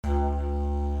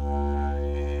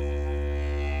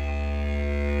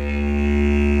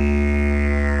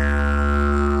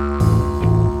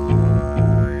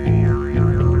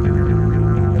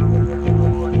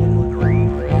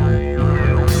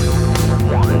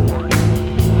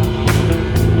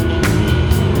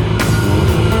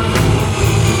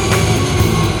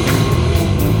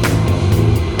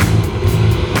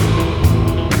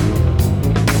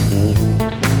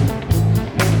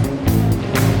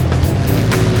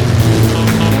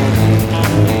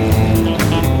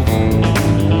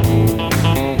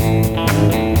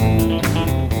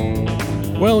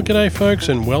Well, g'day folks,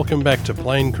 and welcome back to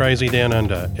Plane Crazy Down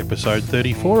Under, episode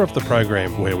 34 of the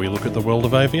program, where we look at the world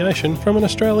of aviation from an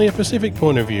Australia-Pacific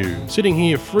point of view. Sitting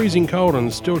here freezing cold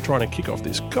and still trying to kick off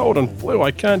this cold and flu, I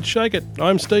can't shake it.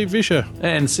 I'm Steve Vischer.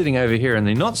 And sitting over here in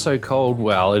the not so cold,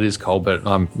 well, it is cold, but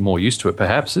I'm more used to it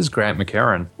perhaps, is Grant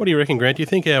McCarran. What do you reckon, Grant? Do you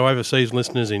think our overseas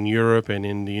listeners in Europe and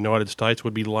in the United States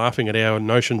would be laughing at our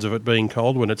notions of it being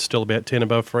cold when it's still about 10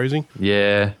 above freezing?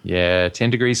 Yeah, 10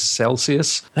 degrees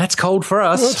Celsius. That's cold for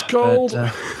us. That's cold.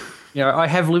 But, I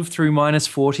have lived through minus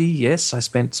 40, yes. I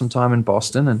spent some time in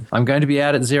Boston, and I'm going to be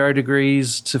out at 0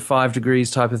 degrees to 5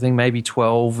 degrees type of thing, maybe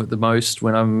 12 at the most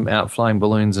when I'm out flying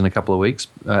balloons in a couple of weeks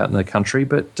out in the country.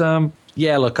 But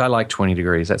yeah, look, I like 20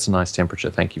 degrees. That's a nice temperature.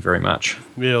 Thank you very much.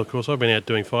 Yeah, of course. I've been out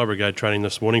doing fire brigade training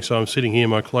this morning, so I'm sitting here,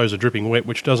 my clothes are dripping wet,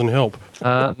 which doesn't help.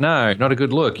 No, not a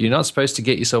good look. You're not supposed to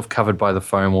get yourself covered by the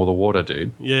foam or the water,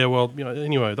 dude. Yeah, well,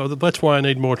 anyway, that's why I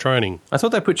need more training. I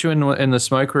thought they put you in the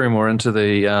smoke room or into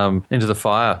the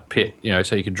fire pit,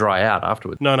 so you could dry out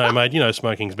afterwards. No, mate,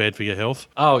 smoking's bad for your health.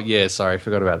 Oh, yeah, sorry,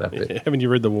 forgot about that bit. Yeah, haven't you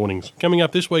read the warnings? Coming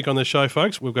up this week on the show,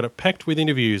 folks, we've got it packed with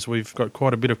interviews. We've got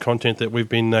quite a bit of content that we've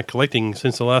been collecting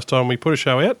since the last time we put a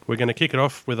show out. We're going to kick it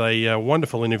off with a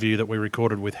wonderful interview that we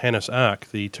recorded with Hannes Ark,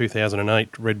 the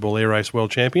 2008 Red Bull Air Race World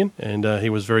Champion, and he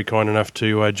was very kind enough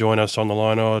to join us on the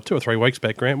line 2 or 3 weeks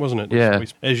back, Grant, wasn't it? Yeah.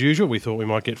 As usual, we thought we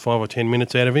might get 5 or 10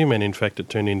 minutes out of him, and in fact it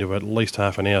turned into at least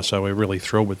half an hour, so we're really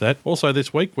thrilled with that. Also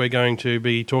this week we're going to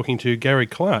be talking to Gary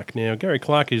Clark. Now, Gary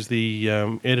Clark is the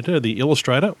editor, the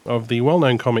illustrator of the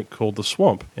well-known comic called The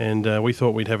Swamp, and we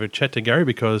thought we'd have a chat to Gary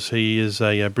because he is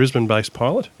a Brisbane-based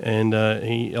pilot, and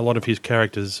a lot of his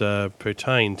characters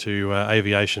pertain to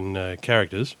aviation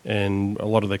characters, and a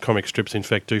lot of the comic strips, in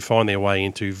fact, do find their way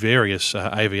into various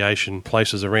aviation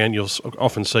places around. You'll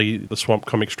often see the Swamp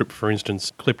comic strip, for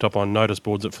instance, clipped up on notice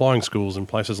boards at flying schools and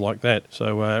places like that.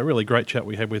 So a really great chat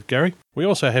we had with Gary. We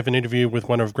also have an interview with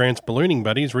one of Grant's ballooning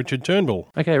buddies, Richard Turnbull.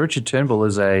 Okay, Richard Turnbull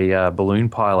is a balloon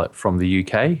pilot from the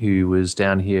UK who was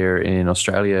down here in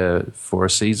Australia for a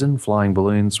season flying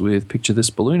balloons with Picture This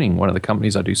Ballooning, one of the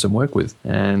companies I do some work with.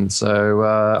 And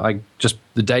so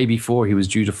the day before he was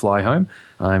due to fly home,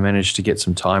 I managed to get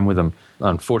some time with him.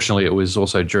 Unfortunately, it was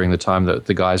also during the time that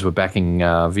the guys were backing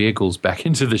vehicles back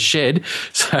into the shed,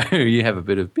 so you have a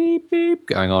bit of beep, beep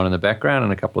going on in the background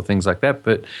and a couple of things like that,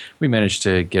 but we managed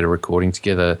to get a recording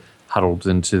together, huddled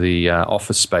into the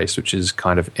office space, which is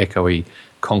kind of echoey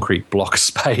concrete block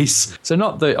space. So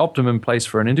not the optimum place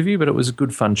for an interview, but it was a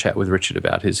good fun chat with Richard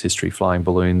about his history flying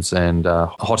balloons and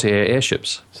hot air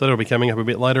airships. So that'll be coming up a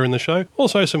bit later in the show.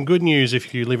 Also some good news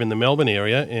if you live in the Melbourne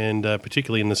area, and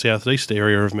particularly in the southeast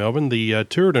area of Melbourne, the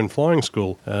Tooradin Flying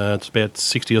School. It's about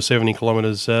 60 or 70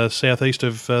 kilometres southeast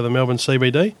of the Melbourne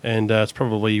CBD, and it's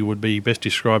probably would be best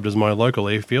described as my local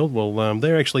airfield. Well,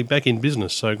 they're actually back in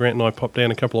business. So Grant and I popped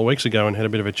down a couple of weeks ago and had a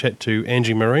bit of a chat to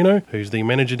Angie Marino, who's the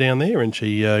manager down there, and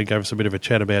she gave us a bit of a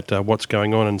chat about what's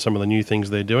going on and some of the new things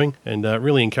they're doing, and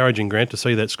really encouraging, Grant, to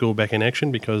see that school back in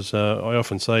action, because I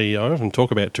often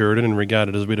talk about Tooradin and regard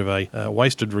it as a bit of a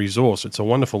wasted resource. It's a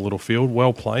wonderful little field,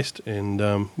 well placed, and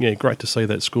great to see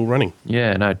that school running.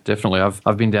 Yeah, no, definitely.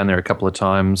 I've been down there a couple of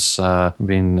times.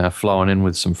 Been flowing in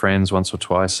with some friends once or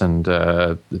twice, and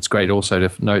it's great also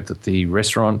to note that the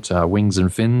restaurant Wings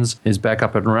and Fins is back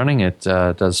up and running. It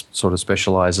does sort of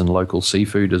specialise in local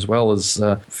seafood as well as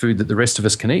food that the rest of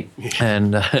us can eat,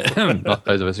 and not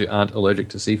those of us who aren't allergic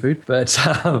to seafood. But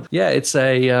it's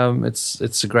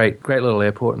a great little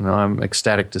airport, and I'm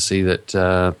ecstatic to see that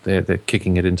they're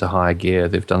kicking it into high gear.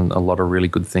 They've done a lot of really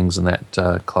good things in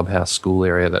that clubhouse school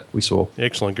area that we saw.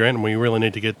 Excellent, Grant, and we really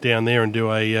need to get down there and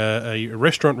do a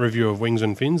restaurant review of Wings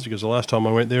and Fins, because the last time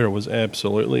I went there it was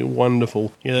absolutely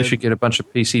wonderful. Yeah, we should get a bunch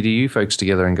of PCDU folks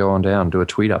together and go on down, do a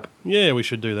tweet up. Yeah, we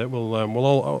should do that.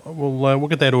 We'll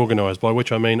get that organised, by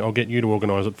which I mean I'll get you to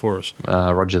organise it for us.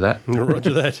 Roger that.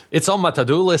 Roger that. It's on my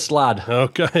to-do list, lad.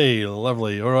 Okay,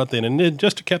 lovely. All right then. And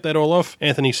just to cap that all off,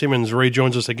 Anthony Simmons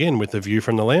rejoins us again with the view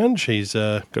from the lounge. He's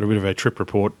got a bit of a trip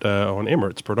report on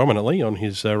Emirates, predominantly on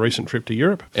his recent trip to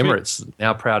Europe. Emirates,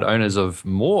 now proud owners of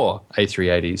more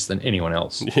A380s than anyone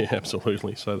else. Yeah,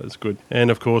 absolutely. So that's good. And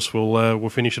of course, we'll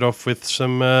finish it off with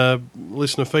some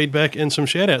listener feedback and some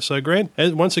shout-outs. So Grant,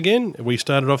 once again, we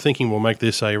started off thinking we'll make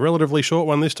this a relatively short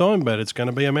one this time, but it's going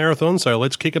to be a marathon, so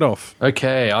let's kick it off.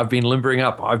 Okay, I've been limbering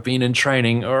up. I've been in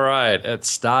training. All right, at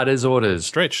starters orders.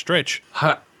 Stretch.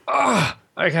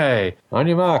 Okay, on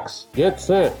your marks. Get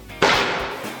set.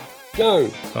 Go.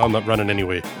 I'm not running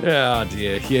anywhere. Oh,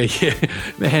 dear. Yeah.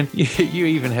 Man, you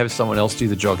even have someone else do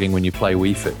the jogging when you play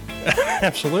Wii Fit.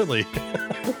 Absolutely.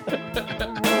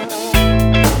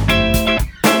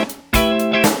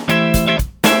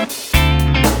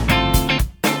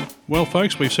 Well,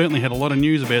 folks, we've certainly had a lot of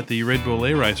news about the Red Bull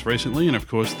Air Race recently, and of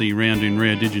course the round in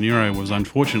Rio de Janeiro was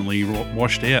unfortunately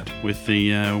washed out with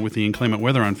the inclement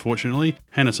weather, unfortunately.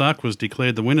 Hannes Ark was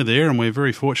declared the winner there, and we're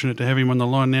very fortunate to have him on the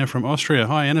line now from Austria.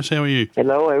 Hi, Hannes, how are you?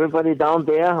 Hello, everybody down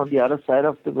there on the other side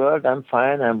of the world. I'm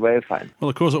fine, I'm very fine. Well,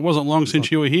 of course, it wasn't long since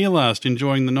you were here last,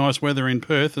 enjoying the nice weather in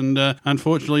Perth, and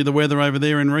unfortunately the weather over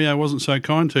there in Rio wasn't so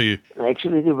kind to you.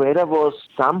 Actually, the weather was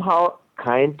somehow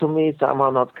kind to me,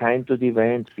 somehow not kind to the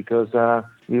event, because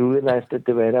we realized that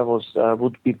the weather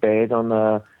would be bad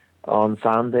on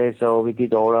Sunday, so we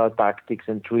did all our tactics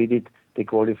and treated the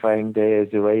qualifying day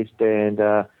as a race day,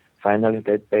 and finally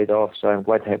that paid off, so I'm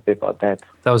quite happy about that.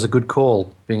 That was a good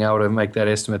call, being able to make that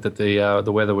estimate that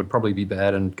the weather would probably be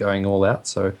bad and going all out,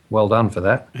 so well done for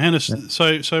that. Hannes,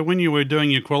 so when you were doing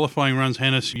your qualifying runs,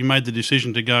 Hannes, you made the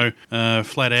decision to go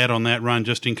flat out on that run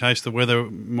just in case the weather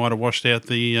might have washed out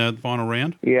the final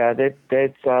round? Yeah, that's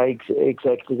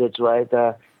exactly, that's right.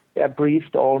 I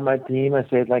briefed all my team. I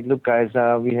said, look, guys,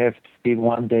 we have to be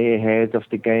one day ahead of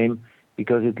the game,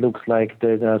 because it looks like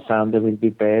the Sunday will be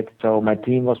bad. So my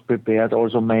team was prepared,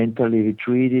 also mentally. We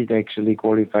treated actually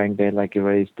qualifying day like a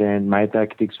race day, and my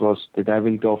tactics was that I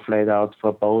will go flat out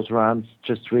for both runs,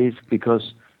 just risk,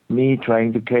 because me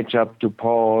trying to catch up to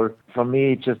Paul, for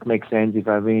me it just makes sense if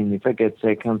I win. If I get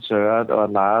second, third or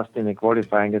last in a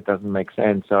qualifying, it doesn't make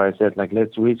sense. So I said,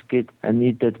 let's risk it. I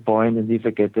need that point, and if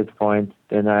I get that point,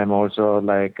 then I'm also in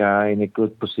a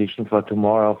good position for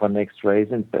tomorrow, for next race.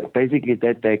 And basically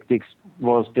that tactics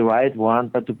was the right one,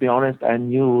 but to be honest, I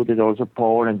knew that also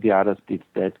Paul and the others did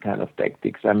that kind of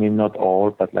tactics. I mean, not all,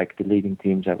 but the leading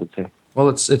teams, I would say. Well,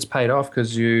 it's paid off,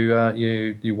 because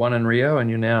you won in Rio, and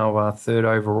you're now third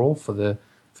overall for the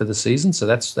season. So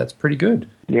that's pretty good.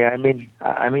 Yeah,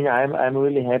 I'm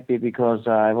really happy, because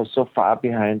I was so far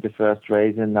behind the first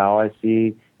race, and now I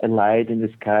see a light in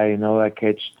the sky.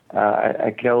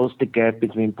 I closed the gap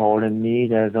between Paul and me.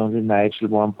 There's only Nigel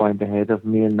 1 point ahead of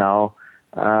me, and now,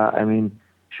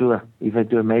 sure, if I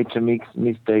do a major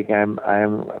mistake, I'm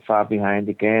far behind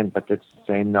again, but that's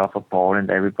the same now for Paul and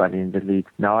everybody in the lead.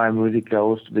 Now I'm really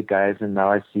close to the guys, and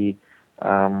now I see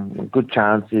good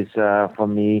chances for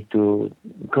me to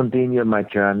continue my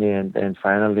journey, and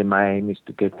finally my aim is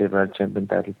to get the world champion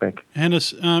title back.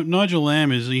 Hannes, Nigel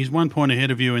Lamb he's 1 point ahead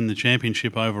of you in the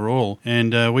championship overall,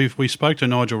 and we spoke to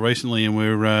Nigel recently, and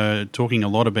we're talking a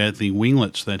lot about the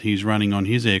winglets that he's running on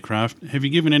his aircraft. Have you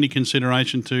given any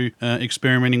consideration to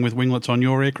experimenting with winglets on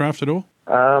your aircraft at all?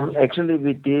 Actually,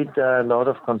 we did a lot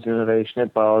of consideration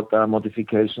about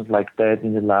modifications like that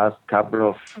in the last couple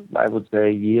of, I would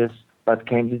say, years, but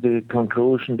came to the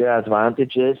conclusion there are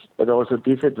advantages but also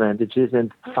disadvantages,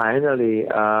 and finally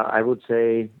I would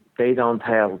say they don't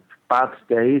help. But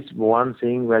there is one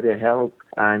thing where they help,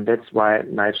 and that's why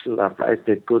Nigel flies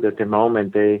that good at the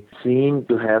moment. They seem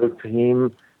to help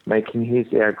him making his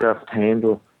aircraft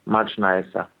handle much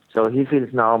nicer. So he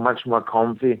feels now much more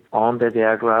comfy on that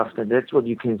aircraft, and that's what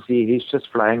you can see. He's just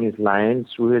flying his lines,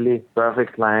 really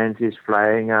perfect lines. He's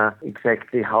flying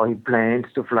exactly how he plans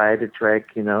to fly the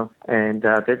track, and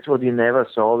that's what you never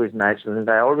saw with Nigel. And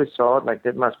I always thought,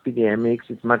 that must be the MX.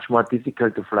 It's much more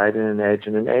difficult to fly than an Edge,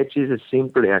 and an Edge is a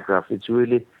simple aircraft. It's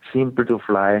really simple to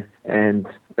fly, and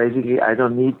basically I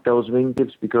don't need those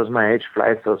wingtips because my Edge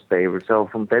flies so stable. So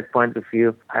from that point of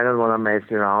view, I don't want to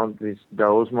mess around with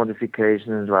those modifications,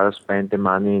 and rather spend the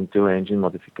money into engine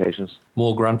modifications.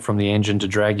 More grunt from the engine to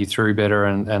drag you through better,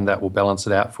 and that will balance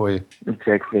it out for you.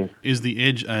 Exactly. Is the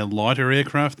Edge a lighter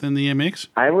aircraft than the MX?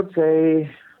 I would say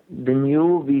the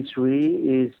new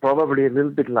V3 is probably a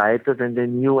little bit lighter than the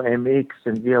new MX,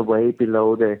 and we are way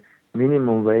below the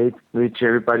minimum weight, which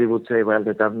everybody would say, well,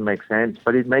 that doesn't make sense.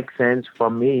 But it makes sense for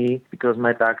me, because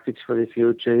my tactics for the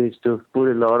future is to put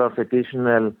a lot of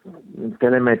additional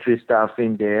telemetry stuff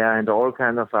in there and all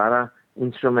kind of other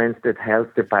instruments that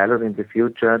help the pilot in the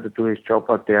future to do his job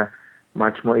out there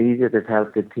much more easier, that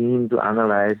help the team to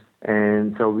analyze.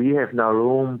 And so we have now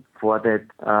room for that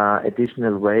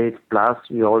additional weight. Plus,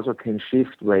 we also can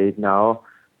shift weight now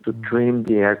to trim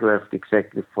the aircraft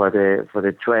exactly for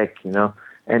the track,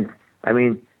 And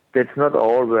that's not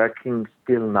all working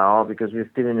still now, because we're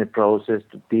still in a process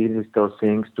to deal with those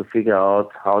things, to figure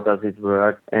out how does it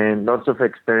work, and lots of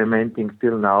experimenting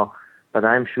still now. But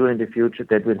I'm sure in the future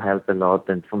that will help a lot.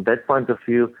 And from that point of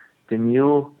view, the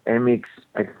new MX,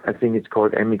 I think it's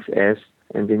called MXS,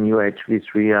 and the new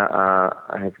HV3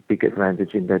 have a big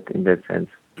advantage in that sense.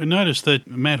 I noticed that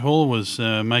Matt Hall was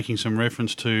making some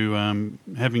reference to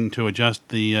having to adjust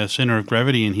the centre of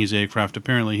gravity in his aircraft.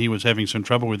 Apparently he was having some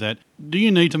trouble with that. Do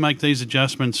you need to make these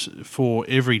adjustments for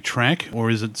every track, or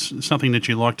is it something that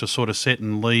you like to sort of set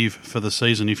and leave for the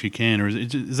season if you can, or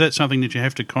is that something that you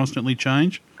have to constantly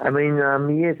change? I mean,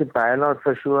 me as a pilot,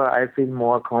 for sure, I feel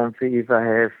more comfy if I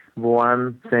have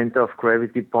one center of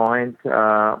gravity point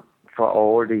for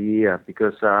all the year,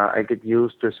 because I get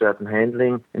used to a certain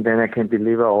handling and then I can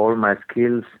deliver all my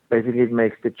skills. Basically, it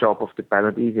makes the job of the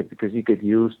pilot easier because you get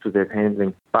used to that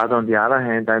handling. But on the other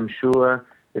hand, I'm sure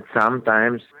that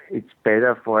sometimes it's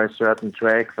better for a certain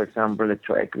track, for example, a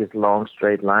track with long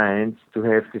straight lines, to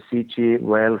have the CG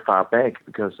well far back,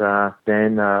 because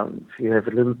then you have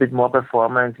a little bit more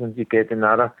performance and you get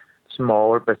another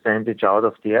small percentage out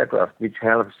of the aircraft, which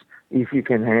helps if you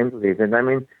can handle it. And I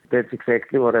mean, that's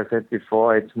exactly what I said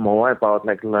before. It's more about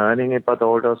like learning about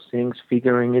all those things,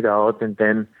 figuring it out, and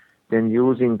then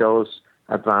using those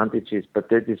advantages. But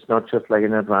that is not just like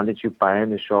an advantage you buy in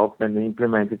the shop and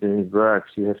implement it and it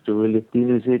works. You have to really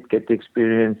deal with it, get the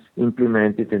experience,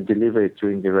 implement it and deliver it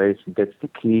during the race. And that's the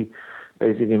key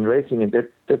basically in racing, and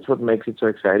that's what makes it so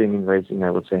exciting in racing,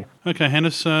 I would say. Okay,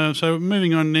 Hannes, so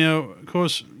moving on now, of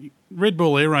course, Red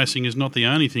Bull Air Racing is not the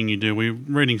only thing you do. We're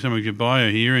reading some of your bio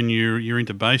here, and you're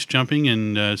into base jumping,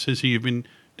 and says here you've been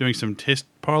doing some test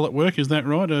pilot work. Is that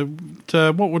right?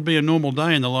 What would be a normal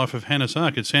day in the life of Hannes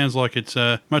Ark? It sounds like it's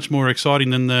much more exciting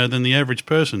than the average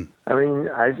person. I mean,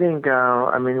 I think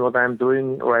what I'm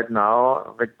doing right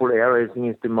now, Red Bull Air Racing,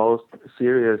 is the most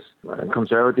serious,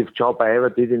 conservative job I ever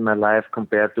did in my life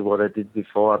compared to what I did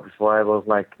before. Before I was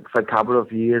like, for a couple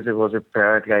of years, I was a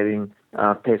paragliding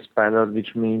test pilot,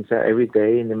 which means every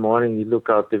day in the morning you look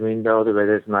out the window, the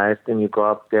weather is nice, then you go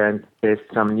up there and test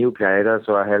some new gliders,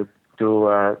 or help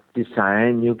to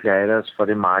design new gliders for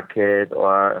the market,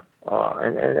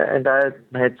 and I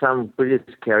had some pretty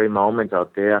scary moments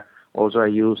out there. Also, I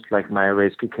used like my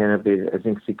rescue canopy, I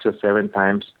think 6 or 7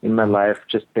 times in my life,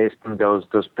 just testing those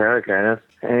paragliders.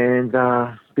 And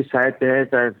beside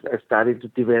that, I started to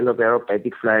develop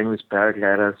aerobatic flying with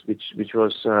paragliders, which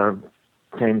was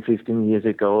 10, 15 years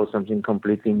ago, something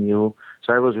completely new.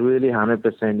 So I was really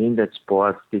 100% in that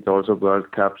sport, did also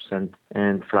World Cups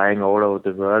and flying all over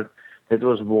the world. That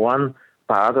was one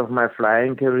part of my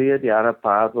flying career. The other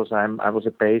part was I was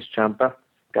a base jumper.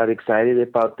 Got excited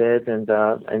about that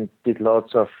and did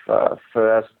lots of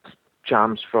first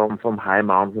jumps from high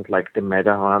mountains like the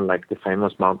Matterhorn, like the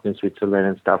famous mountain in Switzerland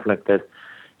and stuff like that.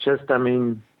 Just, I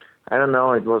mean, I don't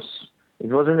know, it was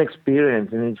an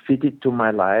experience and it fitted to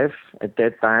my life. At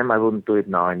that time, I wouldn't do it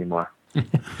now anymore.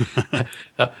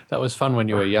 That was fun when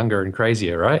you were younger and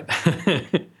crazier, right?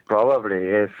 Probably,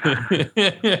 yes.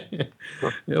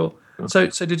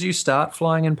 So did you start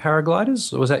flying in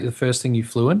paragliders, or was that the first thing you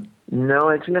flew in? No,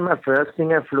 actually, my first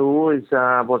thing I flew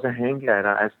was a hang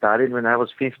glider. I started when I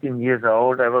was 15 years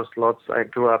old. I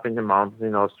grew up in the mountains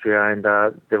in Austria, and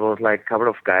there was like a couple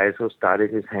of guys who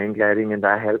started with hang gliding, and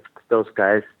I helped those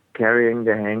guys carrying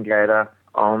the hang glider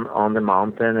on the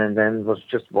mountain, and then was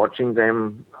just watching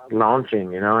them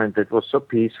launching, and it was so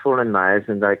peaceful and nice.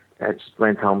 And I just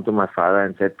went home to my father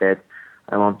and said, Dad,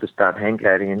 I want to start hang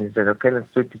gliding. And he said, okay, let's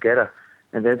do it together.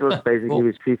 And that was basically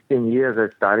with 15 years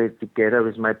I started together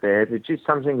with my dad, which is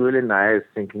something really nice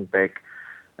thinking back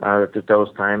to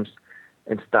those times,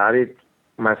 and started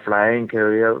my flying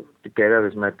career together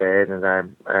with my dad.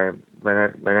 And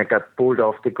when I got pulled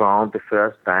off the ground the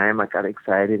first time, I got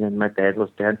excited, and my dad was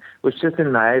there. It was just a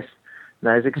nice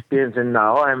experience. And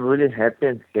now I'm really happy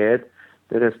and glad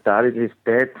that I started with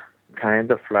that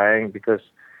kind of flying, because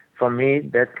for me,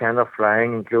 that kind of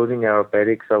flying, including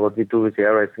aerobatics or what we do with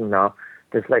air racing now,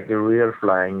 that's like the real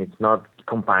flying. It's not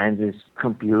combined with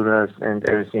computers and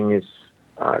everything is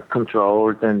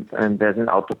controlled and there's an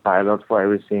autopilot for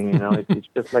everything. It's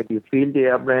just like you feel the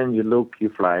airplane, you look, you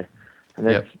fly.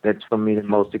 And that's for me the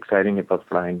most exciting about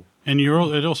flying. And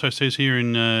it also says here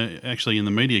actually in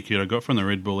the media kit I got from the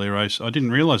Red Bull Air Race, I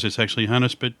didn't realise this actually,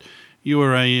 Hannes, but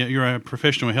you're a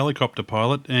professional helicopter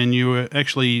pilot, and you were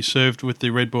actually served with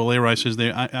the Red Bull Air Race as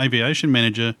their aviation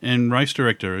manager and race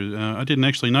director. I didn't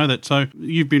actually know that. So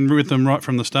you've been with them right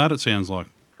from the start, it sounds like.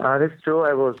 That's true.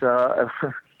 I was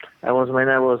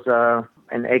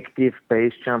an active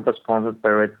base jumper sponsored by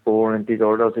Red Bull and did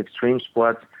all those extreme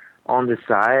sports. On the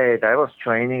side, I was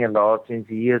training a lot since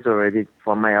years already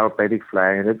for my aerobatic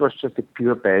flying, and it was just a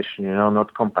pure passion,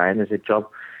 not combined as a job.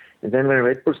 And then when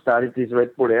Red Bull started this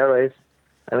Red Bull Air Race,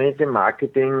 I mean, it's a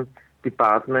marketing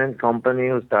department company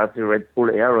who starts the Red Bull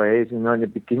Air Race. In the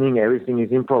beginning, everything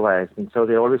is improvised. And so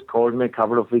they always called me a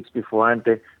couple of weeks before, and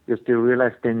because they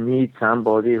realized they need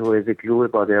somebody who has a clue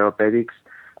about aerobatics,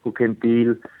 who can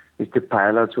deal with the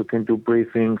pilots, who can do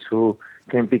briefings, who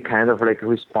can be kind of like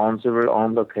responsible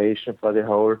on location for the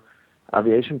whole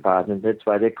aviation part. And that's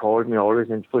why they called me always.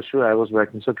 And for sure, I was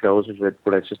working so close with Red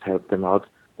Bull, I just helped them out.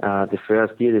 The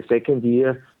first year, the second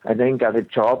year, I then got a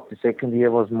job. The second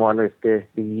year was more or less the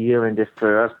year when they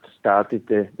first started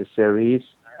the series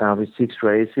with 6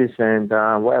 races. And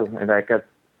I got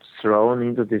thrown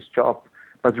into this job.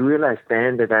 But realized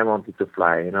then that I wanted to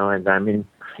fly, and I mean,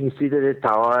 you sit at the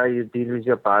tower, you deal with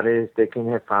your buddies, they can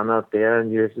have fun out there,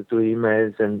 and you have to do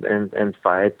emails and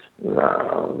fight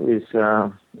with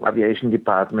aviation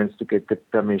departments to get the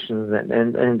permissions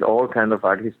and all kind of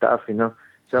ugly stuff,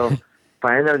 So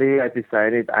finally, I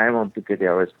decided I want to get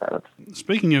air race pilot.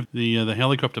 Speaking of the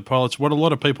helicopter pilots, what a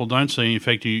lot of people don't see, in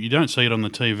fact, you don't see it on the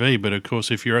TV, but of course,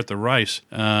 if you're at the race,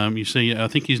 you see, I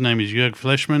think his name is Jörg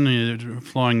Fleischmann,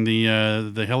 flying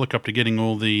the helicopter, getting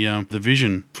all the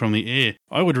vision from the air.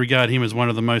 I would regard him as one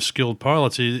of the most skilled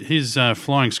pilots. His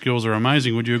flying skills are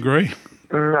amazing. Would you agree?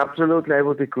 Absolutely, I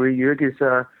would agree. Jörg is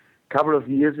a couple of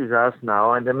years with us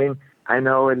now, and I mean, I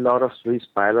know a lot of Swiss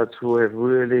pilots who have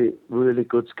really, really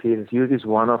good skills. Jörg is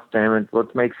one of them, and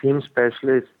what makes him special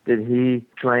is that he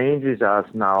trained with us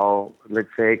now, let's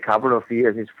say a couple of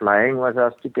years. He's flying with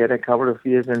us together a couple of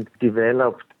years and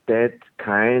developed that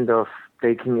kind of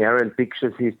taking aerial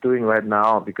pictures he's doing right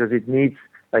now, because he needs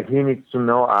to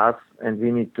know us and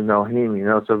we need to know him,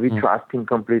 so we trust him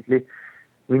completely.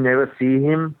 We never see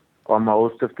him, or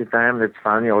most of the time. That's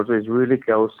funny. Also, he's really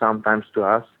close sometimes to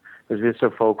us, because we're so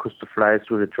focused to fly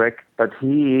through the track. But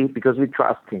because we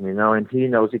trust him, and he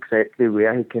knows exactly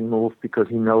where he can move because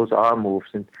he knows our moves.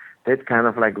 And that kind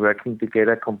of like working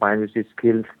together combined with his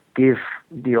skills give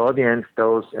the audience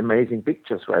those amazing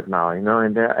pictures right now,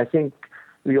 And I think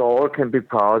we all can be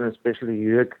proud, and especially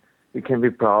Jörg, we can be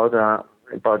proud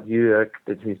about Jörg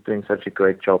that he's doing such a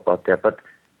great job out there. But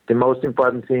the most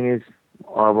important thing is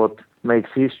what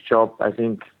makes his job, I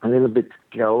think, a little bit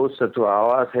closer to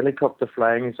ours. Helicopter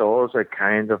flying is also a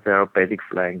kind of aerobatic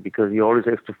flying, because you always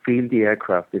have to feel the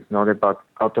aircraft. It's not about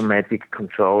automatic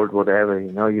controlled whatever,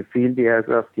 You feel the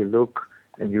aircraft, you look,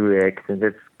 and you react, and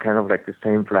that's kind of like the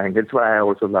same flying. That's why I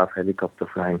also love helicopter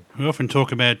flying. We often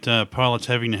talk about pilots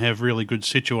having to have really good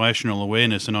situational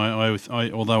awareness, and I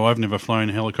although I've never flown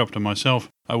a helicopter myself,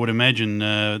 I would imagine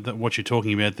that what you're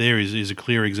talking about there is a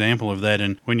clear example of that.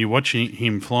 And when you're watching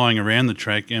him flying around the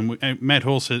track, and Matt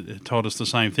Hall told us the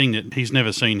same thing, that he's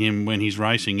never seen him when he's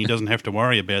racing. He doesn't have to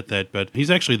worry about that, but he's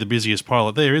actually the busiest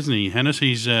pilot there, isn't he,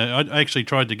 Hannes? I actually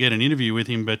tried to get an interview with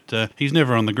him, but he's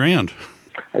never on the ground.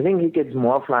 I think he gets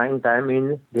more flying time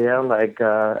in there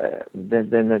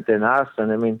than us.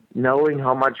 And I mean, knowing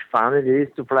how much fun it is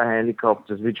to fly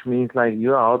helicopters, which means like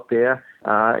you're out there,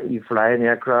 you fly an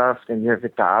aircraft and you have a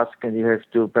task and you have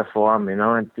to perform,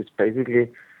 and it's basically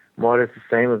more or less the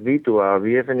same as we do.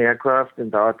 We have an aircraft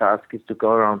and our task is to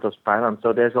go around those pylons.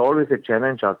 So there's always a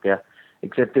challenge out there,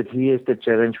 except that he is the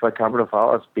challenge for a couple of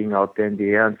hours being out there in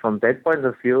the air. And from that point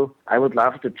of view, I would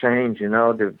love to change,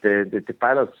 the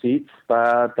pilot seats,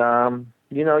 but,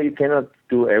 you cannot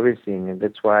do everything. And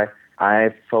that's why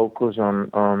I focus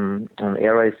on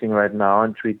air racing right now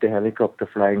and treat the helicopter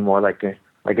flying more like a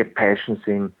passion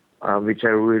thing, which I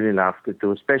really love to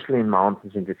do, especially in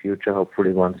mountains in the future,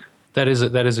 hopefully once. That is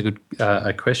a good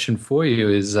question for you.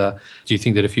 Is do you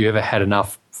think that if you ever had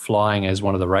enough flying as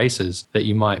one of the races, that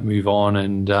you might move on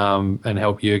and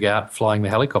help Jörg out flying the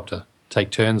helicopter, take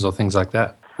turns or things like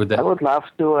that? I would love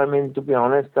to. I mean, to be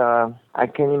honest, I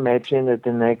can imagine that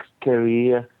the next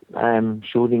career I'm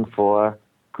shooting for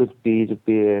could be to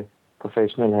be a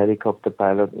professional helicopter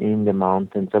pilot in the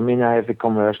mountains. I mean, I have a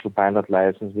commercial pilot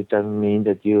license, which doesn't mean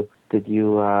that you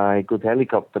are a good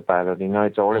helicopter pilot.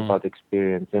 It's all about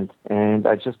experience. And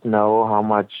I just know how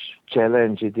much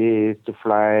challenge it is to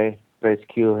fly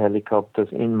rescue helicopters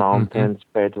in mountains,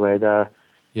 bad weather,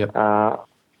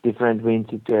 different wind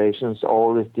situations,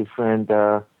 always different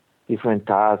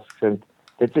tasks. And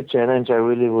that's a challenge I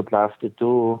really would love to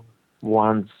do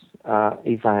once,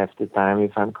 if I have the time,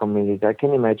 if I'm committed. I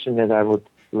can imagine that I would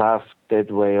love that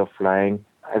way of flying.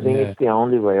 I think it's the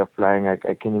only way of flying I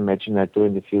can imagine I do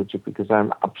in the future, because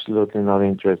I'm absolutely not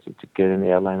interested to get an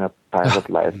airliner pilot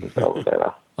license or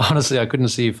whatever. Honestly, I couldn't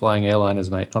see you flying airliners,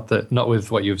 mate. Not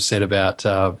with what you've said about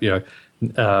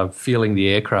feeling the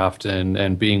aircraft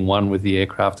and being one with the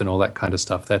aircraft and all that kind of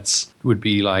stuff. Would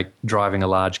be like driving a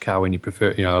large car when you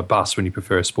prefer, a bus when you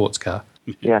prefer a sports car.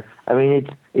 Yeah, I mean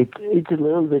it's a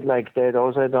little bit like that.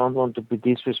 Also, I don't want to be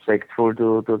disrespectful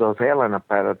to those airliner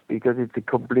pilots because it's a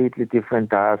completely different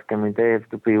task. I mean, they have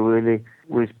to be really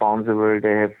responsible.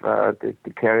 They have to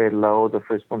carry a load of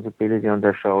responsibility on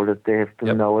their shoulders. They have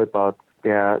to know about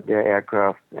their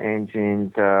aircraft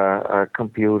engines,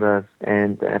 computers,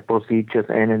 and procedures,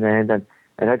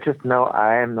 and I just know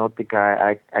I am not the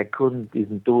guy. I couldn't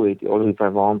even do it, or if I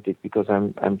wanted, because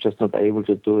I'm just not able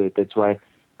to do it. That's why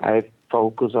I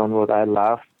focus on what I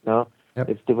love.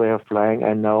 It's the way of flying.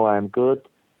 I know I'm good.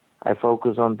 I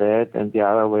focus on that, and the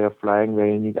other way of flying, where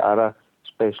you need other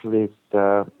specialists,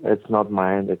 it's not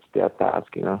mine. It's their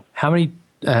task. How many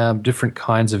different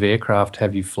kinds of aircraft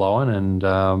have you flown, and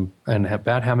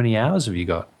about how many hours have you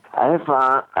got? I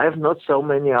have not so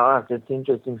many hours. That's an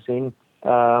interesting thing.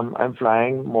 I'm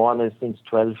flying more or less since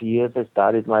 12 years. I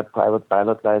started my private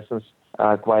pilot license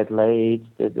quite late.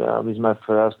 With my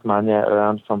first money I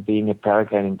earned from being a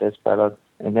paragliding test pilot,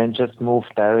 and then just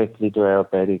moved directly to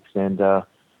aerobatics. And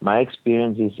my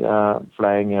experience is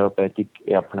flying aerobatic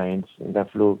airplanes, and I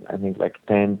flew, I think, like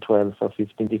 10, 12, or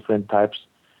 15 different types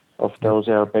of those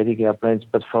aerobatic airplanes,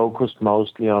 but focused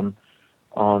mostly on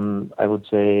I would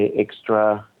say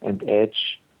extra and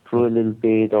edge. Flew a little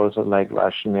bit, also like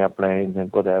Russian airplanes and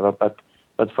whatever, but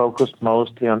focused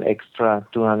mostly on extra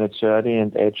 230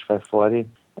 and edge 540.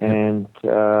 And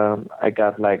I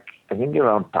got like, I think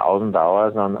around 1,000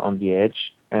 hours on the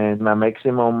edge. And my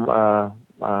maximum,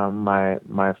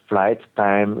 my flight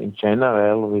time in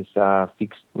general with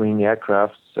fixed wing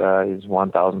aircrafts is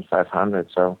 1,500.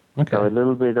 So a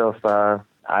little bit of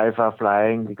IFR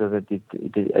flying because I did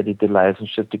the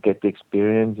licensure to get the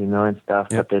experience, and stuff.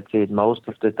 But that's it. Most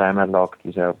of the time I logged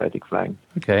is aerobatic flying.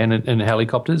 Okay, and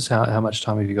helicopters? How much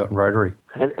time have you got in rotary?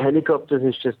 Helicopters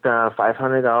is just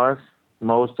 500 hours.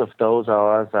 Most of those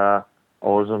hours are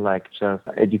also like just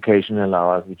educational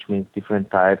hours, which means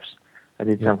different types. I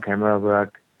did some camera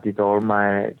work. Did all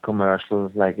my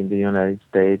commercials like in the United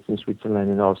States, in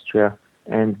Switzerland, in Austria,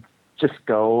 and just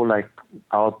go like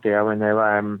out there whenever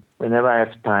I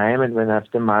have time and when I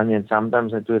have the money. And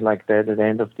sometimes I do it like that at the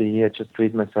end of the year. Just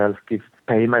treat myself,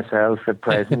 pay myself a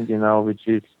present, which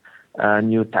is a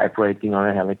new type rating on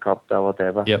a helicopter or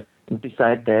whatever. Yep. And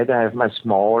beside that, I have my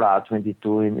small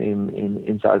R-22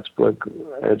 in Salzburg.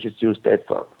 I just use that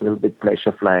for a little bit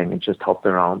pleasure flying and just hop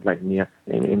around like near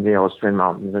in the Austrian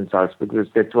mountains in Salzburg. Because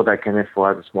that's what I can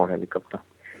afford, a small helicopter.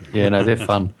 Yeah, no, they're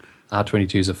fun.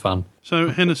 R-22s are fun. So,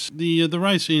 Hannes, the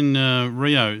race in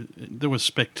Rio, there were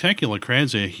spectacular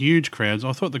crowds there, huge crowds.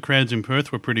 I thought the crowds in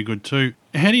Perth were pretty good too.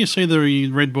 How do you see the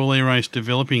Red Bull Air Race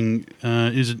developing?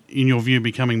 Is it, in your view,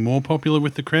 becoming more popular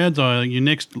with the crowds? Your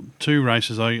next two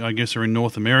races, I guess, are in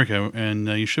North America, and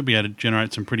you should be able to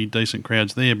generate some pretty decent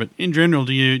crowds there. But in general,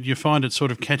 do you find it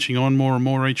sort of catching on more and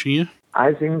more each year?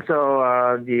 I think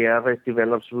so. The air race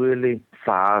develops really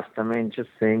fast. I mean, just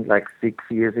think like 6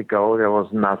 years ago, there was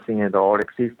nothing at all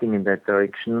existing in that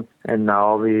direction. And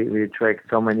now we attract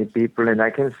so many people, and I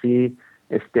can see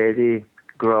a steady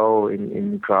grow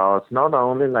in crowds, not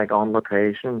only like on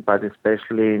location, but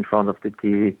especially in front of the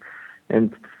TV.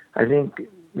 And I think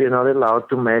we're not allowed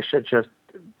to measure just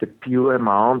the pure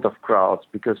amount of crowds,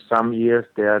 because some years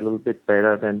they're a little bit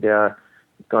better than they are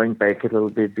going back a little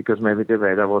bit because maybe the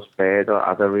weather was bad or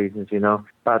other reasons,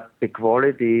 But the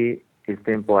quality is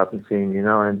the important thing,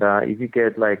 and if you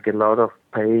get like a lot of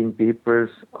paying people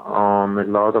on a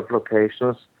lot of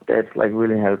locations, that's like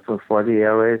really helpful for the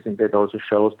air race, and that also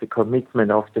shows the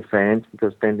commitment of the fans,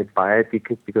 because then they buy a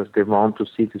ticket because they want to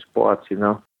see the sports,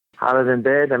 Other than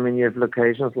that, I mean, you have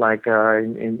locations like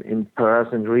in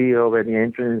Perth and Rio where the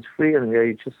entrance is free and where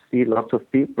you just see lots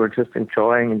of people just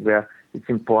enjoying, and where it's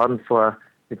important for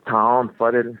the town,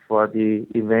 for the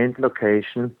event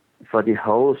location, for the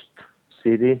host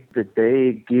city, that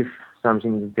they give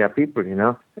something to their people,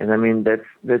 And I mean,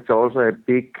 that's also a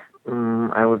big,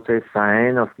 I would say,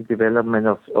 sign of the development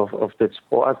of that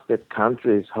sport, that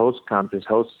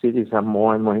host cities are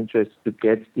more and more interested to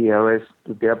get the air race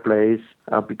to their place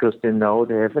because they know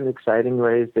they have an exciting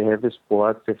race, they have a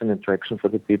sport, they have an attraction for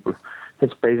the people.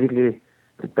 That's basically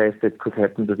the best that could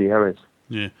happen to the air race.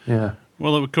 Yeah.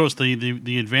 Well, of course,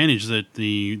 the advantage that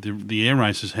the air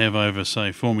races have over,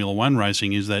 say, Formula One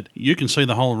racing is that you can see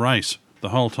the whole race the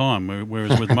whole time,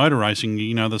 whereas with motor racing,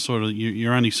 the sort of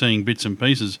you're only seeing bits and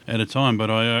pieces at a time.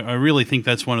 But I really think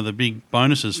that's one of the big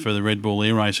bonuses for the Red Bull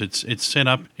Air Race. It's set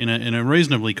up in a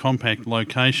reasonably compact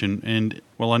location, and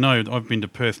well, I know I've been to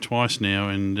Perth twice now,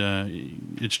 and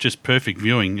it's just perfect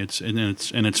viewing. It's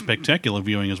spectacular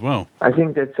viewing as well. I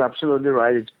think that's absolutely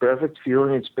right. It's perfect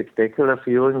viewing. It's spectacular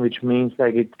viewing, which means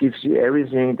like it gives you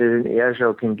everything that an air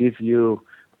show can give you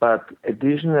But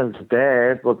additional to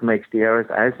that, what makes the air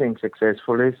race, I think,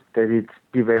 successful is that it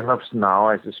develops now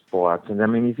as a sport. And I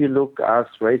mean, if you look us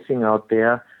racing out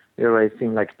there, we're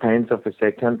racing like tenths of a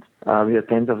second. We are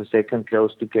tenths of a second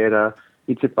close together.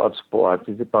 It's about sports.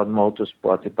 It's about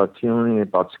motorsports, about tuning,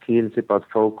 about skills, about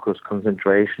focus,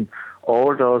 concentration,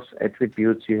 all those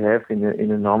attributes you have in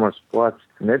a normal sport.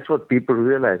 And that's what people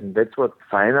realize, and that's what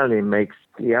finally makes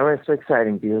the air race so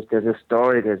exciting, because there's a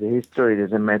story, there's a history,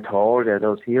 there's a Matt Hall, there are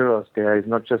those heroes. There is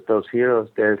not just those heroes,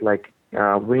 there's like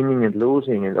winning and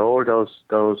losing, and all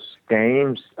those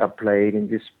games are played in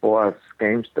these sports,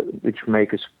 games which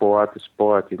make a sport,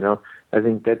 you know. I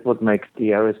think that's what makes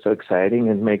the air race so exciting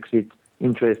and makes it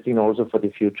interesting also for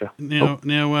the future.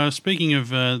 Now, speaking of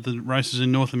the races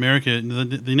in North America,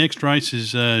 the next race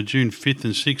is June 5th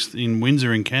and 6th in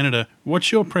Windsor in Canada.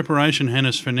 What's your preparation,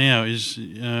 Hannes, for now?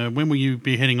 When will you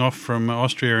be heading off from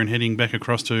Austria and heading back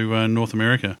across to North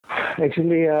America?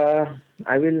 Actually,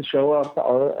 I will show up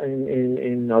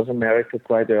in North America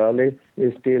quite early.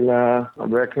 We're still I'm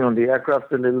working on the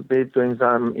aircraft a little bit, doing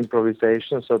some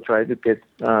improvisation, so try to get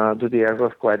to the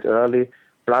aircraft quite early.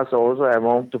 Plus, also, I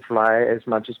want to fly as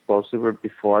much as possible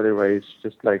before the race,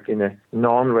 just like in a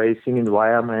non-racing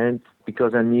environment,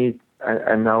 because I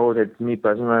know that me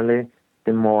personally,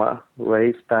 the more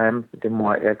race time, the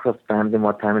more aircraft time, the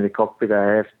more time in the cockpit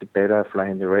I have, the better I fly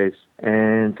in the race.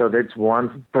 And so that's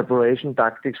one preparation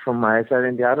tactics from my side.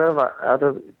 And the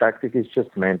other tactic is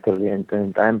just mentally.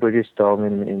 And I'm pretty strong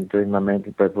in doing my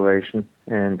mental preparation.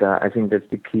 And I think that's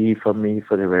the key for me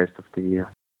for the rest of the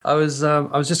year. I was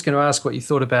just going to ask what you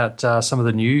thought about some of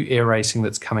the new air racing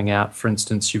that's coming out. For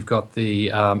instance, you've got the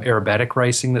aerobatic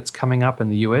racing that's coming up in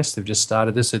the US. They've just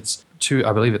started this.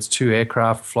 I believe it's two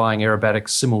aircraft flying aerobatics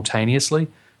simultaneously,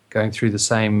 going through the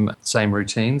same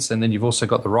routines. And then you've also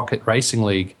got the Rocket Racing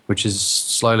League, which is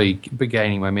slowly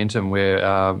gaining momentum, where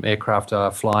aircraft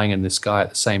are flying in the sky at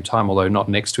the same time, although not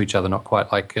next to each other, not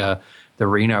quite like the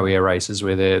Reno air races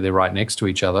where they're right next to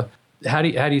each other. How do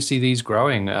you see these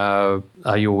growing? Are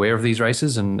you aware of these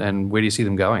races, and where do you see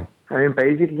them going? I mean,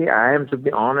 basically, I am, to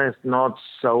be honest, not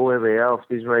so aware of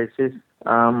these races,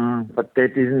 but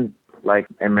that isn't like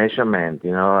a measurement,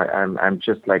 you know. I'm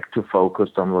just like too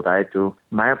focused on what I do.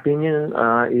 My opinion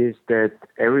is that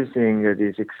everything that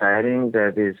is exciting,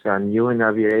 that is new in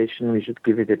aviation, we should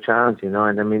give it a chance, you know.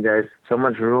 And I mean, there's so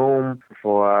much room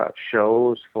for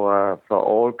shows, for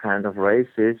all kind of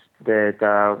races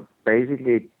that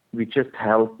basically we just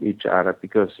help each other,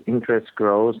 because interest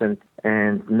grows,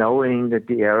 and knowing that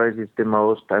the air race is the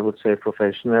most, I would say,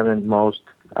 professional and most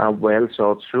well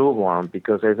thought through one,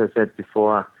 because as I said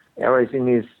before, air racing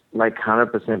is like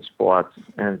 100% sports,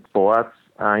 and sports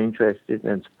are interested,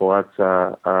 and sports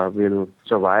will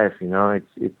survive. You know,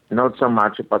 it's not so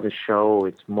much about the show;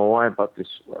 it's more about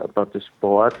the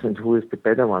sports and who is the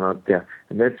better one out there,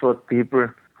 and that's what people.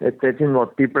 That's in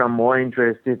what people are more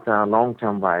interested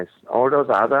long-term wise. All those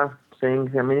other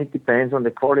things, I mean, it depends on the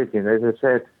quality. And as I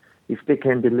said, if they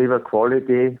can deliver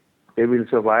quality, they will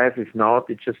survive. If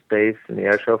not, it just stays in the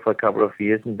air show for a couple of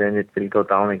years, and then it will go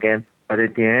down again. But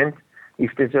at the end,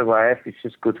 if they survive, it's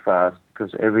just good for us,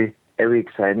 because every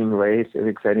exciting race, every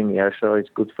exciting air show is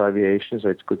good for aviation, so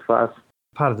it's good for us.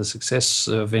 Part of the success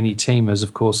of any team is,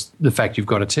 of course, the fact you've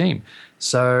got a team.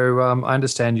 So I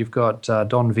understand you've got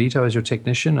Don Vito as your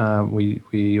technician.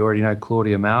 We already know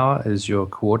Claudia Maurer as your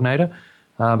coordinator.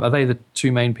 Are they the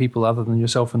two main people other than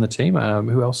yourself in the team?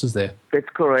 Who else is there? That's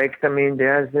correct. I mean,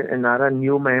 there's another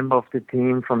new member of the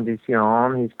team from this year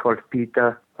on. He's called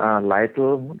Peter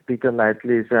Lytle. Peter Lytle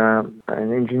is an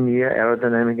engineer,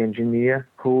 aerodynamic engineer,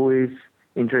 who is,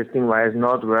 interesting-wise,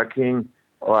 not working,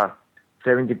 or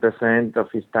 70%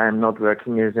 of his time not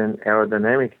working as an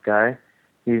aerodynamic guy.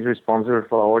 He's responsible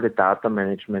for all the data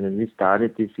management, and we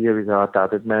started this year with our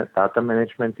data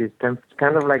management system. It's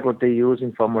kind of like what they use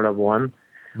in Formula One.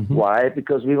 Mm-hmm. Why?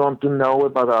 Because we want to know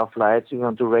about our flights, we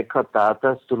want to record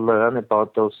data to learn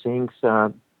about those things,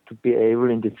 to be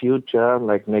able in the future,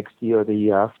 like next year or the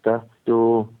year after,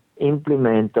 to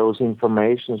implement those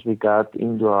informations we got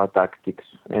into our tactics.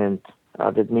 And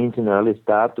that means an early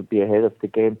start, to be ahead of the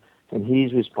game. And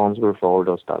he's responsible for all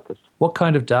those data. What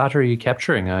kind of data are you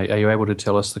capturing? Are you able to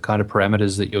tell us the kind of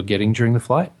parameters that you're getting during the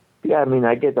flight? Yeah, I mean,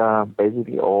 I get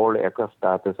basically all aircraft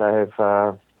data. I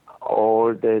have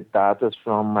all the data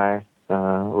from my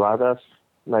radars,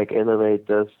 like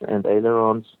elevators and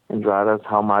ailerons and radars,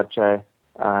 how much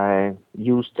I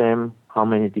use them, how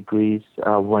many degrees,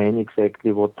 when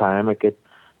exactly, what time I get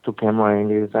to camera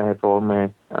angles. I have all my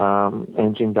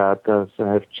engine data.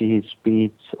 I have G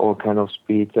speeds, all kind of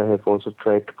speeds. I have also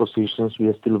track positions. We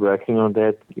are still working on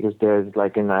that because there's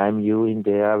like an IMU in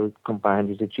there combined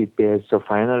with the GPS. So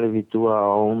finally we do our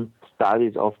own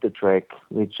studies of the track,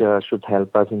 which should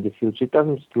help us in the future. It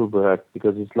doesn't still work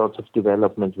because it's lots of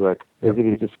development work.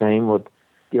 Basically it's the same what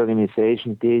the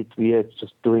organization did. We are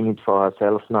just doing it for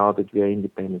ourselves now that we are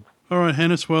independent. All right,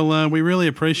 Hannes. Well, we really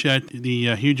appreciate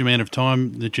the huge amount of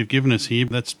time that you've given us here.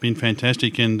 That's been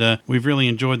fantastic, and we've really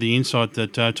enjoyed the insight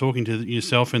that talking to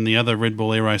yourself and the other Red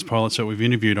Bull Air Race pilots that we've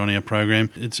interviewed on our program.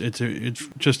 It's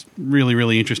just really,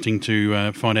 really interesting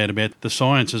to find out about the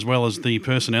science as well as the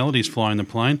personalities flying the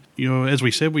plane. As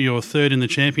we said, you're third in the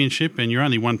championship, and you're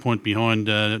only 1 point behind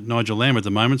Nigel Lamb at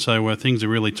the moment, so things are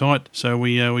really tight. So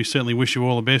we certainly wish you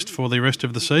all the best for the rest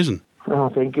of the season. Oh,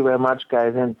 thank you very much,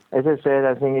 guys. And as I said,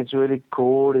 I think it's really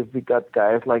cool if we got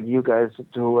guys like you guys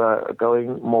who are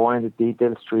going more into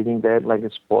details, treating that like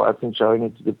a sport and showing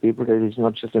it to the people that it's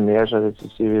not just an air show, it's a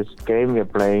serious game we're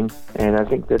playing. And I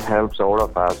think that helps all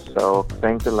of us. So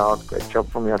thanks a lot. Great job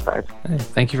from your side. Hey,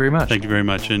 thank you very much. Thank you very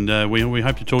much. And we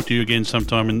hope to talk to you again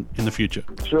sometime in the future.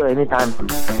 Sure, anytime.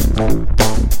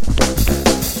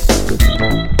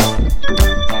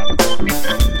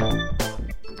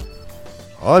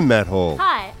 I'm Matt Hall.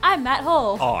 Hi, I'm Matt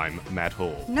Hall. I'm Matt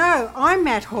Hall. No, I'm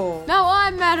Matt Hall. No,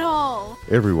 I'm Matt Hall.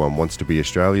 Everyone wants to be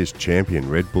Australia's champion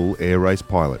Red Bull Air Race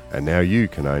pilot, and now you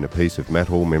can own a piece of Matt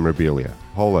Hall memorabilia.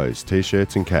 Polos,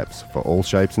 t-shirts and caps for all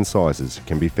shapes and sizes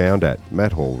can be found at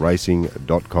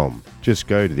matthallracing.com. Just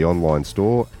go to the online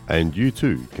store and you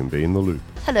too can be in the loop.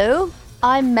 Hello,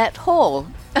 I'm Matt Hall.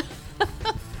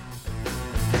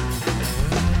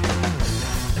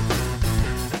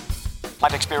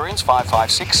 Flight Experience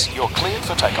 556, you're cleared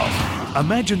for takeoff.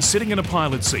 Imagine sitting in a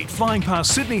pilot seat, flying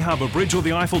past Sydney Harbour Bridge or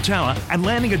the Eiffel Tower and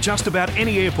landing at just about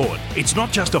any airport. It's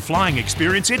not just a flying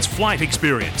experience, it's flight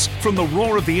experience. From the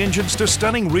roar of the engines to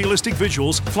stunning realistic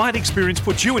visuals, Flight Experience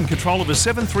puts you in control of a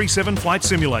 737 flight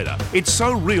simulator. It's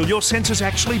so real your senses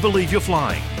actually believe you're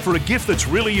flying. For a gift that's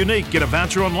really unique, get a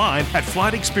voucher online at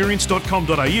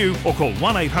flightexperience.com.au or call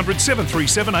 1-800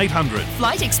 737 800.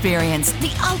 Flight Experience,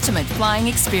 the ultimate flying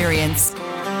experience.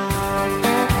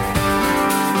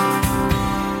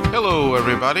 Hello,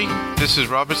 everybody. This is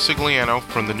Robert Sigliano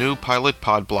from the New Pilot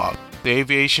Pod blog, the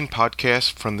aviation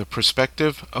podcast from the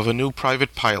perspective of a new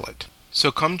private pilot.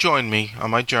 So come join me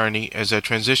on my journey as I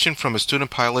transition from a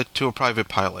student pilot to a private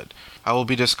pilot. I will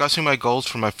be discussing my goals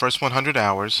for my first 100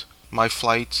 hours, my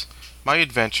flights, my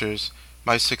adventures,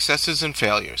 my successes and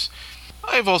failures.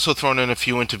 I have also thrown in a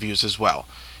few interviews as well.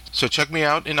 So check me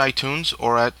out in iTunes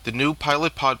or at the New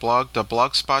Pilot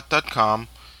Podblog.blogspot.com,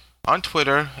 on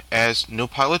Twitter as New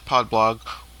Pilot Podblog,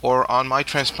 or on my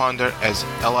transponder as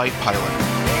LI Pilot.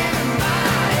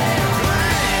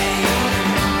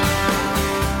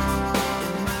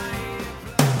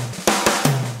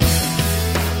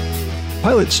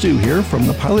 Pilot Stu here from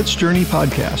the Pilot's Journey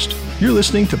podcast. You're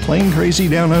listening to Plane Crazy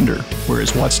Down Under, where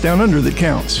it's what's down under that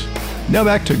counts. Now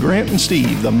back to Grant and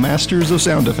Steve, the masters of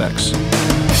sound effects.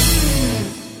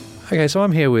 Okay, so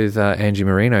I'm here with Angie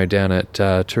Marino down at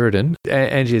Tooradin.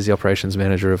 Angie is the operations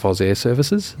manager of Oz Air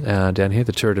Services down here,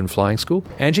 the Tooradin Flying School.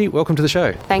 Angie, welcome to the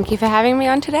show. Thank you for having me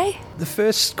on today. The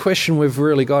first question we've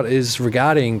really got is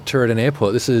regarding Tooradin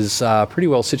Airport. This is pretty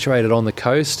well situated on the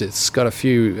coast. It's got a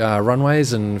few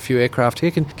runways and a few aircraft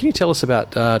here. Can you tell us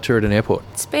about Tooradin Airport?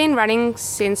 It's been running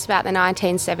since about the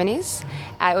 1970s.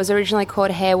 It was originally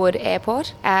called Harewood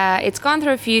Airport. It's gone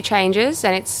through a few changes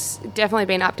and it's definitely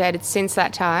been updated since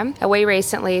that time. We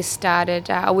recently started,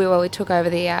 we took over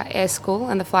the air school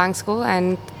and the flying school,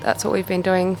 and that's what we've been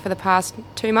doing for the past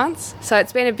 2 months. So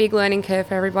it's been a big learning curve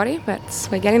for everybody, but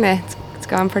we're getting there. It's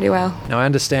going pretty well. Now, I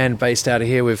understand based out of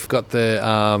here, we've got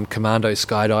the Commando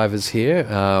Skydivers here.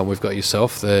 We've got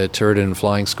yourself, the Tooradin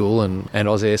Flying School and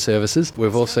Oz Air Services.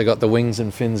 We've also got the Wings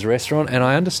and Fins restaurant, and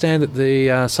I understand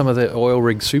that some of the oil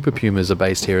rig Super Pumas are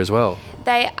based here as well.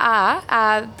 They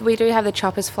are. We do have the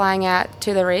choppers flying out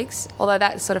to the rigs, although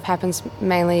that sort of happens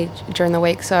mainly during the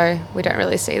week, so we don't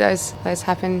really see those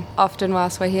happen often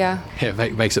whilst we're here. Yeah,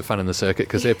 it makes it fun in the circuit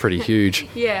because they're pretty huge.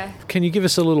 Yeah. Can you give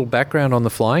us a little background on the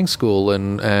flying school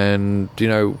and do you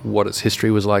know what its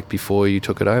history was like before you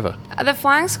took it over? The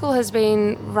flying school has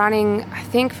been running, I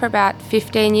think, for about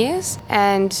 15 years,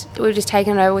 and we've just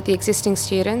taken it over with the existing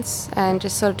students and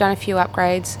just sort of done a few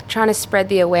upgrades, trying to spread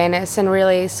the awareness and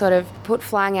really sort of put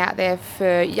flying out there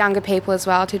for younger people as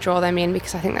well to draw them in,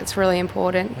 because I think that's really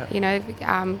important. Yeah. You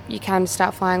know, you can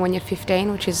start flying when you're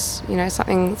 15, which is, you know,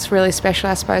 something that's really special,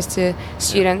 I suppose, to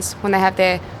students when they have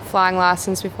their flying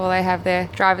license before they have their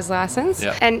driver's license.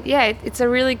 Yep. And yeah, it's a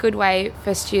really good way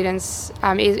for students,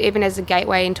 even as a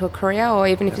gateway into a career, or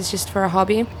even if it's just for a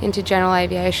hobby, into general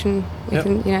aviation.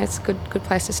 It's a good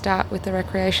place to start with the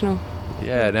recreational.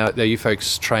 Yeah, now you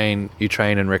folks train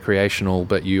in recreational,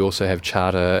 but you also have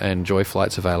charter and joy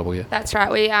flights available, yeah? That's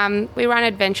right. We run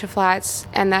adventure flights,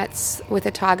 and that's with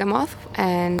a Tiger Moth,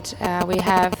 and we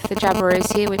have the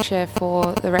Jabiroos here, which are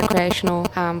for the recreational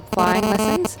flying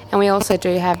lessons, and we also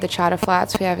do have the charter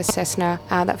flights. We have a Cessna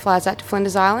that flies out to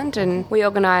Flinders Island, and we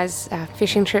organise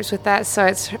fishing trips with that, so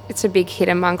it's a big hit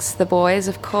amongst the boys,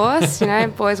 of course.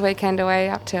 Boys' weekend away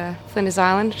up to Flinders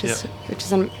Island, which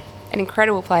is an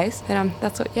incredible place. And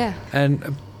that's what, yeah. And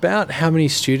about how many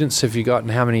students have you got,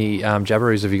 and how many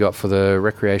Jabiroos have you got for the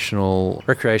recreational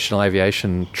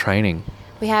aviation training?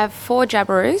 We have 4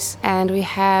 Jabiroos, and we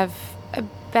have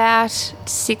about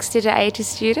 60 to 80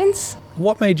 students.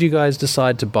 What made you guys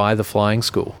decide to buy the flying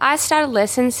school? I started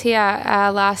lessons here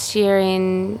last year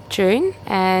in June,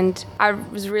 and I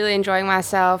was really enjoying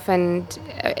myself, and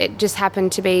it just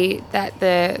happened to be that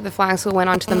the flying school went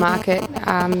onto the market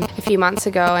a few months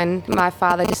ago, and my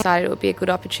father decided it would be a good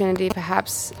opportunity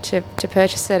perhaps to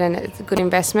purchase it, and it's a good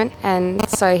investment, and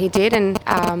so he did. And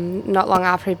not long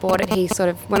after he bought it, he sort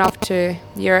of went off to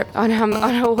Europe on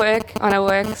a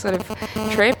work sort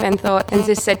of trip, and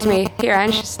just said to me, "Here,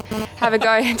 Ange, just have a go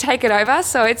and take it over."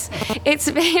 So it's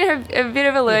been a bit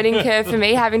of a learning curve for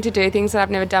me, having to do things that I've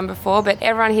never done before, but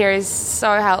everyone here is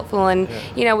so helpful, and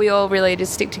we all really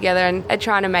just stick together and are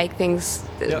trying to make things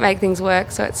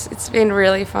work. So it's been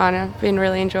really fun. I've been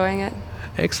really enjoying it.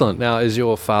 Excellent. Now, is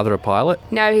your father a pilot?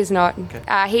 No, he's not.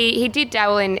 Okay. He did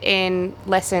dabble in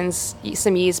lessons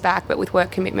some years back, but with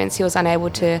work commitments, he was unable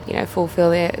to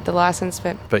fulfill the license.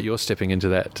 But you're stepping into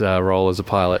that role as a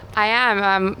pilot. I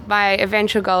am. My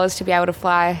eventual goal is to be able to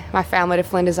fly my family to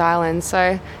Flinders Island.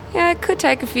 So yeah, it could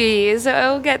take a few years.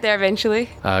 I'll get there eventually.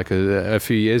 A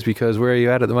few years, because where are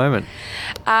you at the moment?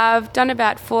 I've done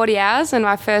about 40 hours, and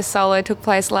my first solo took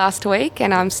place last week,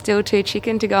 and I'm still too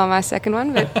chicken to go on my second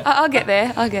one, but I'll get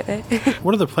there.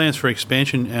 What are the plans for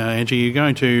expansion, Angie? Are you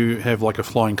going to have like a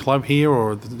flying club here,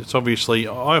 or it's obviously,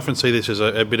 I often see this as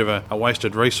a bit of a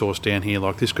wasted resource down here.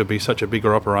 Like, this could be such a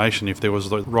bigger operation if there was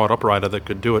the right operator that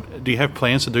could do it. Do you have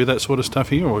plans to do that sort of stuff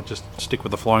here, or just stick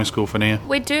with the flying school for now?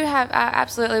 We do have,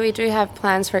 absolutely, we do have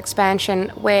plans for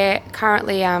expansion. We're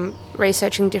currently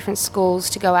researching different schools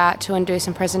to go out to and do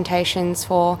some presentations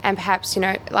for, and perhaps,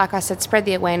 like I said, spread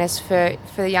the awareness for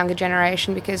the younger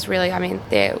generation, because really,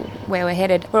 they're where we're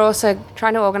headed. We're also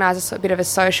trying to organise a bit of a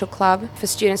social club for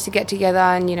students to get together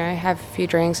and, have a few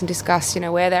drinks and discuss,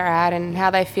 where they're at and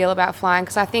how they feel about flying,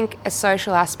 because I think a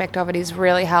social aspect of it is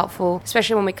really helpful,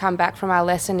 especially when we come back from our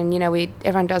lesson and,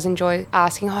 everyone does enjoy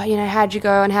asking, how'd you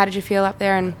go and how did you feel up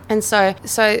there? And so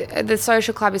the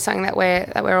social club is something that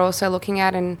we're also looking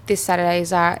at, and this Saturday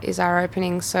is our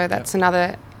opening, so that's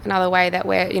another way that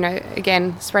we're,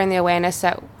 again, spreading the awareness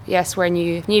that yes, we're a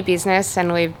new business,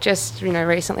 and we've just,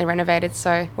 recently renovated,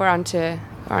 so we're on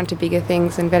to bigger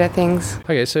things and better things.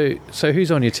 Okay, so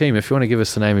who's on your team? If you want to give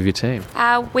us the name of your team.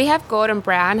 We have Gordon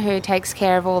Brown, who takes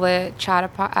care of all the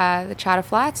charter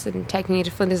flights and taking you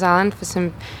to Flinders Island for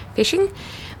some fishing.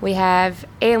 We have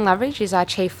Ian Loveridge, who's our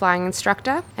chief flying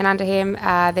instructor, and under him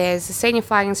there's the senior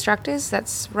flying instructors.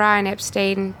 That's Ryan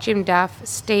Epstein, Jim Duff,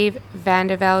 Steve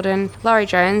Vandervelden, Laurie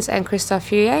Jones, and Christophe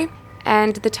Fouillet.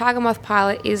 And the Tiger Moth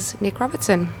pilot is Nick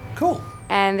Robertson. Cool.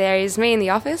 And there is me in the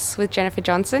office with Jennifer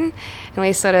Johnson, and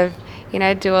we sort of,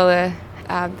 do all the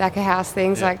back of house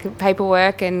things like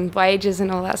paperwork and wages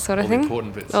and all that sort of thing.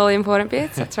 All the important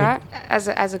bits. That's right.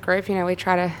 As a group, we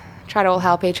try to all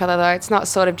help each other, though. It's not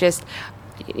sort of just,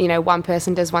 one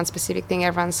person does one specific thing.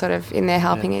 Everyone's sort of in there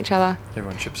helping each other.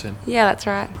 Everyone chips in. Yeah, that's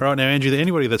right. Right, now, Angie,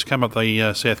 anybody that's come up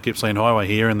the South Gippsland Highway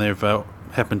here and they've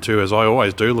happened to, as I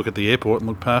always do, look at the airport and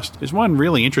look past, there's one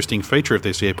really interesting feature of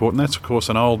this airport, and that's, of course,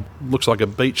 an old, looks like a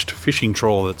beached fishing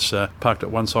trawler that's parked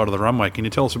at one side of the runway. Can you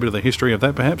tell us a bit of the history of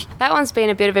that, perhaps? That one's been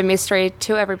a bit of a mystery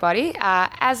to everybody.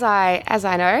 As I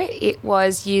know, it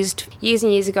was used years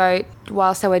and years ago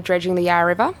whilst they were dredging the Yarra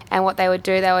River, and what they would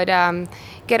do, they would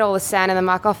get all the sand and the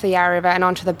muck off the Yarra River and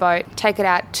onto the boat, take it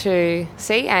out to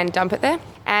sea and dump it there.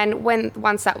 And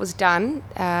once that was done,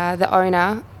 the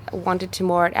owner wanted to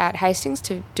moor it at Hastings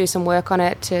to do some work on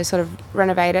it, to sort of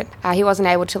renovate it. He wasn't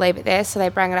able to leave it there, so they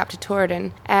brought it up to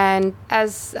Torridon. And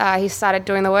as he started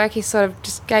doing the work, he sort of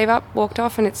just gave up, walked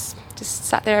off, and it's just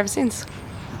sat there ever since.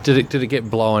 Did it get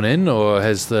blown in, or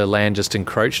has the land just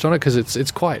encroached on it? Because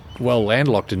it's quite well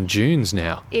landlocked in dunes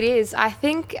now. It is. I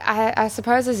think, I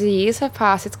suppose as the years have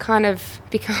passed, it's kind of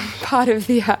become part of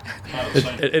the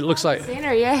It looks like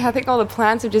scenery, yeah. I think all the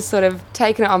plants have just sort of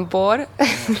taken it on board.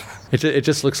 it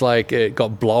just looks like it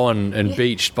got blown and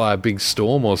beached by a big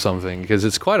storm or something, because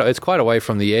it's quite away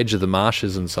from the edge of the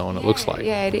marshes and so on. It looks like.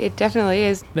 Yeah, it definitely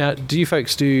is. Now, do you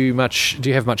folks do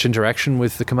you have much interaction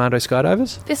with the Commando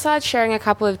skydivers? Besides sharing a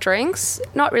couple of drinks,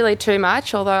 not really too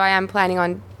much, although I am planning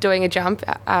on doing a jump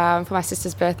for my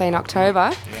sister's birthday in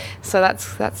October, so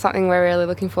that's something we're really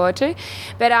looking forward to.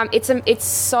 But it's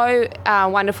so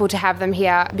wonderful to have them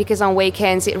here, because on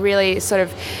weekends it really sort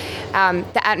of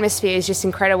the atmosphere is just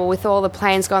incredible with all the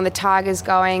planes going, the tigers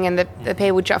going, and the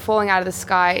people falling out of the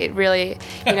sky. It really,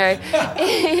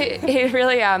 it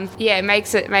really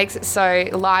makes it so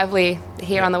lively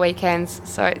here on the weekends.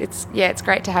 So it's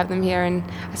great to have them here, and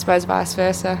I suppose vice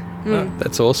versa.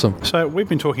 That's awesome. So we've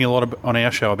been talking a lot on our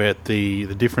show about the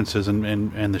differences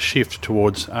and the shift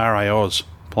towards RAOS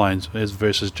planes as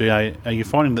versus GA. Are you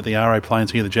finding that the RA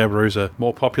planes here, the Jabiroos, are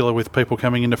more popular with people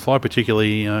coming in to fly,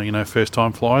 particularly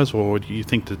first-time flyers, or do you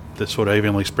think that they're sort of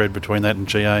evenly spread between that and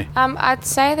GA? I'd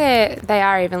say they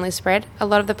are evenly spread. A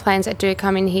lot of the planes that do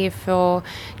come in here for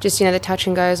just the touch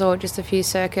and goes or just a few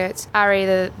circuits are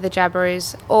either the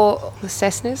Jabiroos or the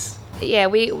Cessnas. Yeah,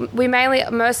 we mainly,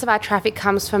 most of our traffic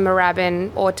comes from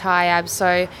Moorabbin or Taiab,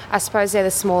 so I suppose they're the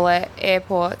smaller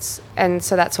airports, and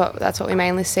so that's what we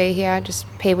mainly see here, just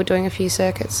people doing a few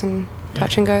circuits and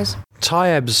touch and goes.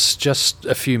 Taiab's just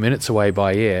a few minutes away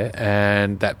by air,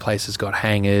 and that place has got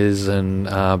hangars and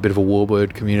a bit of a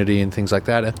warbird community and things like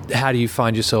that. How do you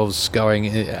find yourselves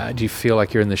going? Do you feel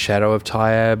like you're in the shadow of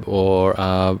Taiab, or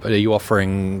are you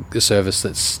offering a service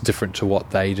that's different to what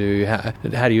they do?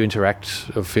 How do you interact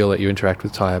or feel that you interact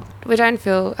with Taiab? We don't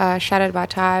feel shadowed by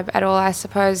Taiab at all. I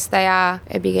suppose they are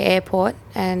a bigger airport,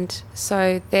 and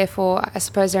so therefore I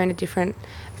suppose they're in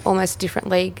almost a different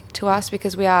league to us,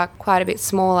 because we are quite a bit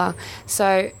smaller.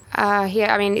 So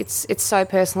it's so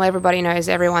personal. Everybody knows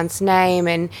everyone's name,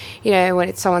 and when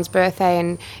it's someone's birthday,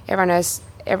 and everyone knows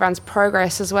everyone's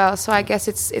progress as well. So I guess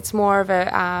it's more of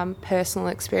a personal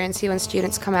experience here when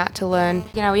students come out to learn.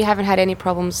 We haven't had any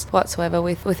problems whatsoever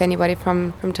with anybody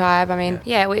from Taiab. I mean,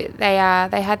 they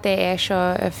had their air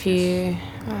show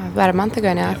about a month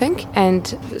ago now, I think, and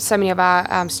so many of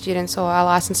our students, or our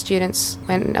licensed students,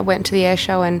 went to the air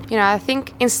show, and I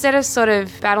think instead of sort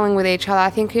of battling with each other, I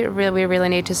think we really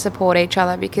need to support each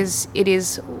other, because it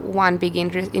is one big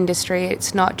industry.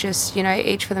 It's not just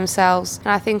each for themselves, and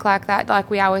I think like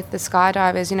we are with the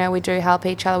skydivers, we do help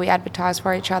each other, we advertise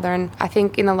for each other, and I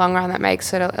think in the long run that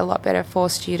makes it a lot better for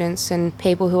students and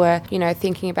people who are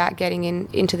thinking about getting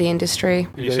into the industry.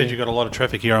 You said you got a lot of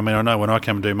traffic here. I mean, I know when I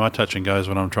come and do my touch and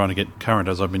goes when I'm trying to get current,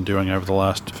 as I've been doing over the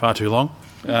last far too long.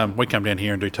 We come down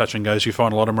here and do touch and goes. You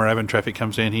find a lot of Moorabbin traffic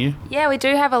comes down here? Yeah, we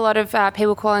do have a lot of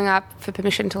people calling up for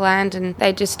permission to land, and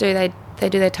they just do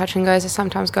their touch and goes. They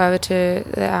sometimes go over to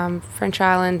the French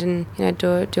Island and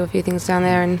do a few things down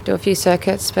there and do a few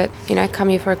circuits, but come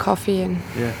here for a coffee and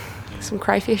some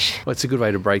crayfish. Well, it's a good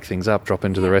way to break things up, drop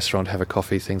into the restaurant, have a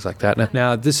coffee, things like that.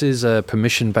 Now, this is a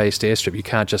permission-based airstrip. You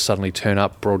can't just suddenly turn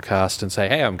up, broadcast and say,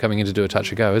 hey, I'm coming in to do a touch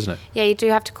and go, isn't it? Yeah, you do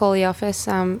have to call the office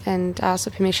and ask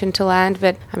for permission to land,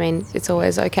 but I mean, it's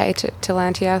always okay to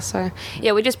land here. So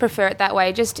yeah, we just prefer it that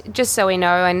way, just so we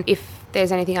know, and if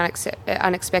there's anything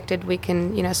unexpected, we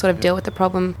can sort of deal with the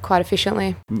problem quite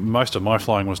efficiently. Most of my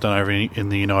flying was done over in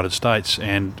the United States,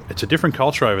 and it's a different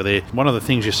culture over there. One of the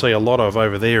things you see a lot of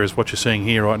over there is what you're seeing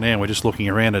here right now. We're just looking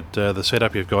around at the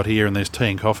setup you've got here, and there's tea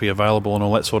and coffee available and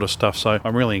all that sort of stuff. So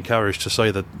I'm really encouraged to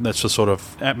see that that's the sort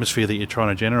of atmosphere that you're trying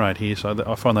to generate here. So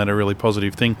I find that a really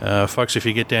positive thing. Folks, if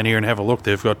you get down here and have a look,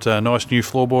 they've got nice new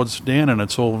floorboards down, and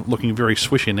it's all looking very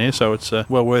swish in there. So it's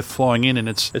well worth flying in, and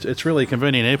it's really a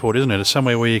convenient airport, isn't it? It's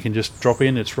somewhere where you can just drop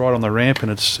in. It's right on the ramp,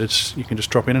 and it's you can just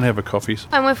drop in and have a coffee.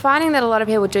 And we're finding that a lot of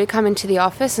people do come into the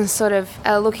office and sort of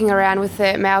looking around with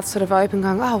their mouths sort of open,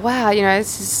 going, oh wow,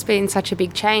 this has been such a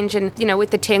big change. And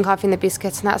with the tea and coffee and the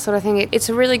biscuits and that sort of thing, it's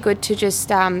really good to just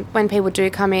when people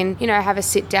do come in, have a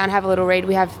sit down, have a little read.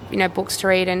 We have books to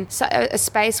read, and so a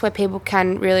space where people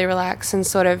can really relax and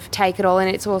sort of take it all in.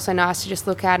 It's also nice to just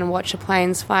look out and watch the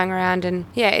planes flying around, and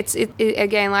yeah, it's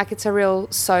again, like, it's a real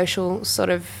social sort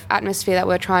of atmosphere atmosphere that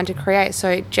we're trying to create, so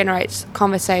it generates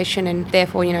conversation and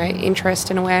therefore, interest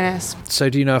and awareness. So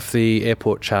do you know if the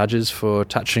airport charges for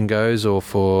touch and goes or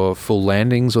for full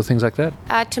landings or things like that?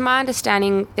 To my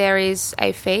understanding, there is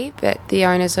a fee, but the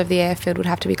owners of the airfield would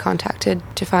have to be contacted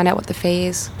to find out what the fee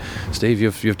is. Steve,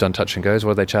 you've done touch and goes.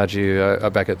 What do they charge you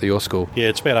back at your school? Yeah,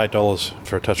 it's about $8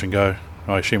 for a touch and go.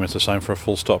 I assume it's the same for a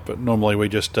full stop, but normally we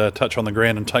just touch on the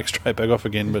ground and take straight back off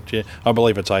again. But yeah, I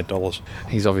believe it's $8.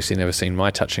 He's obviously never seen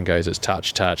my touch and goes. It's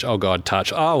touch. Oh God,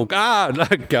 touch. Oh God,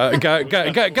 go.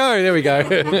 There we go.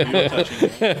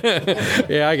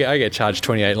 Yeah, I get charged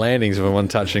 28 landings for one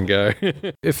touch and go.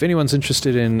 If anyone's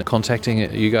interested in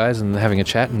contacting you guys and having a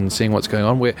chat and seeing what's going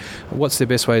on, what's the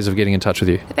best ways of getting in touch with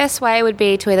you? The best way would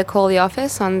be to either call the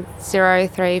office on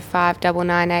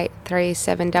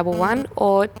 03599837711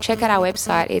 or check out our website.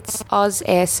 It's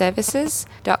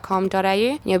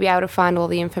ozairservices.com.au. You'll be able to find all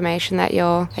the information that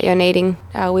you're needing.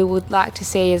 We would like to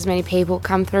see as many people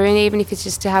come through, and even if it's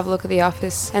just to have a look at the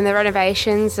office and the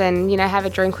renovations and have a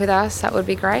drink with us, that would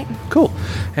be great. Cool.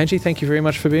 Angie, thank you very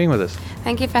much for being with us.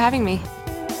 Thank you for having me.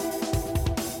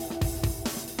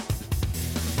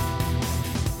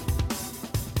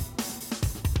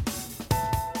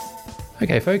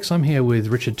 Okay, folks, I'm here with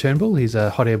Richard Turnbull. He's a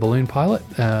hot air balloon pilot.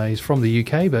 He's from the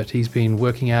UK, but he's been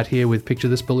working out here with Picture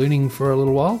This Ballooning for a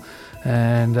little while,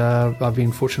 and I've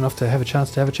been fortunate enough to have a chance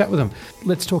to have a chat with him.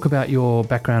 Let's talk about your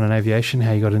background in aviation,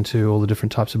 how you got into all the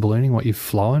different types of ballooning, what you've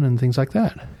flown and things like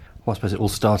that. Well, I suppose it all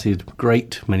started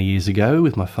great many years ago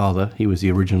with my father. He was the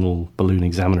original balloon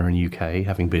examiner in the UK,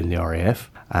 having been in the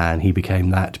RAF, and he became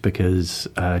that because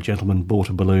a gentleman bought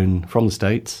a balloon from the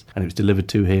States and it was delivered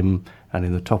to him, and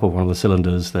in the top of one of the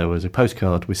cylinders there was a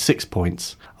postcard with 6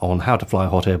 points on how to fly a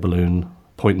hot air balloon,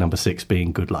 point number 6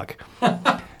 being good luck.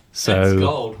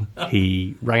 So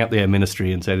he rang up the Air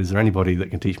Ministry and said, is there anybody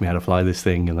that can teach me how to fly this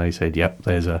thing? And they said, yep,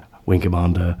 there's a wing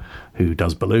commander who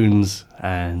does balloons.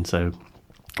 And so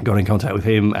got in contact with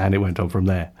him, and it went on from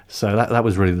there. So that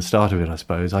was really the start of it, I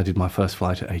suppose. I did my first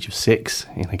flight at the age of 6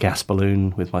 in a gas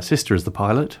balloon with my sister as the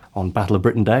pilot on Battle of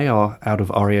Britain Day out of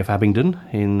RAF Abingdon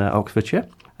in Oxfordshire.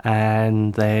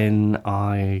 And then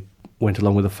I went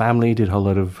along with the family, did a whole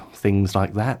lot of things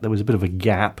like that. There was a bit of a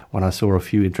gap when I saw a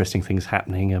few interesting things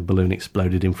happening. A balloon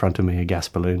exploded in front of me, a gas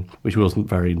balloon, which wasn't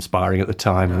very inspiring at the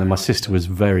time. And then my sister was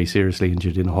very seriously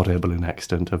injured in a hot air balloon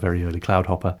accident, a very early cloud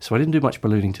hopper. So I didn't do much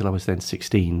ballooning till I was then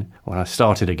 16, when I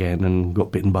started again and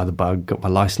got bitten by the bug, got my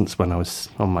licence when I was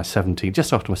on my 17th,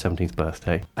 just after my 17th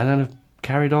birthday. And then I've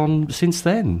carried on since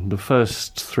then. The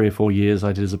first 3 or 4 years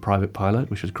I did as a private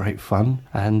pilot, which was great fun.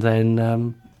 And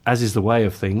then as is the way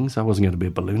of things, I wasn't going to be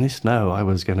a balloonist. No, I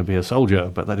was going to be a soldier,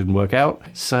 but that didn't work out.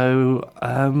 So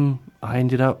I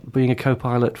ended up being a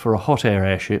co-pilot for a hot air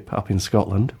airship up in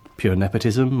Scotland. Pure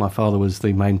nepotism. My father was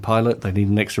the main pilot. They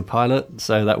needed an extra pilot,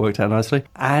 so that worked out nicely.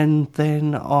 And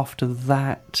then after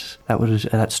that,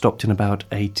 that stopped in about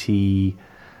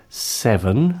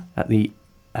 87. At the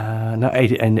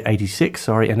 86,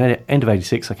 sorry. And at the end of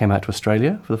 86, I came out to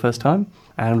Australia for the first time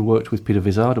and worked with Peter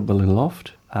Vizard at Balloon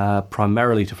Loft.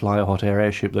 Primarily to fly a hot air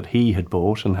airship that he had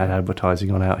bought and had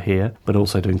advertising on out here, but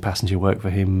also doing passenger work for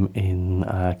him in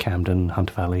Camden,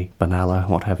 Hunter Valley, Benalla,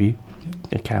 what have you,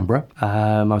 Canberra.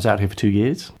 I was out here for 2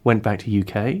 years, went back to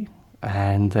UK,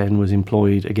 and then was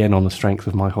employed again on the strength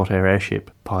of my hot air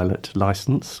airship pilot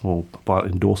licence, or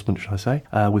pilot endorsement, should I say,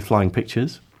 with Flying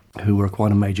Pictures, who were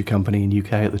quite a major company in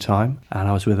UK at the time, and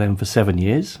I was with them for 7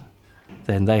 years.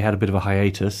 Then they had a bit of a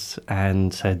hiatus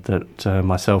and said that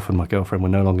myself and my girlfriend were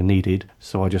no longer needed.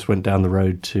 So I just went down the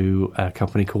road to a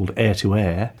company called Air to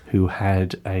Air, who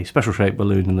had a special shaped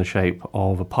balloon in the shape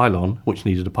of a pylon, which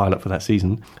needed a pilot for that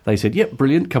season. They said, yep,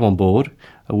 brilliant, come on board.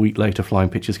 A week later, Flying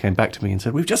Pictures came back to me and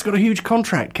said, we've just got a huge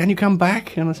contract, can you come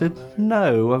back? And I said,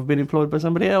 no, I've been employed by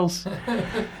somebody else.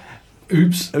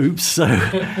 Oops. So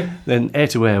then Air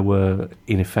to Air were,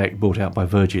 in effect, bought out by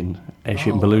Virgin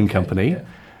Airship and Balloon Company. Yeah.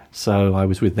 So I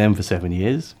was with them for 7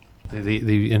 years.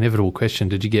 The inevitable question,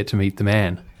 did you get to meet the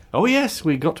man? Oh, yes,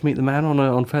 we got to meet the man on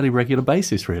a fairly regular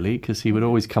basis, really, because he would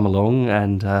always come along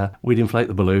and we'd inflate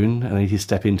the balloon and he'd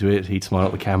step into it, he'd smile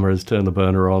at the cameras, turn the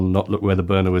burner on, not look where the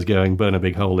burner was going, burn a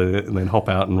big hole in it, and then hop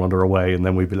out and wander away, and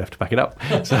then we'd be left to pack it up.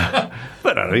 So,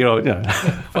 but, you know.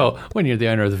 Well, when you're the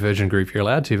owner of the Virgin Group, you're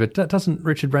allowed to, but doesn't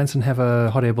Richard Branson have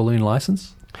a hot air balloon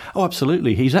licence? Oh,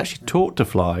 absolutely. He's actually taught to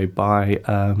fly by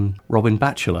Robin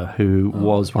Batchelor, who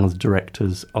was one of the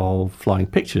directors of Flying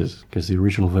Pictures, because the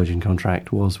original Virgin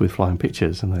contract was with Flying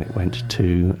Pictures, and then it went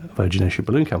to Virgin Airship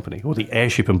Balloon Company, or the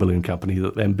Airship and Balloon Company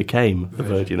that then became the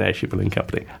Virgin Airship Balloon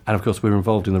Company. And of course we were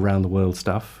involved in the round the world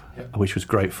stuff, which was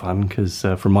great fun because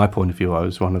from my point of view I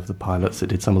was one of the pilots that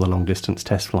did some of the long distance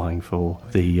test flying for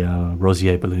the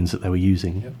Rosier balloons that they were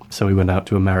using. So we went out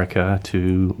to America,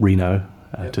 to Reno,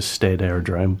 to Stead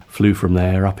Aerodrome, flew from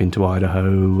there up into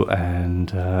Idaho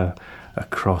and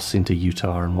across into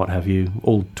Utah and what have you,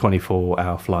 all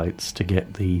 24-hour flights to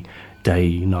get the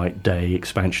day, night, day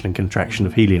expansion and contraction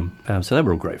of helium. So they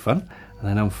were all great fun. And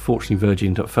then unfortunately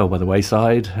Virgin fell by the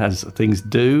wayside, as things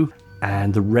do,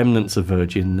 and the remnants of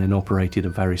Virgin then operated a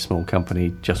very small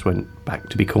company, just went back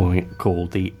to be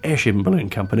called the Airship and Balloon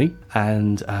Company.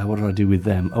 And what did I do with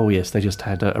them? Oh yes, they just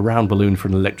had a round balloon for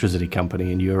an electricity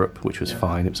company in Europe, which was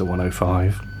fine. It was a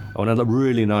 105. Oh, and a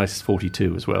really nice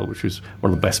 42 as well, which was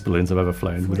one of the best balloons I've ever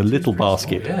flown, with a little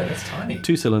basket. Yeah, that's tiny.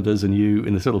 2 cylinders and you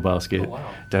in this little basket. Oh,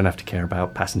 wow. Don't have to care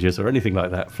about passengers or anything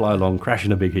like that. Fly along, crash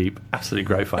in a big heap. Absolutely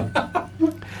great fun.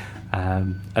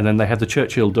 And then they had the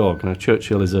Churchill dog. Now,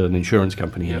 Churchill is an insurance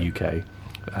company in the UK,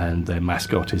 and their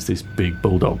mascot is this big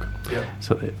bulldog. Yep.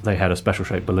 So they had a special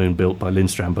shaped balloon built by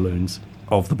Lindstrom Balloons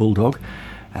of the bulldog.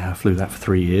 I flew that for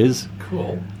 3 years.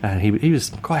 Cool. And he was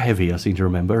quite heavy, I seem to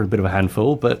remember, a bit of a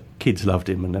handful, but kids loved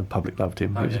him and the public loved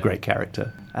him. He was a great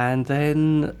character. And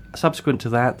then, subsequent to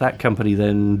that, that company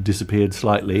then disappeared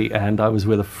slightly, and I was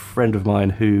with a friend of mine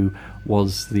who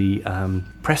was the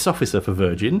press officer for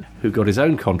Virgin, who got his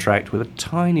own contract with a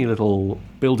tiny little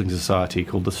building society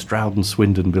called the Stroud and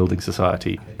Swindon Building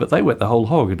Society. But they went the whole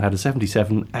hog and had a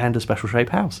 77 and a special shape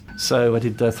house. So I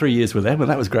did 3 years with them, and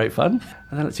that was great fun.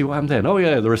 And then let's see what happened then. Oh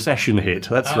yeah, the recession hit,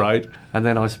 that's right. And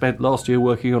then I spent last year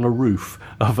working on a roof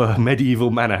of a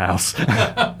medieval manor house.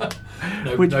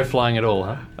 No flying at all,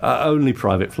 huh? Only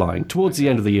private flying. Towards the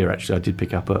end of the year, actually, I did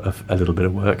pick up a little bit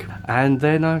of work. And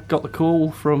then I got the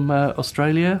call from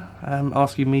Australia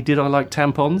asking me, did I like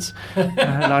tampons?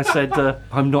 And I said,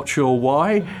 I'm not sure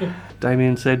why.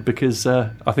 Damien said, because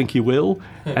I think you will.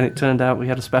 And it turned out we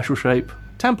had a special shape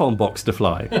tampon box to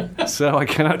fly. So I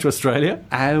came out to Australia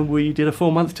and we did a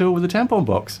 4-month tour with a tampon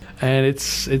box. And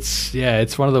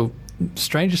it's one of the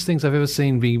strangest things I've ever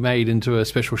seen being made into a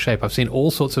special shape. I've seen all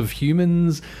sorts of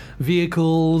humans,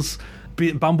 vehicles,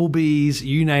 bumblebees,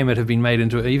 you name it, have been made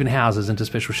into, even houses, into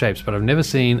special shapes, but I've never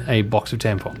seen a box of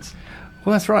tampons.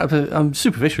 Well, that's right.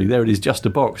 Superficially, there it is, just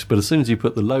a box. But as soon as you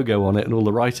put the logo on it and all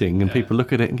the writing, and people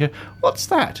look at it and go, what's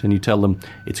that? And you tell them,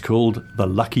 it's called the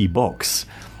Lucky Box.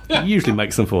 It usually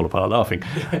makes them fall apart laughing.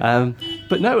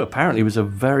 But no, apparently it was a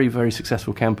very, very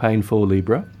successful campaign for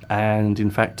Libra. And in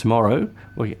fact, tomorrow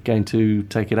we're going to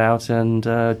take it out and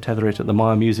tether it at the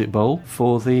Myer Music Bowl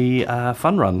for the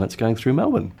fun run that's going through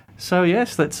Melbourne. So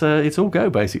yes, that's it's all go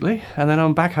basically. And then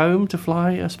I'm back home to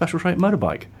fly a special shape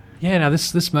motorbike. Yeah, now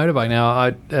this motorbike.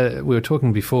 Now we were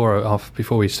talking before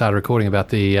we started recording about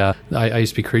the. I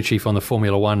used to be crew chief on the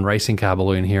Formula One racing car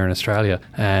balloon here in Australia,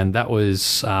 and that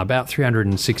was about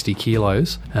 360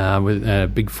 kilos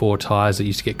with big 4 tyres that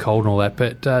used to get cold and all that.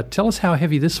 But tell us how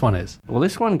heavy this one is. Well,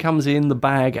 this one comes in the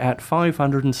bag at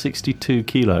 562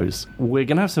 kilos. We're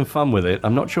going to have some fun with it.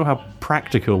 I'm not sure how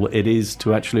practical it is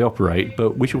to actually operate,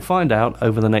 but we shall find out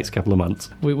over the next couple of months.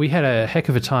 We had a heck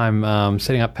of a time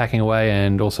setting up, packing away,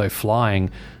 and also flying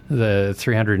the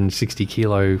 360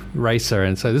 kilo racer,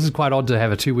 and so this is quite odd to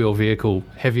have a 2-wheel vehicle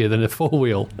heavier than a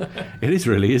 4-wheel. It is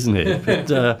really, isn't it?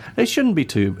 But it shouldn't be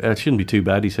too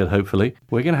bad, he said. Hopefully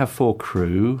we're going to have 4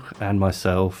 crew and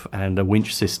myself and a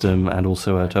winch system and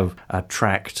also a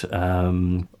tracked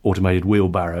automated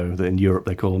wheelbarrow. In Europe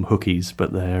they call them hookies,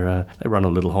 but they run a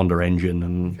little Honda engine,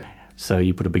 and so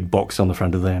you put a big box on the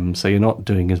front of them, so you're not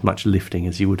doing as much lifting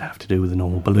as you would have to do with a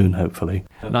normal balloon, hopefully.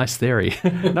 Nice theory.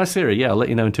 Nice theory, yeah. I'll let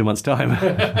you know in 2 months' time.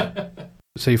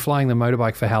 So you're flying the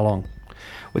motorbike for how long?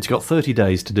 Well, it's got 30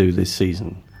 days to do this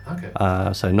season. Okay.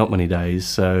 So not many days.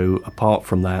 So apart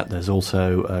from that, there's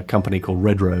also a company called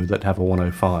Redrow that have a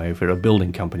 105. They're a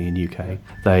building company in UK.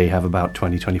 They have about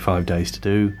 20-25 days to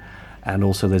do. And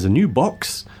also there's a new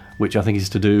box, which I think is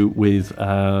to do with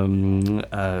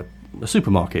a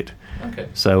supermarket. Okay.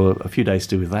 So a few days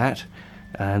to do with that.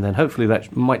 And then hopefully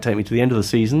that might take me to the end of the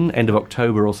season, end of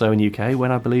October or so in UK,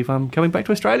 when I believe I'm coming back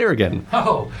to Australia again.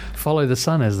 Oh, follow the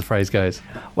sun, as the phrase goes.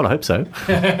 Well, I hope so.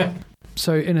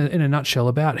 So in a nutshell,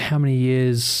 about how many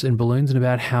years in balloons and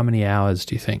about how many hours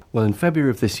do you think? Well, in February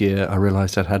of this year, I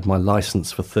realised I'd had my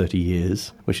licence for 30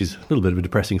 years, which is a little bit of a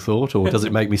depressing thought, or does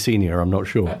it make me senior? I'm not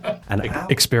sure. And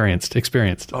experienced.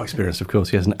 Oh, experienced, of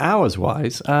course, yes. And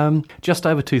hours-wise, just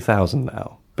over 2,000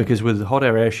 now. Because with hot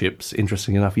air airships,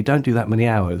 interesting enough, you don't do that many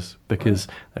hours because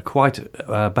they're quite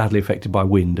badly affected by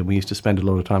wind, and we used to spend a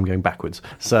lot of time going backwards.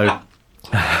 So,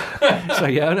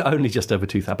 only just over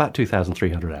about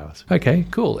 2,300 hours. Okay,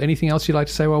 cool. Anything else you'd like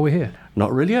to say while we're here?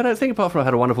 Not really, I don't think, apart from I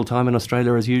had a wonderful time in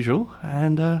Australia as usual,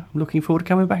 and looking forward to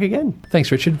coming back again.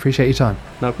 Thanks, Richard. Appreciate your time.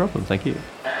 No problem. Thank you.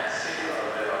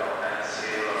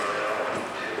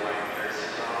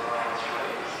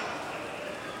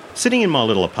 Sitting in my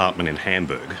little apartment in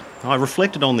Hamburg, I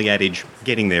reflected on the adage,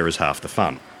 getting there is half the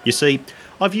fun. You see,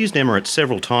 I've used Emirates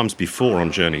several times before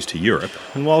on journeys to Europe,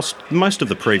 and whilst most of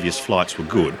the previous flights were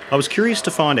good, I was curious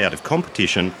to find out if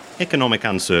competition, economic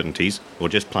uncertainties, or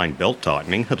just plain belt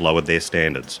tightening had lowered their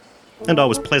standards. And I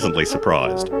was pleasantly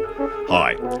surprised.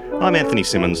 Hi, I'm Anthony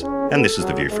Simmons, and this is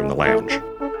The View from the Lounge.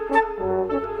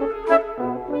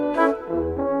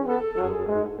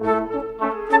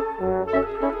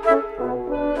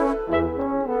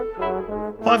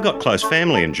 I've got close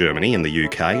family in Germany and the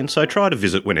UK, and so try to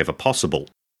visit whenever possible.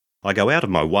 I go out of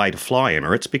my way to fly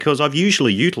Emirates because I've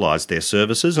usually utilised their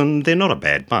services and they're not a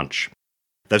bad bunch.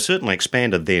 They've certainly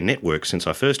expanded their network since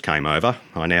I first came over.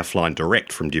 I now fly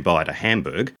direct from Dubai to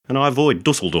Hamburg, and I avoid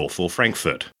Dusseldorf or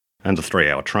Frankfurt, and the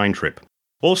 3-hour train trip.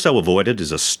 Also avoided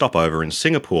is a stopover in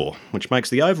Singapore, which makes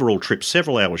the overall trip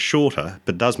several hours shorter,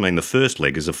 but does mean the first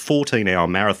leg is a 14-hour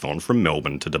marathon from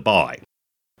Melbourne to Dubai.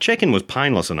 Check-in was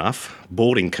painless enough,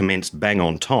 boarding commenced bang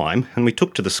on time, and we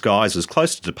took to the skies as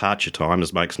close to departure time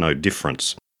as makes no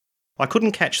difference. I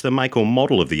couldn't catch the make or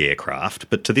model of the aircraft,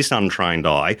 but to this untrained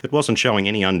eye, it wasn't showing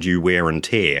any undue wear and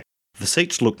tear. The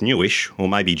seats looked newish, or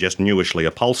maybe just newishly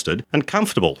upholstered, and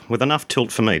comfortable, with enough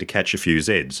tilt for me to catch a few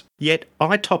Zs. Yet,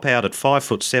 I top out at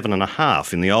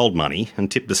 5'7.5" in the old money,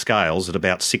 and tipped the scales at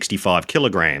about 65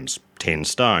 kilograms, 10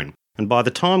 stone. And by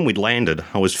the time we'd landed,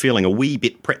 I was feeling a wee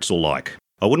bit pretzel-like.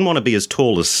 I wouldn't want to be as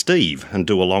tall as Steve and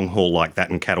do a long haul like that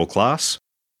in cattle class.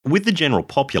 With the general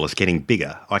populace getting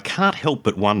bigger, I can't help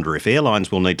but wonder if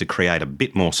airlines will need to create a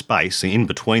bit more space in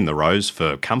between the rows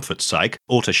for comfort's sake,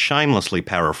 or to shamelessly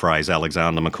paraphrase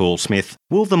Alexander McCall Smith,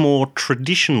 will the more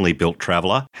traditionally built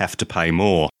traveller have to pay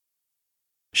more?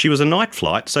 She was a night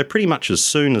flight, so pretty much as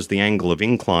soon as the angle of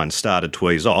incline started to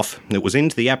ease off, it was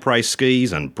into the après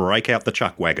skis and break out the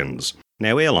chuck wagons.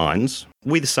 Now airlines,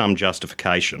 with some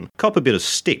justification, cop a bit of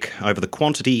stick over the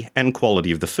quantity and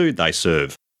quality of the food they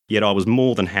serve, yet I was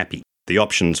more than happy. The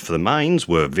options for the mains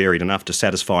were varied enough to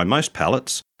satisfy most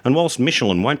palates, and whilst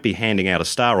Michelin won't be handing out a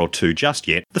star or two just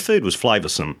yet, the food was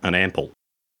flavoursome and ample.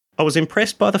 I was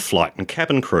impressed by the flight and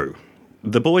cabin crew.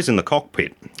 The boys in the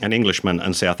cockpit, an Englishman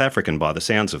and South African by the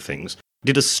sounds of things,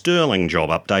 did a sterling job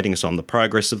updating us on the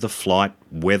progress of the flight,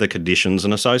 weather conditions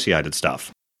and associated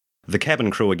stuff. The cabin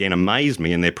crew again amazed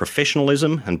me in their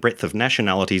professionalism and breadth of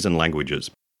nationalities and languages.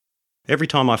 Every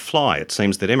time I fly, it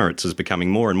seems that Emirates is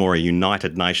becoming more and more a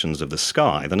United Nations of the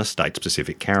sky than a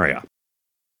state-specific carrier.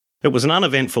 It was an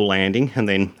uneventful landing and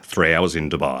then 3 hours in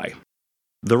Dubai.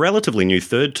 The relatively new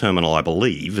third terminal, I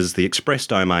believe, is the express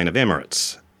domain of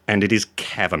Emirates, and it is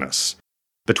cavernous.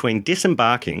 Between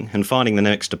disembarking and finding the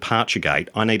next departure gate,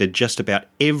 I needed just about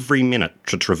every minute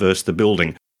to traverse the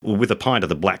building, with a pint of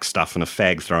the black stuff and a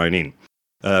fag thrown in.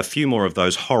 A few more of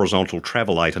those horizontal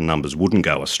travelator numbers wouldn't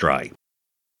go astray.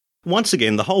 Once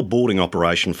again, the whole boarding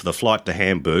operation for the flight to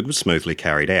Hamburg was smoothly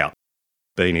carried out.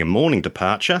 Being a morning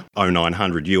departure,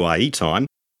 0900 UAE time,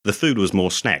 the food was more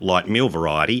snack, light meal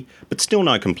variety, but still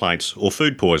no complaints or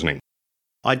food poisoning.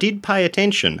 I did pay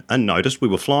attention and noticed we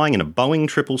were flying in a Boeing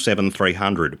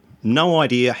 777-300. No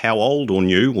idea how old or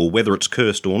new or whether it's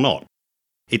cursed or not.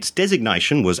 Its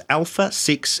designation was Alpha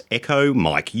 6 Echo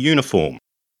Mike Uniform.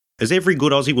 As every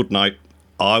good Aussie would note,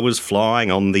 I was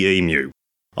flying on the Emu.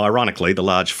 Ironically, the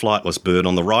large flightless bird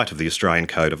on the right of the Australian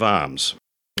coat of arms.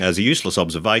 As a useless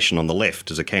observation on the left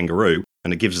is a kangaroo,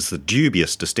 and it gives us the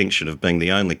dubious distinction of being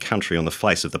the only country on the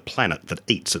face of the planet that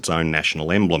eats its own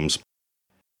national emblems.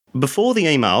 Before the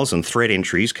emails and thread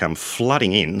entries come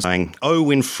flooding in saying,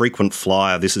 "Oh, infrequent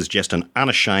flyer, this is just an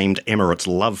unashamed Emirates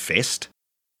love fest,"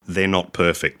 they're not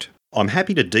perfect. I'm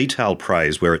happy to detail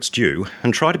praise where it's due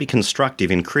and try to be constructive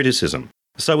in criticism.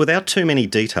 So without too many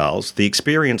details, the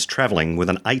experience travelling with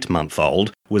an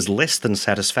 8-month-old was less than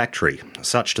satisfactory,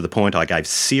 such to the point I gave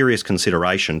serious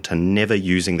consideration to never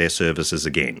using their services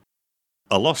again.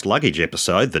 A lost luggage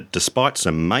episode that, despite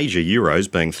some major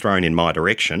euros being thrown in my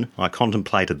direction, I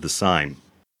contemplated the same.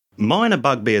 Minor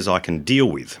bugbears I can deal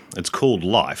with. It's called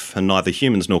life, and neither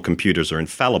humans nor computers are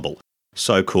infallible.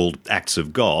 So-called acts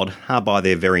of God are by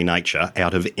their very nature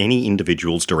out of any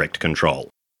individual's direct control.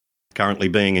 Currently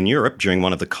being in Europe during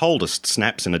one of the coldest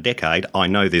snaps in a decade, I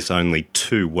know this only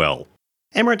too well.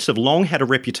 Emirates have long had a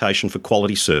reputation for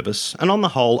quality service, and on the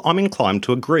whole, I'm inclined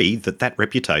to agree that that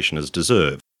reputation is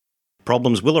deserved.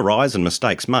 Problems will arise and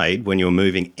mistakes made when you're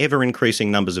moving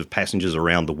ever-increasing numbers of passengers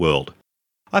around the world.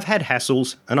 I've had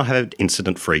hassles and I have had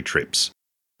incident-free trips.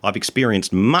 I've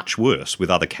experienced much worse with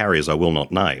other carriers I will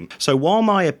not name. So while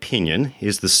my opinion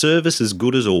is the service is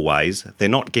good as always, they're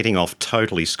not getting off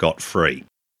totally scot-free.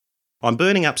 I'm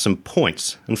burning up some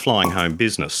points and flying home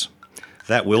business.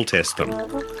 That will test them.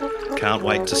 Can't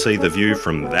wait to see the view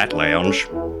from that lounge.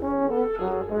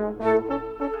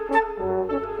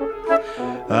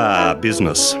 Ah,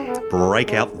 business.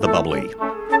 Break out the bubbly.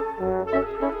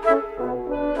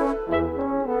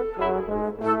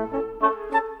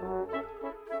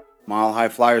 Mile High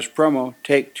Flyers promo,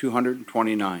 take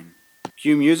 229.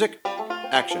 Cue music,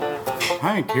 action.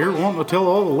 Hank here, wanting to tell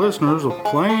all the listeners of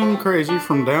Plain Crazy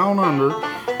from Down Under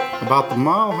about the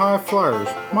Mile High Flyers.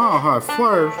 Mile High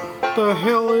Flyers? The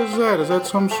hell is that? Is that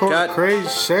some sort of crazy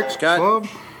sex club?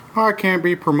 I can't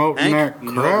be promoting Hank, that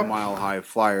you crap. know the Mile High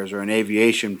Flyers are an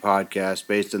aviation podcast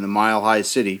based in the Mile High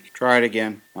City. Try it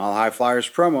again. Mile High Flyers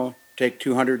promo, take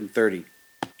 230.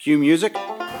 Cue music,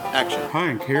 action.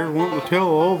 Hank here, wanting to tell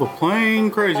all the Plain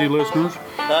Crazy listeners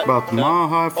about the Mile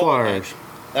High Flyers.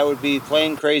 That would be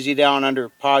Plain Crazy Down Under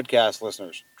podcast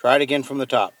listeners. Try it again from the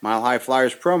top. Mile High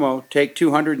Flyers promo, take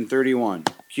 231.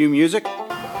 Cue music,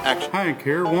 action. Hank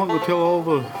here, wanting to tell all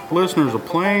the listeners of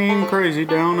Plain Crazy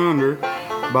Down Under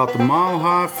about the Mile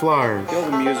High Flyers. Kill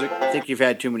the music. I think you've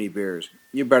had too many beers.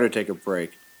 You better take a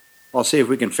break. I'll see if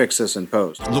we can fix this in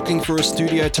post. Looking for a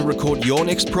studio to record your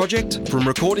next project? From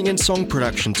recording and song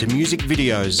production to music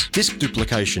videos, disc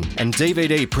duplication, and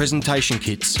DVD presentation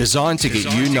kits designed to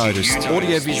get you noticed.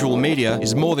 Audiovisual Media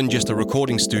is more than just a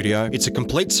recording studio. It's a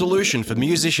complete solution for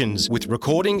musicians with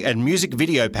recording and music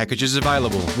video packages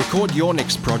available. Record your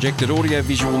next project at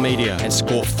Audiovisual Media and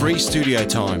score free studio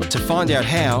time. To find out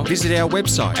how, visit our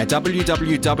website at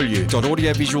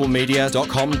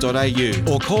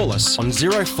www.audiovisualmedia.com.au or call us on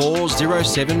 0407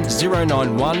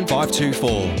 091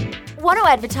 524. Want to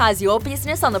advertise your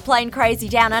business on the Plain Crazy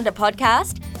Down Under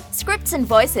podcast? Scripts and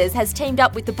Voices has teamed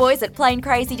up with the boys at Plain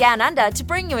Crazy Down Under to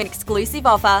bring you an exclusive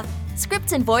offer.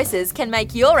 Scripts and Voices can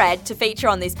make your ad to feature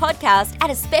on this podcast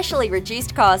at a specially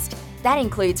reduced cost. That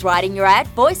includes writing your ad,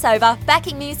 voiceover,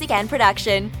 backing music and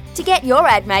production. To get your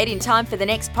ad made in time for the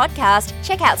next podcast,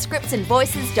 check out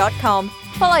scriptsandvoices.com.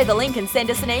 Follow the link and send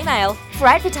us an email. For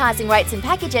advertising rates and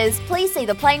packages, please see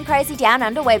the Plain Crazy Down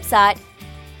Under website.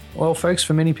 Well, folks,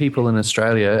 for many people in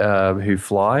Australia who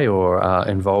fly or are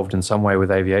involved in some way with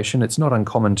aviation, it's not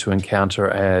uncommon to encounter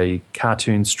a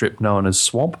cartoon strip known as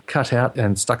Swamp, cut out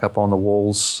and stuck up on the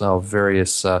walls of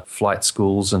various flight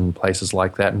schools and places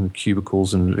like that, and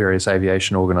cubicles and various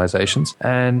aviation organisations.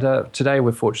 And today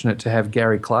we're fortunate to have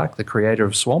Gary Clark, the creator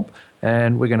of Swamp,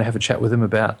 and we're going to have a chat with him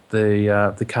about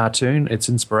the cartoon, its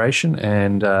inspiration,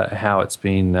 and how it's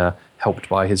been helped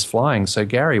by his flying. So,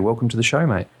 Gary, welcome to the show,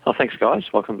 mate. Oh, thanks,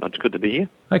 guys. Welcome. It's good to be here.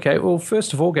 Okay, well,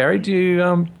 first of all, Gary, do you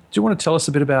want to tell us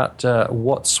a bit about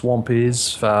what Swamp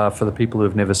is for the people who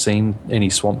have never seen any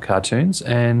Swamp cartoons,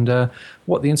 and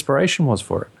what the inspiration was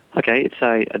for it? Okay, it's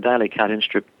a daily cartoon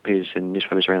strip is in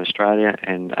newspapers around Australia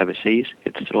and overseas.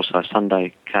 It's also a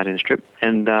Sunday cartoon strip,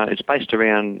 and it's based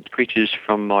around creatures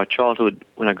from my childhood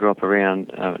when I grew up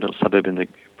around a little suburb in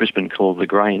Brisbane called The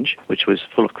Grange, which was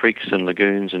full of creeks and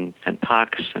lagoons and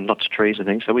parks and lots of trees and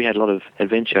things. So we had a lot of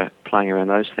adventure playing around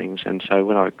those things. And so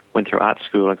when I went through art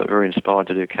school, I got very inspired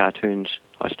to do cartoons.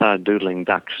 I started doodling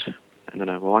ducks. I don't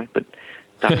know why, but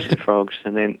ducks and frogs,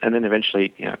 and then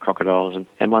eventually, crocodiles,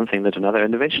 and one thing led to another.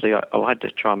 And eventually I had to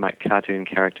try and make cartoon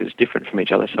characters different from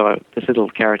each other. So this little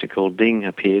character called Ding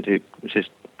appeared, who was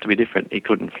just, to be different, he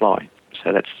couldn't fly.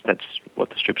 So that's what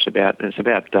the strip's about. And it's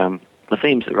about the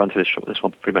themes that run through the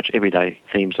Swamp are pretty much everyday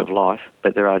themes of life,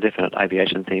 but there are definite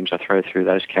aviation themes I throw through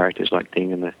those characters, like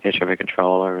Ding and the air traffic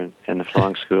controller and the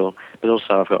flying school. But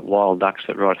also I've got wild ducks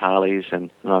that ride Harleys,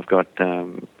 and I've got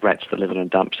rats that live in a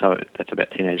dump, so that's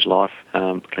about teenage life,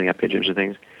 cleaning up bedrooms and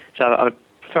things. So I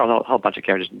throw a whole bunch of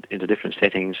characters into different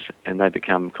settings, and they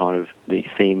become kind of the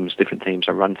themes, different themes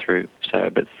I run through. So,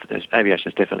 but aviation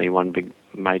is definitely one big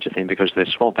major theme, because the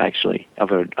Swamp actually, I've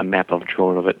got a map I've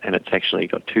drawn of it, and it's actually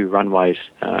got 2 runways,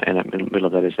 and in the middle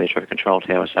of that is the air traffic control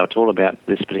tower. So it's all about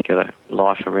this particular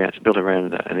life around. It's built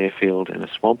around an airfield in a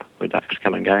swamp where ducks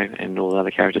come and go, and all the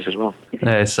other characters as well.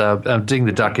 Yes, Ding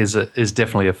the Duck is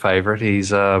definitely a favourite. He's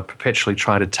perpetually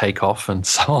trying to take off and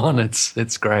so on.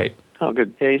 It's great. Oh,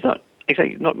 good. Yeah, he's not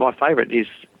exactly not my favourite.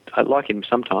 I like him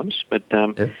sometimes, but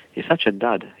he's such a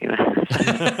dud,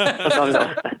 Sometimes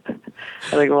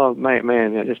I think, well,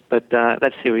 man, but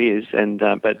that's who he is, and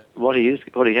but what he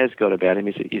has got about him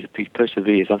is he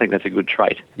perseveres. I think that's a good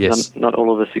trait. Yes. Not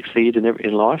all of us succeed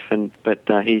in life,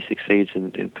 but he succeeds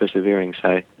in persevering.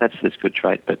 So that's a good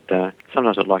trait. But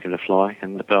sometimes I'd like him to fly,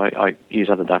 but I use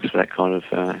other ducks for that kind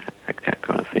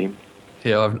of theme.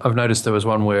 Yeah, I've noticed there was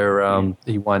one where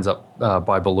he winds up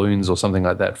by balloons or something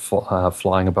like that,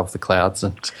 flying above the clouds,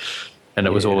 and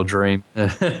it was all a dream.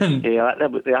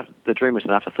 The dream was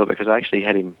an afterthought because I actually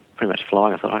had him pretty much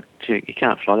flying. I thought, gee, he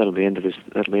can't fly. That'll be the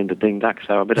end of Ding Duck.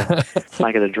 So I better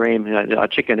make it a dream. I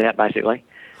chickened out basically.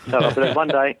 So but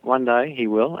one day he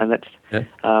will, and that's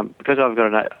because I've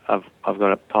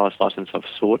got a pilot's license of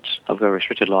sorts. I've got a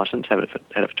restricted license, had it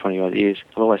for 20 odd years.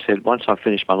 I've always said once I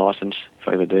finish my license, if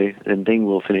I ever do, then Ding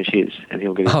will finish his, and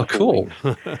he'll get his. Oh, cool!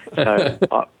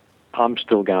 So I'm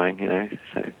still going,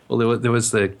 So. Well, there was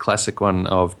the classic one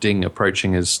of Ding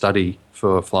approaching his study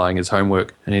for flying his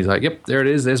homework, and he's like, "Yep, there it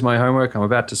is. There's my homework. I'm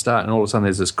about to start." And all of a sudden,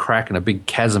 there's this crack, and a big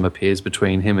chasm appears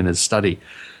between him and his study.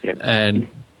 Yep. And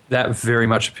that very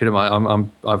much epitomized.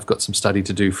 I've got some study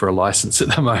to do for a license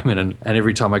at the moment, and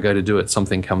every time I go to do it,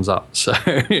 something comes up. So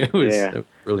it was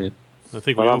brilliant. I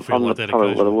think we all feel like that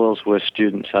occasionally. I'm the world's worst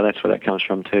student, so that's where that comes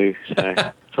from too. So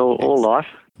it's all life.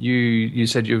 You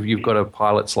said you've got a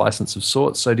pilot's license of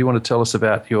sorts. So do you want to tell us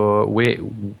about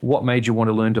what made you want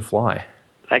to learn to fly?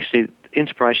 Actually,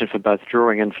 inspiration for both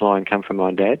drawing and flying come from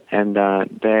my dad. And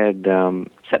Dad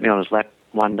sat me on his lap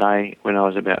one day when I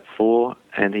was about 4,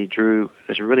 and he drew,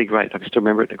 there's a really great, I can still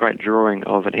remember it, a great drawing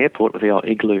of an airport with the old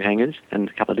igloo hangars and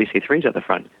a couple of DC-3s at the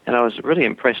front. And I was really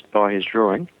impressed by his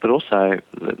drawing, but also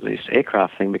this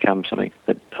aircraft thing became something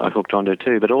that I hooked onto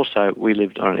too. But also we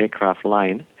lived on an aircraft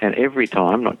lane, and every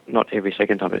time, not every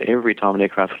second time, but every time an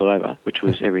aircraft flew over, which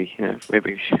was every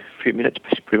few minutes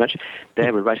pretty much,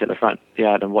 Dad would race at the front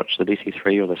yard and watch the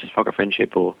DC-3 or the Fokker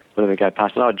Friendship or whatever go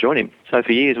past, and I'd join him. So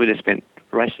for years we just spent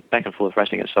back and forth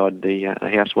racing outside the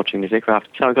house watching this aircraft.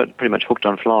 So I got pretty much hooked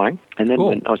on flying. And then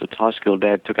when I was at high school,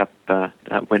 Dad took up,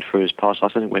 went for his pilot's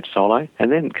license and went solo. And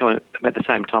then at the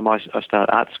same time, I started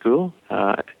art school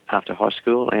after high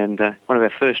school. And one of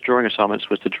our first drawing assignments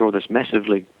was to draw this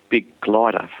massively big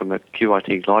glider from a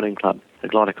QIT gliding club, a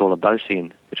glider called a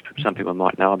Bocian, which some people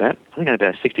might know about. I think it had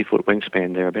about a 60-foot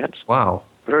wingspan thereabouts. Wow.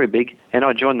 Very big. And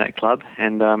I joined that club,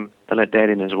 and they let Dad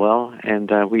in as well.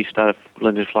 And we started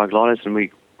learning to fly gliders, and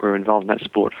we were involved in that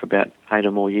sport for about 8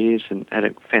 or more years and had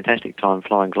a fantastic time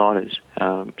flying gliders.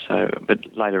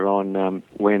 But later on,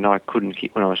 when I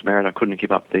was married, I couldn't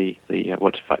keep up the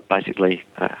what's basically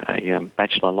a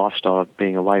bachelor lifestyle of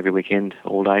being away every weekend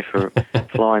all day for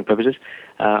flying purposes.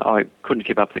 I couldn't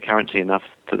keep up the currency enough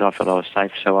that I felt I was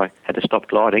safe, so I had to stop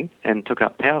gliding and took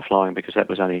up power flying because that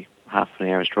was only half an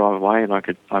hour's drive away, and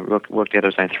I worked out it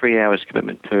was only 3 hours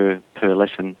commitment per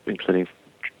lesson, including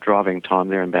driving time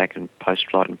there and back and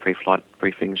post-flight and pre-flight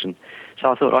briefings. And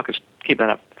so I thought I could keep that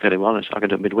up fairly well, and I could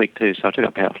do it midweek too. So I took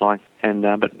up power flying, and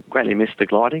but greatly missed the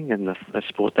gliding and the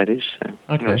sport that is. So,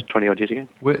 okay. That was 20-odd years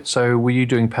ago. So were you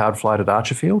doing powered flight at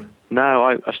Archerfield? No,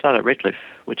 I started at Redcliffe,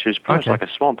 which is pretty much like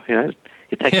a swamp,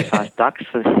 It takes you past ducks.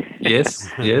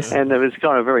 Yes. And it was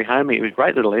kind of very homey. It was a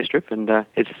great little airstrip, and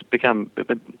it's become a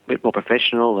bit more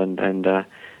professional and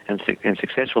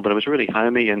successful, but it was really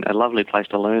homey and a lovely place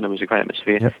to learn. It was a great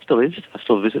atmosphere. Yep. Still is. I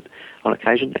still visit on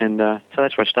occasion. And so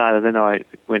that's where I started. Then I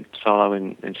went solo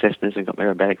in Cessnas and got my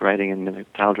aerobatic rating and a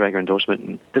tail dragger endorsement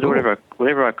and did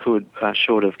whatever I could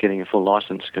short of getting a full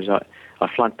license because I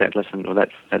flunked that lesson or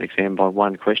that exam by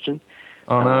one question.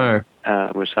 Oh, no.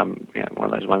 It was one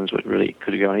of those ones that really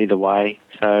could have gone either way.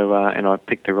 So, and I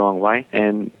picked the wrong way,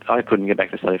 and I couldn't get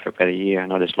back to study for about a year,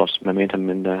 and I just lost momentum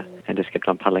and just kept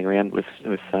on puddling around with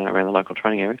around the local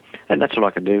training area. And that's all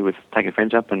I could do with taking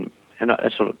friends up, and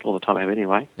that's all the time I have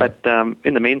anyway. Yeah. But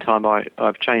in the meantime,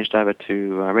 I've changed over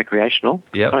to recreational.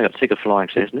 Yep. I got sick of flying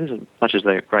Cessnas, and much as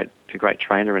they're a great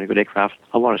trainer and a good aircraft,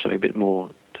 I wanted something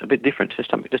a bit different,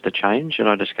 just a change, and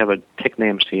I discovered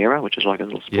Tecnam Sierra, which is like a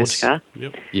little sports car.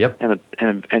 Yep.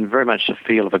 And very much the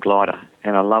feel of a glider,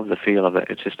 and I love the feel of it.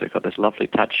 It's just got this lovely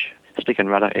touch, stick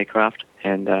and rudder aircraft,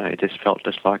 and it just felt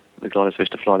just like the gliders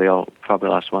used to fly, the old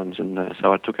fiberglass ones, and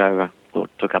so I took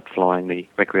up flying the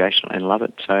recreational and love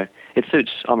it. So it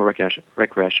suits. I'm a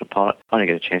recreational pilot. I only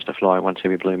get a chance to fly once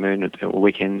every blue moon at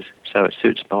weekends, so it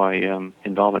suits my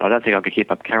involvement. I don't think I could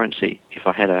keep up currency if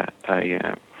I had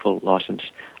a full license.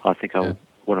 I think I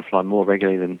want to fly more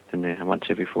regularly than once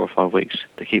every 4 or 5 weeks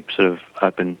to keep sort of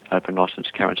open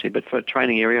license currency. But for a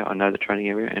training area, I know the training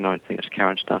area, and I think it's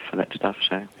current stuff for that stuff.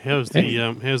 So how's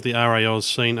the RAOs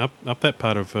scene up that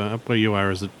part of up where you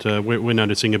are? Is it we're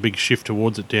noticing a big shift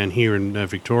towards it down here in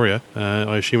Victoria?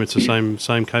 I assume it's the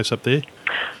same case up there.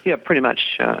 Yeah, pretty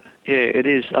much. Yeah, it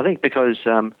is. I think because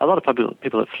a lot of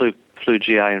people that flew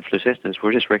GA and flew Cessnas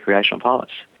were just recreational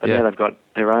pilots, but now they've got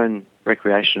their own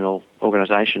recreational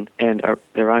organisation and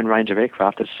their own range of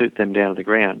aircraft that suit them down to the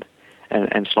ground,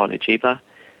 and slightly cheaper.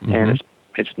 Mm-hmm. And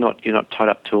it's not, you're not tied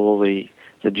up to all the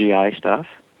GA stuff,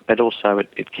 but also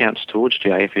it counts towards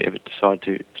GA if you ever decide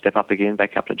to step up again,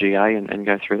 back up to GA and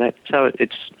go through that. So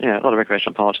it's, a lot of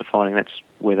recreational pilots are finding that's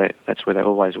where they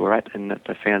always were at, and that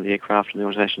they found the aircraft and the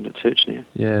organisation that suits now.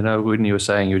 Yeah, no, when you were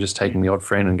saying you were just taking the odd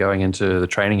friend and going into the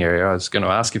training area, I was going to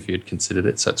ask if you'd considered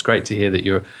it. So it's great to hear that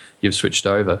you've switched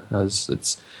over, as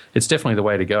it's definitely the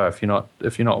way to go if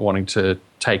you're not wanting to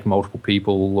take multiple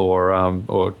people or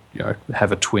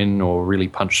have a twin or really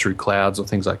punch through clouds or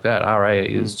things like that. RA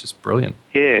is just brilliant.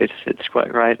 Yeah, it's quite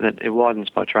great, and it widens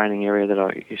my training area that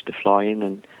I used to fly in,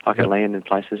 and I can land in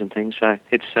places and things. So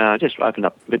it's just opened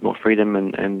up a bit more freedom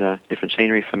and different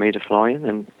scenery for me to fly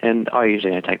in, and I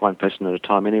usually only take one person at a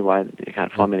time anyway. You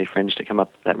can't find many friends to come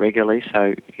up that regularly,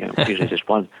 so usually just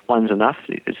one's enough.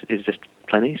 Is just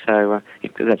plenty. So you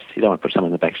don't want to put someone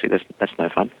in the back seat. That's no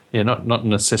fun. Yeah, not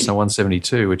in a Cessna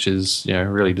 172, which is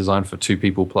really designed for 2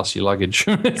 people plus your luggage.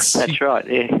 That's right.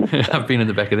 Yeah, I've been in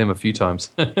the back of them a few times.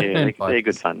 Yeah, they're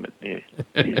good fun, but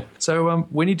yeah. So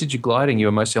when you did your gliding, you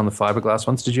were mostly on the fiberglass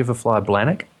ones. Did you ever fly a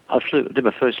Blanik? I did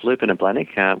my first loop in a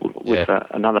Blanik with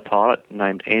another pilot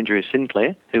named Andrew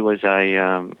Sinclair, who was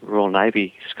a Royal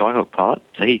Navy Skyhawk pilot.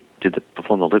 So he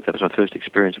performed the loop. That was my first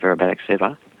experience of aerobatics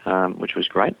ever, which was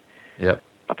great. Yep.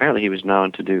 Apparently he was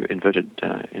known to do inverted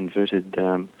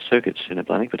circuits in a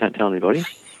Blanik, but don't tell anybody.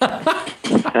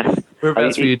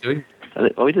 Whereabouts were you doing?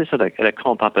 Well, we did this at a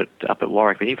comp up at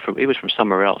Warwick, but he was from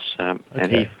somewhere else,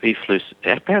 and he flew.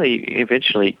 Apparently, he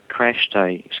eventually crashed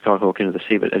a Skyhawk into the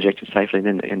sea, but ejected safely, and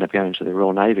then ended up going to the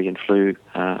Royal Navy and flew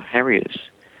Harriers.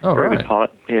 Oh, very right. good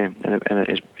pilot, yeah.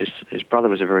 And his brother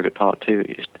was a very good pilot too.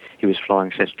 He was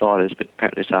flying Cessna gliders, but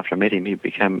apparently just after I met him,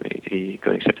 he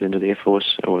got accepted into the Air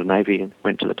Force or the Navy and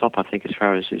went to the top, I think, as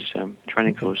far as his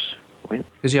training course went.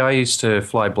 Because I used to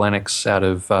fly Blaniks out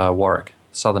of Warwick,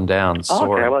 Southern Downs.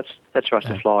 Oh, okay, well, that's right,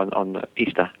 to fly on the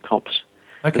Easter comps.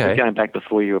 Okay. Going back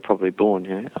before you were probably born,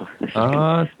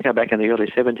 Going back in the early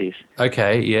 70s.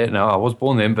 Okay, yeah, no, I was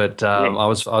born then, but I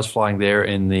was flying there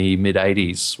in the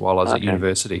mid-'80s while I was at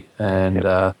university. And,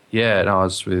 I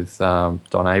was with Don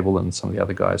Abel and some of the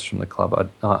other guys from the club.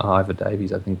 Ivor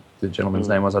Davies, I think the gentleman's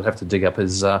name was. I'd have to dig up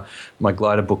my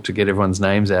glider book to get everyone's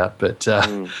names out. But,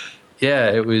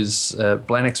 yeah, it was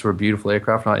Blaniks were a beautiful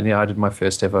aircraft. I did my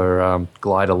first ever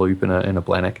glider loop in a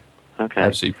Blanik. Okay.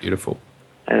 Absolutely beautiful.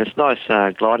 And it's nice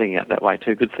gliding out that way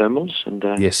too, good thermals. And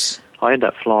yes. I ended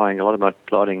up flying, a lot of my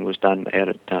gliding was done out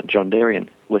at John Darien,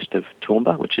 west of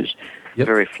Toowoomba, which is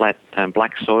very flat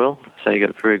black soil. So you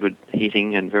got very good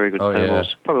heating and very good thermals.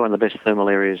 Yeah. Probably one of the best thermal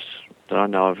areas that I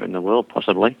know of in the world,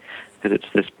 possibly, because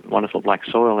it's this wonderful black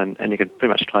soil, and you could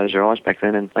pretty much close your eyes back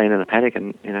then and land in a paddock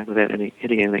and without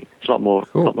hitting anything. It's a lot more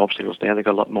obstacles now. They've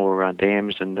got a lot more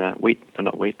dams and wheat.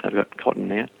 Not wheat. They've got cotton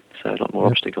now. So a lot more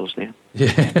obstacles now.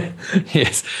 Yeah,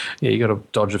 yes. Yeah, you got to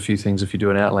dodge a few things if you do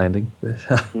an outlanding.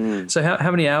 So how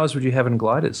many hours would you have in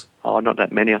gliders? Oh, not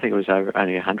that many. I think it was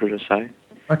only 100 or so.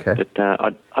 Okay. But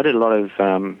I did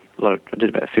I did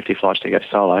about 50 flights to go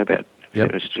solo,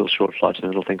 it was still short flights in a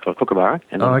little thing called Kookaburra.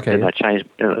 And then I changed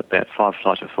about 5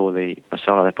 flights before the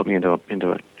solo. They put me into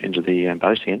the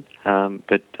Bosian.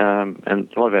 And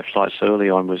a lot of our flights early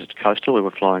on was coastal. We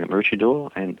were flying at Maroochydore,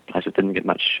 and places didn't get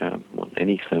much,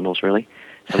 any thermals really.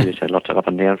 So we just had lots of up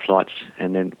and down flights.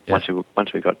 And then once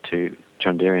we got to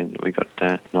John Darien, we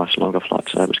got nice longer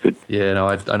flights, so that was good. Yeah, no,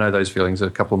 I know those feelings. A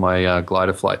couple of my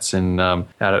glider flights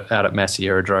out at Massey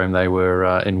Aerodrome, they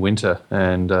were in winter,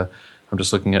 and I'm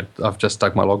just looking at. I've just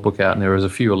dug my logbook out, and there was a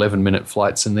few 11-minute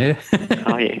flights in there.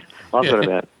 Oh yeah,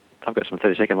 I've got some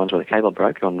 30-second ones where the cable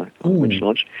broke on the winch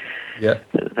launch. Yeah,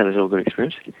 that was all a good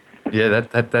experience. Yeah,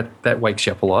 that wakes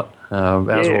you up a lot.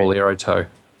 Ours were all aero tow,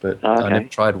 but I never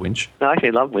tried winch. No, I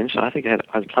actually love winch. I think I had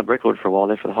a club record for a while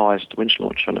there for the highest winch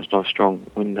launch on a nice strong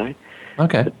wind day.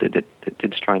 Okay. It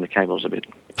did strain the cables a bit.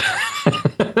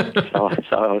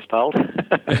 so I was told.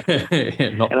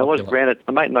 And I was grounded.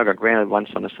 My mate and I got grounded once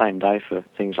on the same day for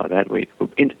things like that. We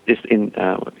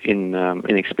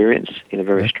inexperience in a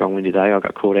very strong windy day. I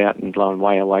got caught out and blown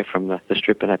way away from the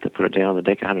strip and had to put it down on the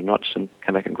deck 100 knots and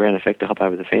come back and ground effect to hop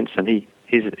over the fence. And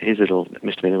his little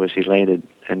misdemeanor was he landed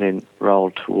and then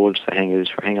rolled towards the hangars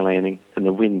for hanger landing, and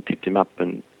the wind tipped him up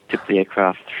and tipped the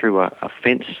aircraft through a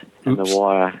fence, and the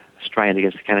wire strained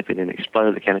against the canopy, then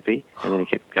exploded the canopy, and then he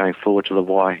kept going forward till the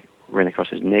wire ran across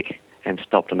his neck and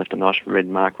stopped and left a nice red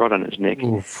mark right on his neck.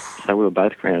 Oof. So we were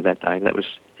both grounded that day. That was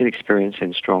inexperience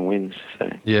in strong winds. So.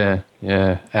 Yeah.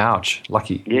 Ouch.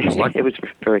 Lucky. Yeah, it was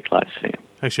very close, yeah.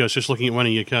 Actually, I was just looking at one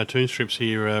of your cartoon strips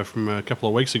here from a couple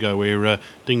of weeks ago where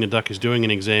Ding the Duck is doing an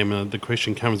exam. The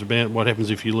question comes about what happens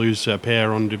if you lose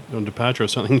power on departure or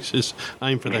something. He says,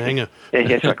 aim for the hangar.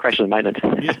 It's like crash and maintenance.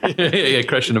 yeah,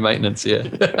 crash and maintenance,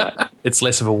 yeah. It's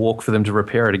less of a walk for them to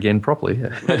repair it again properly.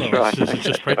 Yeah. That's right. It's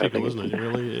just practical, isn't it?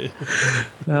 Really? Yeah.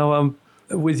 Now,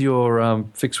 with your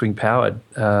fixed-wing powered,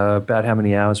 about how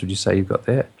many hours would you say you've got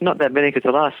there? Not that many, because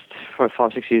the last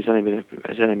 5-6 years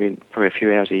has only been probably a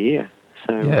few hours a year.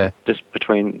 So just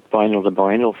between biennial to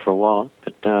biennial for a while.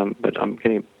 But I'm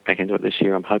getting back into it this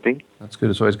year, I'm hoping. That's good.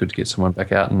 It's always good to get someone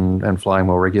back out and flying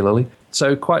more regularly.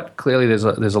 So quite clearly there's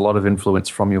a lot of influence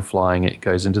from your flying. It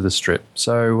goes into the strip.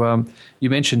 So you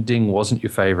mentioned Ding wasn't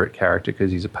your favourite character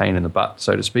because he's a pain in the butt,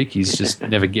 so to speak. He's just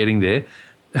never getting there,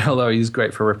 although he's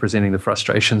great for representing the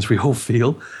frustrations we all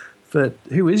feel. But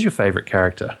who is your favourite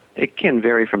character? It can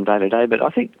vary from day to day, but I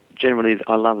think generally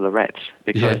I love the rats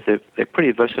because they're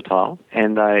pretty versatile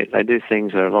and they do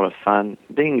things that are a lot of fun.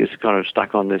 Ding is kind of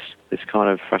stuck on this kind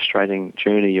of frustrating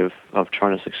journey of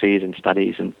trying to succeed in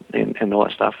studies and all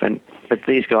that stuff. But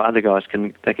these other guys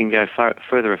can go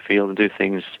further afield and do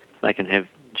things. They can have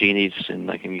genies and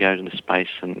they can go into space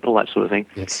and all that sort of thing.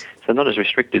 Yes. So not as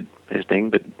restricted as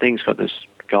Ding, but Ding's got this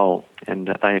goal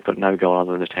and they've got no goal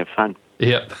other than just have fun.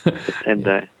 Yep. And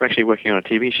we're actually working on a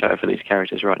TV show for these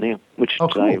characters right now, which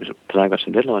today I got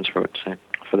some deadlines for it, so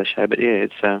for the show. But yeah,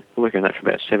 we're working on that for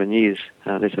about 7 years.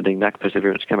 There's the Ding Duck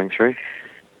perseverance coming through.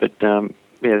 But the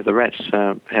rats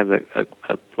have a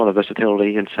lot of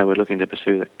versatility, and so we're looking to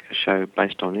pursue a show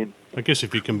based on them. I guess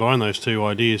if you combine those two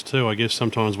ideas too, I guess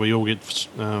sometimes we all get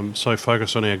so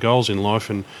focused on our goals in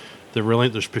life and the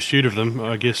relentless pursuit of them,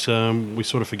 I guess we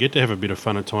sort of forget to have a bit of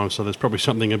fun at times, so there's probably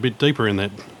something a bit deeper in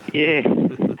that. Yeah.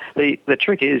 The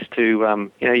trick is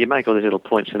to, you make all these little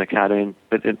points in a cartoon,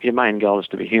 but your main goal is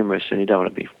to be humorous and you don't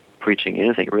want to be preaching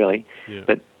anything really. Yeah.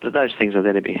 But those things are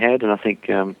there to be had, and I think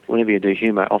whenever you do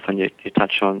humour, often you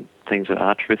touch on things that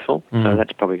are truthful. So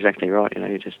that's probably exactly right.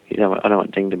 I don't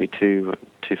want Ding to be too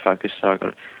focused, so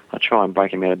I try and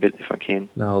break him out a bit if I can.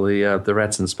 No, the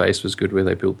Rats in Space was good, where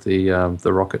they built the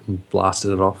rocket and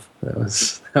blasted it off. That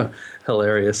was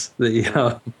hilarious.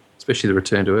 Especially the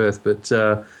return to Earth. But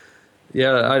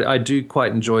I do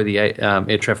quite enjoy the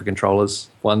air traffic controllers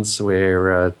ones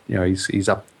where he's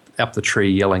up the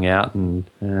tree yelling out and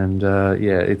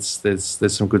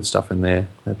there's some good stuff in there.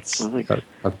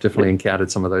 I've definitely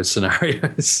encountered some of those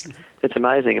scenarios. It's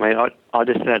amazing. I mean, I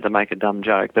just had to make a dumb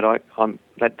joke, but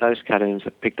those cartoons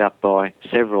are picked up by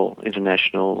several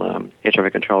international air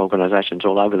traffic control organisations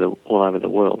all over the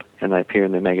world, and they appear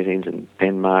in their magazines in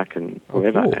Denmark and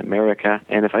wherever, America.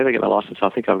 And if I ever get my licence, I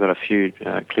think I've got a few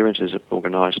clearances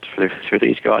organised through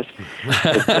these guys.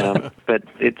 But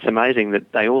it's amazing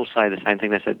that they all say the same thing.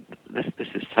 They said, "This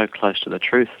is so close to the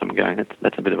truth." I'm going,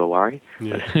 that's a bit of a worry.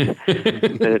 Yeah.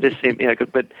 But it just seems,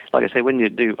 but like I say, when you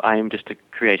do aim just to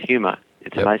create humour,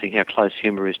 it's amazing how close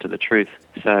humour is to the truth.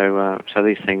 So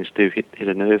these things do hit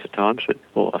a nerve at times,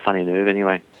 or a funny nerve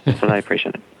anyway. So they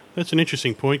appreciate it. That's an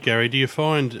interesting point, Gary. Do you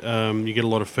find you get a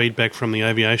lot of feedback from the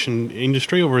aviation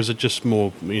industry, or is it just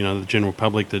more, the general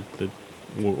public that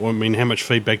I mean, how much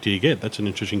feedback do you get? That's an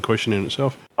interesting question in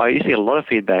itself. I used to get a lot of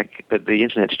feedback, but the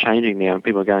internet's changing now and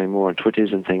people are going more on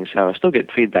Twitters and things, so I still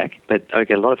get feedback, but I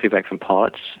get a lot of feedback from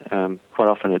pilots. Quite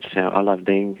often it's, I love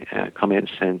Ding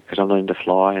comments, and because I'm learning to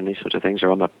fly and these sorts of things,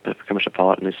 or I'm a commercial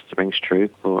pilot and this rings true,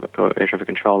 or air traffic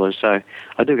controllers. So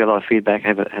I do get a lot of feedback.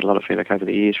 I've had a lot of feedback over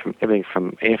the years from everything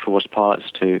from Air Force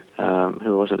pilots to,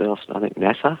 who was it else? I think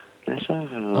NASA.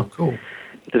 Oh, cool.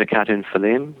 Did a cartoon for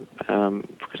them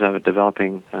because they were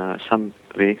developing some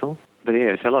vehicle. But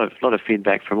yeah, it's a lot of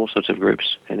feedback from all sorts of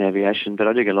groups in aviation. But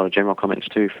I do get a lot of general comments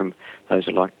too from those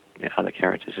that like other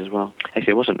characters as well.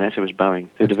 Actually, it wasn't NASA, it was Boeing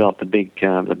who developed the big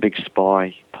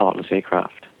spy pilotless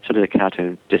aircraft. So I did a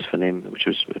cartoon just for them, which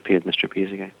appeared in the strip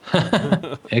years ago.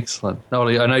 Excellent.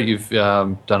 Nolly, I know you've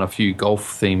done a few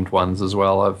golf-themed ones as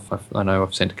well. I know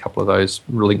I've sent a couple of those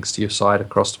links to your site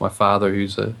across to my father,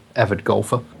 who's an avid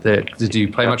golfer. Did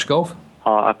you play much golf?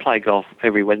 I play golf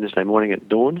every Wednesday morning at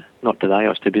dawn. Not today, I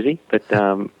was too busy. But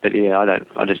yeah, I don't.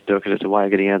 I just do it because it's a way of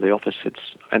getting out of the office.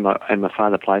 And my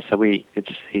father plays, so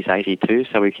he's 82,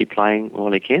 so we keep playing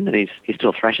while he can, and he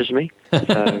still thrashes me.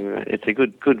 So it's a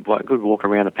good walk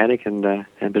around the paddock and a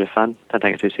bit of fun. Don't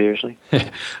take it too seriously.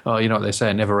 Oh, you know what they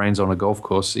say? It never rains on a golf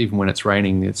course, even when it's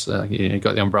raining. It's you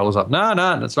got the umbrellas up.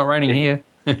 No, it's not raining here.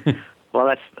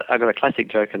 Well, I've got a classic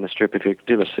joke in the strip. If you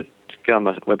go on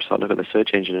my website, look at the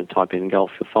search engine and type in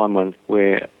golf, you'll find one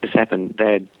where this happened.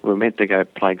 Dad, we were meant to go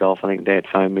play golf. I think Dad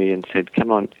phoned me and said, come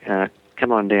on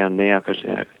down now, because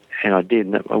and I did.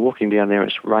 And I'm walking down there,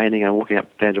 it's raining, and I'm walking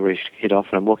up, Dad's already hit off,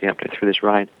 and I'm walking up through this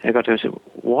rain. And I got to him and said,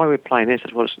 why are we playing this? I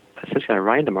said, well, it's going to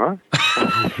rain tomorrow.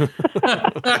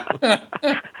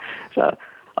 So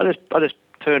I just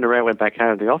turned around, went back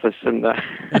home to the office, and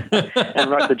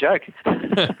wrote the joke.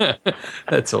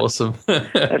 That's awesome.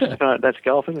 That's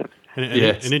golf, isn't it?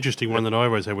 An interesting one that I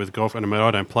always have with golf, and I mean,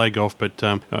 I don't play golf, but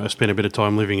I spent a bit of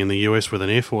time living in the US with an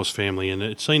Air Force family, and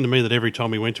it seemed to me that every time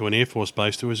we went to an Air Force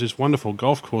base, there was this wonderful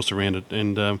golf course around it.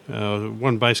 And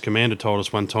one base commander told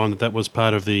us one time that was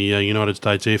part of the United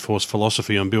States Air Force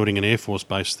philosophy on building an Air Force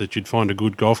base, that you'd find a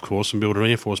good golf course and build an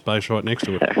Air Force base right next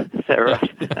to it. Is that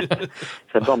right?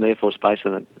 So bomb the Air Force base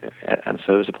and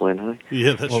serviceable in, huh?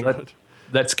 Yeah, that's right.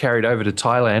 That's carried over to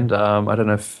Thailand. I don't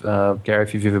know if, Gary,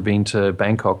 if you've ever been to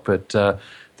Bangkok, but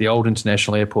the old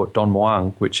international airport, Don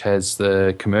Muang, which has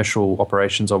the commercial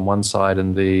operations on one side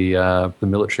and the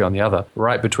military on the other,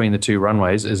 right between the two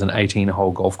runways is an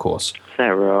 18-hole golf course. Is that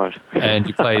right? And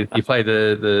you play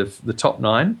the top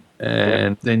 9.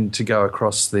 And then to go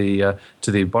across to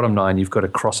the bottom 9, you've got to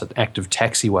cross an active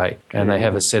taxiway, and they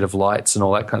have a set of lights and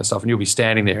all that kind of stuff. And you'll be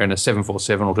standing there, and a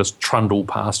 747 will just trundle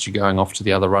past you going off to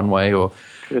the other runway, or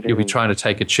you'll be trying to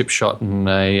take a chip shot, and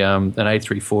an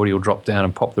A340 will drop down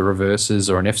and pop the reverses,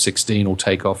 or an F-16 will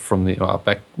take off from the.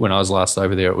 Back when I was last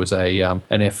over there, it was an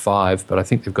F-5, but I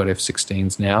think they've got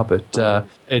F-16s now. But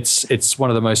it's one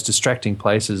of the most distracting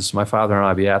places. My father and I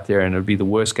would be out there, and it would be the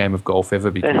worst game of golf ever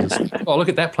because look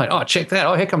at that plane. Oh, check that.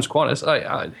 Oh, here comes Qantas.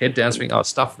 Oh, head down swing. Oh,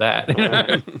 stuff that.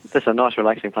 That's a nice,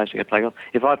 relaxing place to go play golf.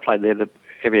 If I played there,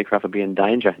 every aircraft would be in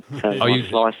danger. So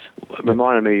it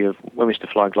reminded me of when we used to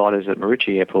fly gliders at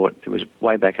Maruchi Airport. It was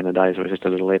way back in the days. It was just a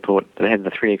little airport. They had the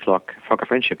 3 o'clock Flock of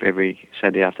Friendship every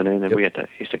Saturday afternoon, and we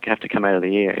used to have to come out of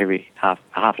the air every half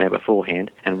an hour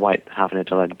beforehand and wait half an hour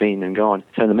till they'd been and gone.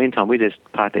 So in the meantime, we just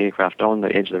parked the aircraft on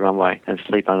the edge of the runway and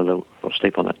sleep on the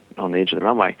edge of the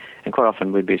runway. And quite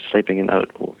often we'd be sleeping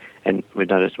and we'd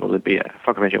notice, there'd be a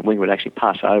Flock of Friendship wing would actually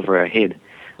pass over our head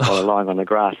while they're lying on the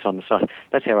grass on the side.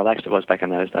 That's how relaxed it was back in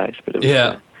those days. But it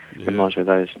was, reminds me of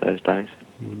those days.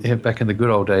 Yeah, back in the good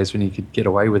old days when you could get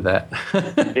away with that.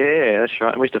 Yeah, that's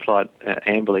right. And we used to fly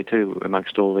Amberley too,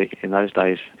 amongst all in those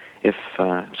days, the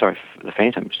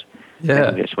Phantoms.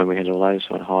 Yeah. That's when we had all those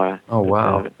on hire. Oh,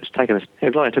 wow. It's taken us.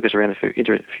 Gliding took us around a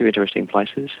few interesting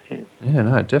places. Yeah,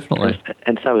 no, definitely.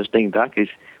 And so was Ding Duck.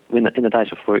 In the days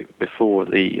before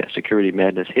the security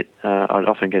madness hit, I'd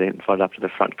often get invited up to the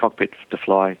front cockpit to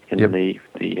fly in the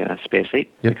spare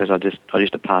seat because I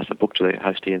used to pass a book to the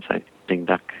hostie and say Ding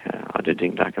Duck. I did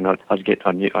Ding Duck, and I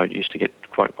used to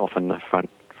get quite often the front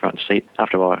seat.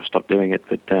 After a while, I stopped doing it,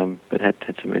 but had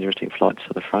some interesting flights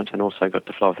to the front, and also got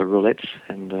to fly with the roulettes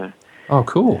and. Oh,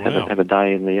 cool! Have a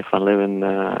day in the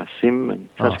F111 sim, and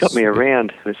so it's got me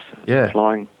around with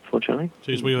flying. Fortunately.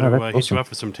 Jeez, we ought to hit you up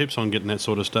for some tips on getting that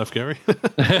sort of stuff, Gary.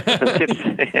 Tips.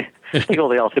 I think all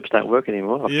the old tips don't work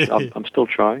anymore. I'm still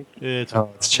trying. Yeah,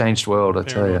 it's changed world, I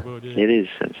tell you. World, It is.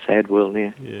 It's a sad world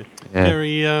now. Yeah.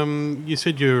 Gary, you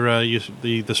said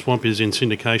the Swamp is in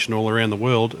syndication all around the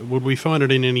world. Would we find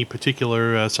it in any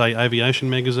particular, say, aviation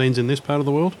magazines in this part of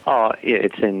the world? Oh, yeah,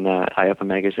 it's in AOPA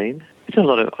magazine. It's in a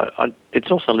lot of.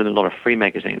 It's also in a lot of free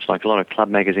magazines, like a lot of club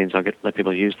magazines. I let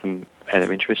people use them out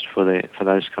of interest for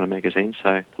those kind of magazines.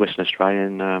 So Western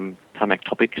Australian, Tarmac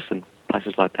Topics, and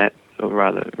places like that. Or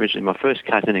rather, originally my first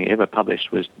cartooning ever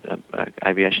published was an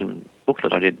aviation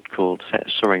booklet I did called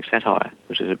Soaring Satire,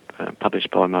 which is published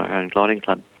by my own gliding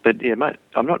club. But yeah, mate,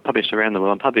 I'm not published around the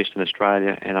world. I'm published in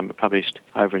Australia, and I'm published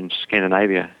over in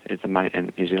Scandinavia,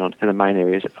 and New Zealand, in the main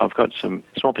areas. I've got some.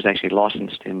 Swamp is actually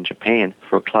licensed in Japan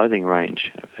for a clothing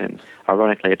range, and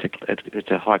ironically,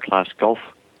 it's a high-class golf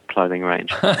clothing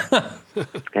range.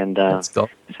 And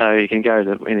so you can go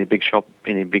to any big shop,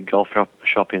 any big golf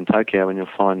shop in Tokyo, and you'll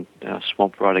find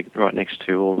Swamp right next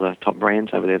to all the top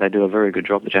brands over there. They do a very good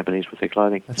job, the Japanese, with their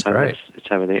clothing. That's great. It's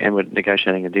over there, and we're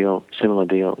negotiating a similar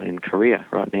deal in Korea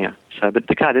right now. So, but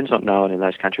the Cardin's not known in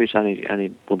those countries.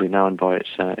 Only will be known by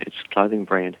its clothing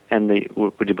brand. And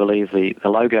would you believe the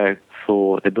logo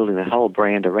for they're building the whole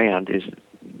brand around is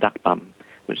duck bum,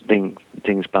 which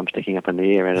Ding's bum sticking up in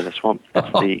the air out of the swamp.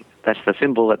 That's the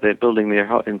symbol that they're building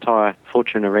their entire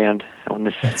fortune around on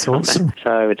this. That's awesome.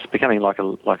 So it's becoming like a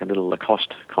little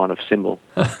Lacoste kind of symbol.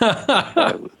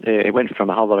 So, it went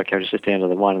from a whole lot of characters just down to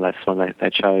the one, and that's the one they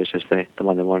chose as the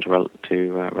one they wanted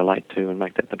to relate to and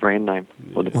make that the brand name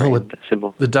or the brand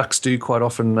symbol. The ducks do quite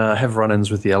often have run-ins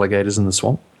with the alligators in the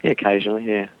swamp. Yeah, occasionally,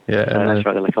 yeah. Yeah, that's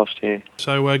right, the Lacoste, yeah.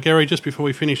 So, Gary, just before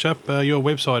we finish up, your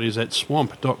website is at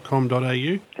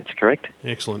swamp.com.au? That's correct.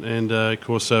 Excellent. And, of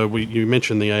course, you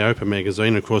mentioned the AOPA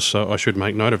magazine. Of course, I should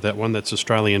make note of that one. That's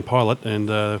Australian Pilot. And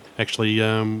actually,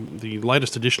 the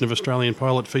latest edition of Australian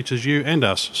Pilot features you and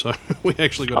us. So we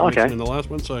actually got a mention in the last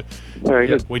one. So very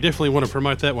good. We definitely want to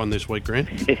promote that one this week, Grant.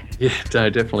 Yeah, no,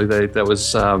 definitely. That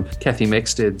was Kathy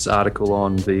Mexted's article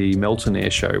on the Melton Air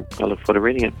Show. I look forward to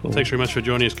reading it. Well, thanks very much for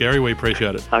joining us, Gary. We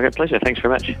appreciate it. Okay, pleasure. Thanks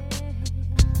very much.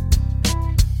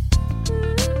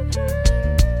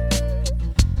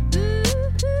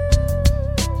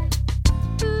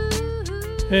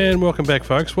 And welcome back,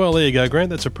 folks. Well, there you go, Grant.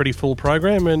 That's a pretty full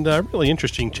program and a really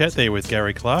interesting chat there with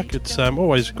Gary Clark. It's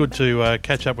always good to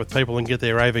catch up with people and get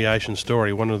their aviation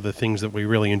story, one of the things that we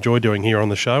really enjoy doing here on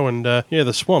the show. And,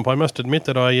 the Swamp, I must admit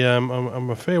that I'm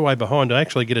a fair way behind. I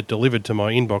actually get it delivered to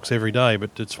my inbox every day,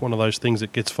 but it's one of those things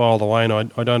that gets filed away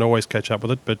and I don't always catch up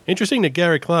with it. But interesting that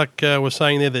Gary Clark was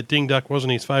saying there that Ding Duck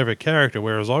wasn't his favourite character,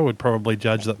 whereas I would probably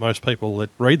judge that most people that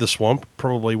read The Swamp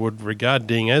probably would regard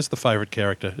Ding as the favourite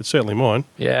character. It's certainly mine.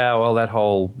 Yeah, well, that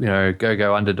whole,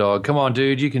 go underdog. Come on,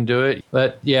 dude, you can do it.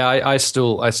 But yeah, I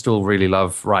still really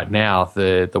love right now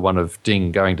the one of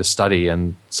Ding going to study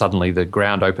and suddenly the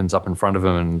ground opens up in front of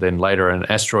him and then later an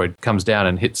asteroid comes down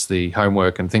and hits the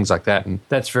homework and things like that. And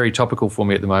that's very topical for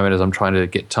me at the moment as I'm trying to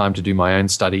get time to do my own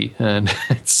study. And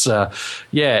it's,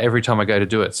 every time I go to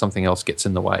do it, something else gets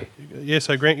in the way. Yeah,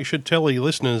 so Grant, you should tell the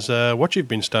listeners what you've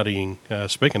been studying,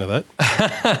 speaking of that.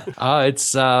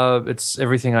 It's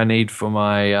everything I need for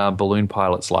my balloon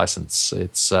pilot's license.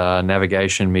 It's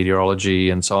navigation, meteorology,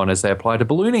 and so on as they apply to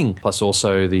ballooning, plus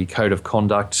also the code of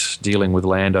conduct dealing with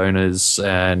landowners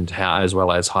and as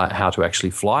well as how to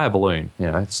actually fly a balloon.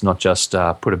 It's not just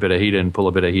put a bit of heat in, pull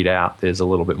a bit of heat out. There's a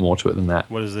little bit more to it than that.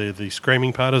 What is the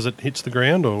screaming part as it hits the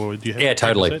ground, or do you have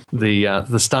totally.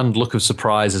 The stunned look of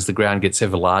surprise as the ground gets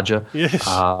ever larger. Yes.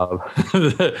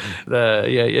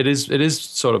 It is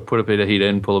sort of put a bit of heat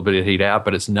in, pull a bit of heat out,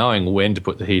 but it's knowing when to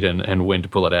put the heat in and when to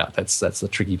pull it out. That's the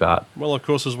tricky part. Well, of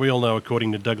course, as we all know,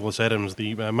 according to Douglas Adams,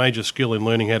 the major skill in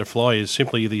learning how to fly is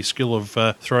simply the skill of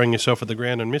throwing yourself at the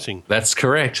ground and missing. That's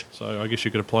correct. So I guess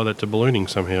you could apply that to ballooning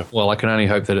somehow. Well, I can only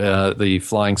hope that the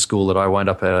flying school that I wound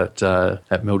up at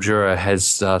Mildura has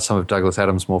some of Douglas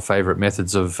Adams' more favourite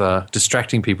methods of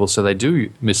distracting people so they do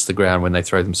miss the ground when they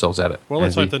throw themselves at it. Well,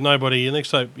 let's hope that nobody, and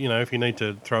let's hope, if you need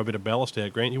to throw a bit of ballast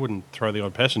out, Grant, you wouldn't throw the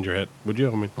odd passenger out, would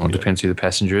you? It depends who the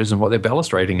passenger is and what their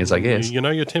ballast rating is, I guess. You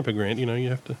know your temper, Grant, you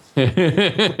have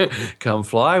to... Come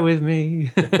fly with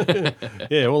me.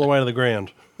 Yeah, all the way to the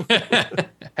ground.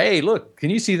 Hey, look, can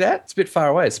you see that? It's a bit far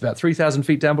away. It's about 3,000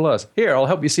 feet down below us. Here, I'll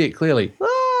help you see it clearly.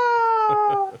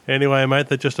 Anyway, mate,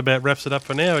 that just about wraps it up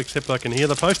for now, except I can hear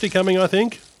the postie coming, I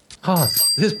think. Oh,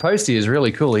 this postie is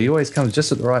really cool. He always comes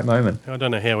just at the right moment. I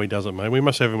don't know how he does it, mate. We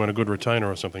must have him on a good retainer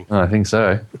or something. I think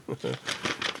so.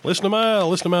 Listener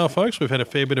mail, folks. We've had a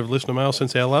fair bit of listener mail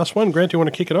since our last one. Grant, do you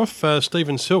want to kick it off?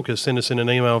 Stephen Silk has sent us in an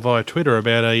email via Twitter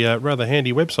about a rather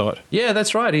handy website. Yeah,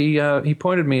 that's right. He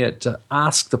pointed me at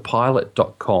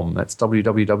askthepilot.com. That's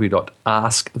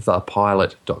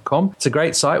www.askthepilot.com. It's a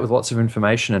great site with lots of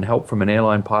information and help from an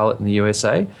airline pilot in the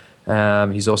USA.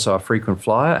 He's also a frequent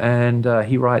flyer, and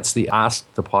he writes the Ask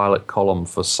the Pilot column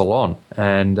for Salon.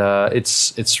 And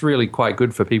it's really quite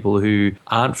good for people who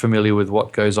aren't familiar with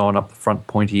what goes on up the front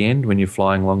pointy end when you're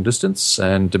flying long distance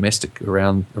and domestic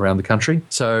around the country.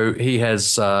 So he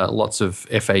has lots of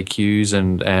FAQs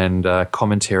and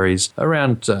commentaries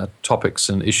around topics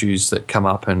and issues that come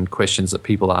up and questions that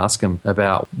people ask him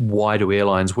about why do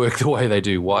airlines work the way they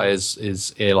do? Why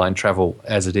is airline travel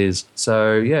as it is?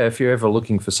 So, yeah, if you're ever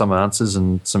looking for some answers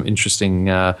and some interesting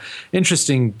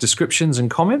descriptions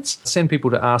and comments. Send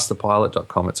people to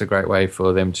askthepilot.com. It's a great way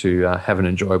for them to have an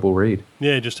enjoyable read.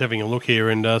 Yeah, just having a look here,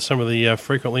 and some of the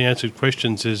frequently answered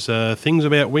questions is things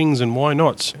about wings and why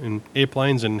nots in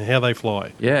airplanes and how they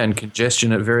fly. Yeah, and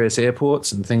congestion at various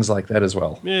airports and things like that as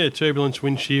well. Yeah, turbulence,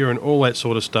 wind shear and all that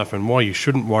sort of stuff, and why you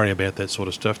shouldn't worry about that sort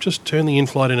of stuff. Just turn the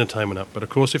in-flight entertainment up. But of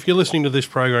course, if you're listening to this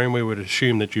program, we would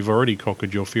assume that you've already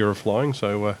conquered your fear of flying,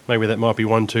 so maybe that might be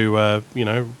one to,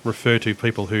 refer to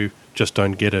people who just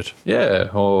don't get it. Yeah,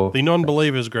 or... The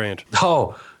non-believers, Grant.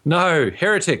 Oh, no,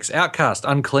 heretics, outcast,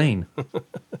 unclean.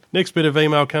 Next bit of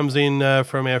email comes in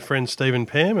from our friend Stephen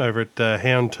Pam over at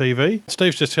Hound TV.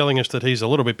 Steve's just telling us that he's a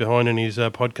little bit behind in his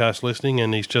podcast listening,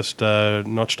 and he's just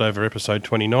notched over episode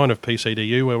 29 of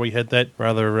PCDU, where we had that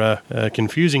rather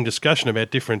confusing discussion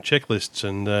about different checklists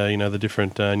and the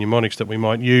different mnemonics that we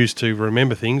might use to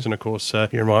remember things. And of course,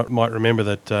 you might remember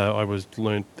that I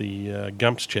learnt the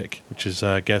GUMPS check, which is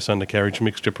gas undercarriage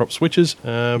mixture prop switches.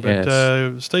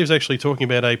 But Steve's actually talking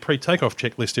about a pre-takeoff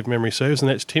checklist, if memory serves, and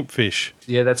that's TIMPFISH.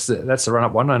 Yeah, that's the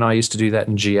run-up one, and I used to do that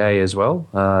in GA as well.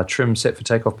 Trim set for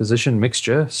takeoff position,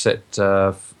 mixture set.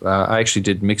 I actually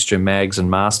did mixture, mags,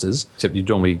 and masters, except you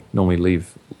normally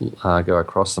leave go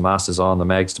across the masters on, the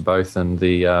mags to both, and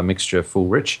the mixture full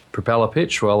rich. Propeller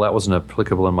pitch, well, that wasn't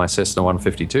applicable in my Cessna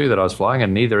 152 that I was flying,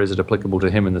 and neither is it applicable to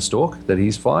him in the Stork that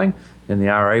he's flying in the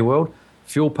RA world.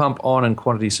 Fuel pump on and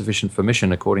quantity sufficient for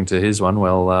mission, according to his one.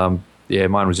 Well,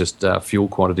 mine was just fuel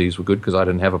quantities were good because I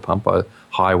didn't have a pump.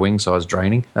 High wing, so I was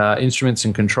draining. Instruments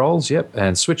and controls, yep,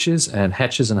 and switches and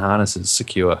hatches and harnesses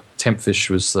secure. TIMPFISH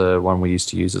was the one we used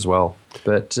to use as well.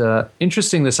 But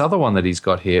interesting, this other one that he's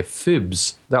got here,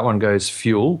 FIBS. That one goes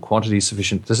fuel, quantity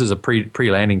sufficient. This is a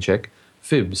pre-landing check.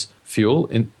 FIBS, fuel,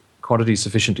 in quantity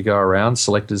sufficient to go around,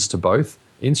 selectors to both.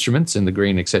 Instruments in the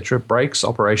green, etc. Brakes,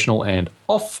 operational and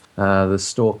off. The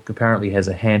Stork apparently has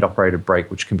a hand-operated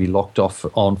brake which can be locked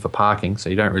on for parking, so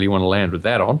you don't really want to land with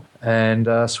that on. And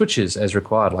switches as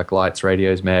required, like lights,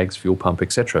 radios, mags, fuel pump,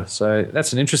 etc. So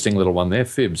that's an interesting little one there,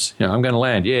 FIBS. I'm going to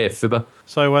land, yeah, fibber.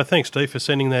 So thanks, Steve, for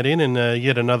sending that in, and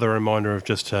yet another reminder of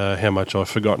just how much I've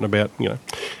forgotten about,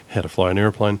 how to fly an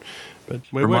airplane. But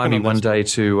remind me one day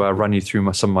to run you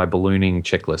through some of my ballooning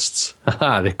checklists.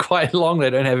 They're quite long. They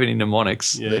don't have any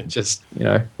mnemonics. Yeah. They're just,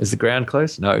 is the ground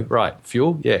close? No. Right.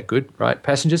 Fuel? Yeah, good. Right.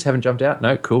 Passengers haven't jumped out?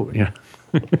 No. Cool.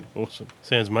 Awesome.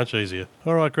 Sounds much easier.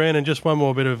 All right, Grant, and just one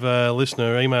more bit of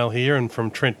listener email here, and from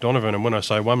Trent Donovan. And when I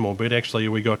say one more bit, actually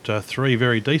we got 3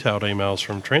 very detailed emails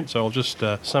from Trent, so I'll just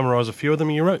summarise a few of them.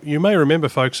 You may remember,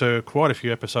 folks, quite a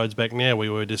few episodes back now, we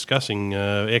were discussing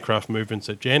aircraft movements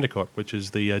at Jandakot, which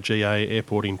is the GA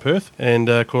airport in Perth. And,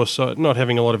 of course, not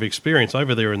having a lot of experience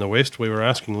over there in the West, we were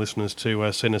asking listeners to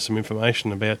send us some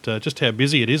information about just how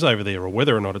busy it is over there, or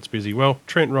whether or not it's busy. Well,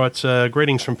 Trent writes,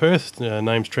 greetings from Perth.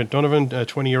 Name's Trent Donovan,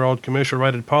 20-year-old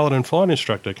commercial-rated pilot and flight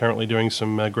instructor, currently doing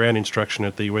some ground instruction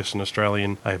at the Western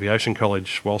Australian Aviation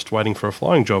College whilst waiting for a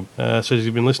flying job. Says he's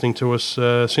been listening to us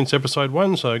since episode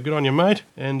 1, so good on you, mate,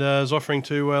 and is offering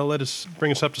to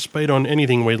bring us up to speed on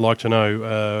anything we'd like to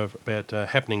know about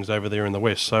happenings over there in the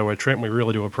West. So, Trent, we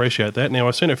really do appreciate that. Now,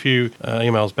 I sent a few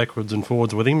emails backwards and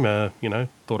forwards with him,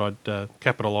 thought I'd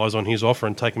capitalise on his offer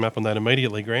and take him up on that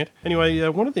immediately, Grant. Anyway,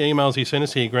 one of the emails he sent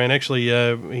us here, Grant, actually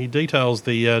he details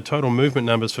the total movement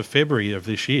numbers for February of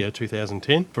this year,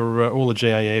 2010, for all the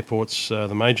GA airports,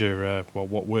 the major,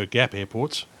 what were GAP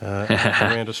airports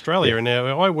around Australia. And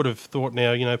now I would have thought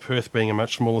Perth being a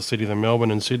much smaller city than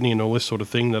Melbourne and Sydney and all this sort of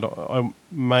thing, that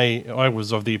I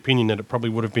was of the opinion that it probably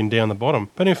would have been down the bottom.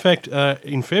 But in fact,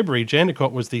 in February,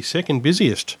 Jandakot was the second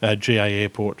busiest GA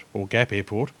airport, or GAP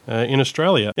airport, in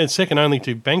Australia. It's second only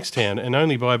to Bankstown, and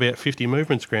only by about 50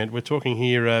 movements, Grant. We're talking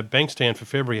here, Bankstown for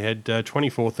February had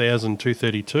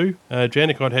 24,232.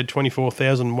 Jandakot had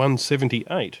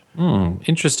 24,178.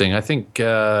 Interesting. I think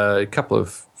a couple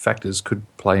of factors could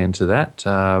play into that.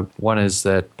 One is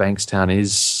that Bankstown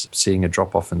is seeing a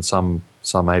drop-off in some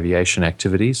aviation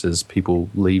activities as people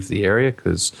leave the area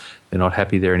because they're not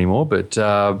happy there anymore. But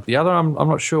the other, I'm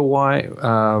not sure why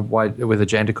whether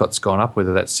Jandakot's gone up,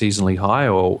 whether that's seasonally high,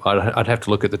 or I'd have to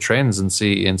look at the trends and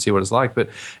see what it's like. But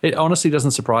it honestly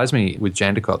doesn't surprise me with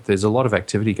Jandakot. There's a lot of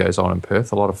activity goes on in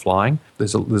Perth, a lot of flying.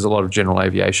 There's a lot of general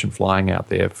aviation flying out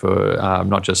there for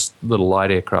not just little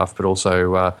light aircraft, but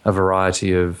also a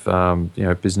variety of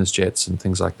business jets and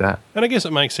things like that. And I guess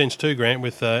it makes sense too, Grant,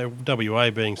 with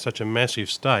WA being such a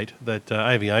massive state, that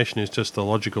aviation is just the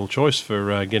logical choice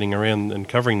for getting around around and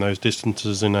covering those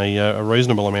distances in a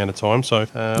reasonable amount of time. So,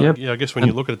 I guess when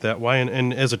you look at it that way,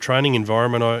 and as a training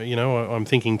environment, I'm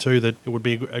thinking too that it would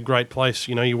be a great place.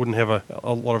 You wouldn't have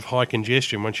a lot of high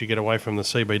congestion once you get away from the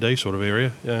CBD sort of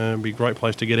area. It'd be a great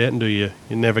place to get out and do your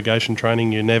navigation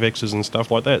training, your NavXs and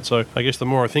stuff like that. So I guess the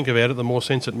more I think about it, the more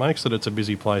sense it makes that it's a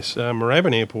busy place.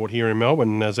 Moorabbin Airport here in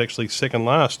Melbourne is actually second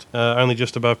last, only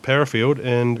just above Parafield,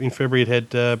 and in February it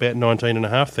had about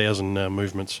 19,500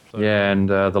 movements. So. Yeah, and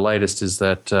the latest is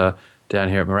that down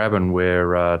here at Moorabbin,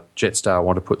 where Jetstar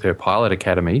want to put their pilot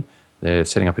academy, they're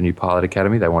setting up a new pilot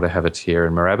academy. They want to have it here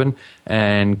in Moorabbin.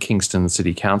 And Kingston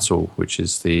City Council, which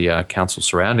is the council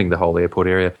surrounding the whole airport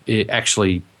area, it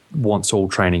actually wants all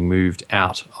training moved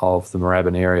out of the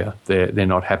Moorabbin area. They're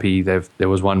not happy. There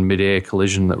was one mid-air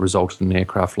collision that resulted in an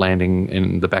aircraft landing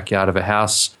in the backyard of a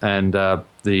house, and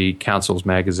the council's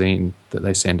magazine that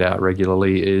they send out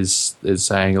regularly is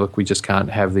saying, look, we just can't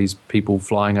have these people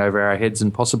flying over our heads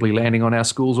and possibly landing on our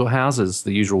schools or houses.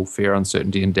 The usual fear,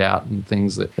 uncertainty and doubt and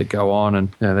things that go on.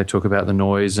 And they talk about the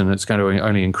noise, and it's going to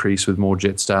only increase with more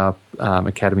Jetstar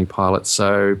Academy pilots.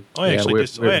 So I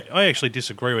actually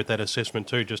disagree with that assessment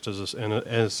too, just as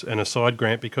an aside,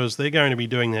 Grant, because they're going to be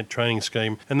doing that training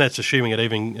scheme, and that's assuming it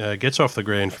even gets off the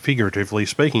ground, figuratively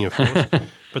speaking, of course.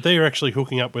 But they're actually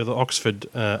hooking up with Oxford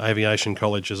Aviation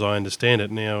College, as I understand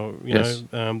it. Now,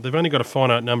 they've only got a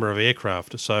finite number of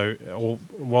aircraft, so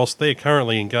whilst they're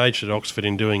currently engaged at Oxford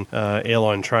in doing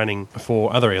airline training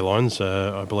for other airlines,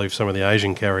 I believe some of the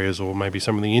Asian carriers or maybe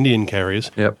some of the Indian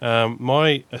carriers,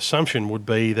 my assumption would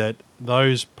be that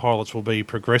those pilots will be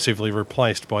progressively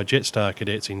replaced by Jetstar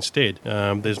cadets instead.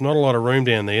 There's not a lot of room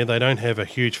down there. They don't have a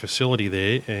huge facility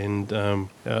there, and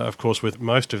of course with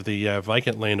most of the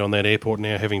vacant land on that airport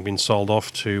now having been sold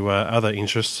off to other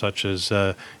interests such as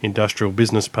industrial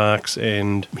business parks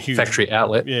and huge factory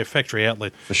outlet. Yeah, factory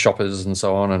outlet. For shoppers and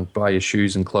so on, and buy your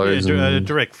shoes and clothes. Yeah,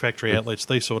 direct factory outlets,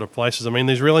 these sort of places. I mean,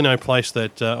 there's really no place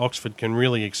that Oxford can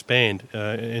really expand.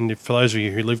 And for those of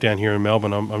you who live down here in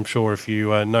Melbourne, I'm sure if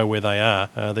you know where they are,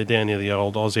 they're down near the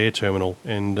old Oz Air Terminal,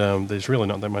 and there's really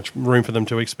not that much room for them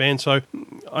to expand. So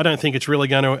I don't think it's really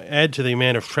going to add to the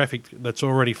amount of traffic that's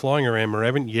already flying around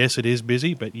Moorabbin. Yes, it is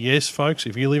busy, but yes, folks,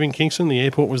 if you live in Kingston, the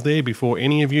airport was there before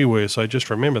any of you were, so just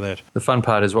remember that. The fun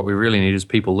part is what we really need is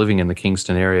people living in the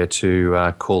Kingston area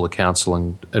to call the council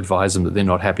and advise them that they're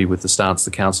not happy with the stance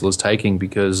the council is taking,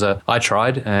 because I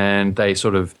tried and they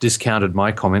sort of discounted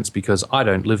my comments because I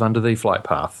don't live under the flight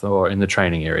path or in the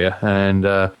training area, and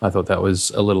I thought that was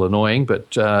a little annoying,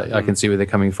 but I can see where they're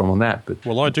coming from on that. But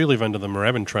well, I do live under the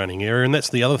Moorabbin training area, and that's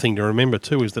the other thing to remember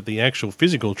too, is that the actual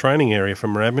physical training area for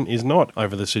Moorabbin is not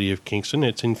over the city of Kingston.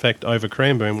 It's in fact over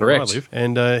Cranbourne, where I live,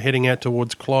 and heading out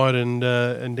towards Clyde and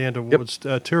down towards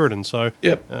Tooradin. So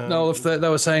no, if they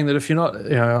were saying that if you're not,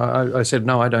 I said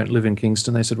no, I don't live in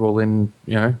Kingston. They said, well then,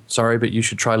 sorry, but you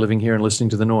should try living here and listening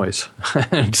to the noise.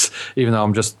 And even though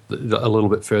I'm just a little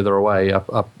bit further away,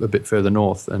 up a bit further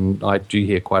north, and I do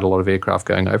hear quite a lot of aircraft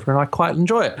going over, and I quite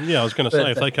enjoy it. Yeah, I was going to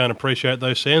say, if they can't appreciate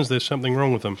those sounds, there's something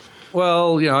wrong with them.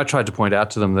 Well, I tried to point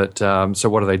out to them that, so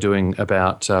what are they doing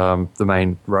about the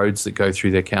main roads that go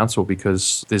through their council,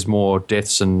 because there's more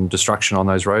deaths and destruction on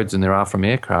those roads than there are from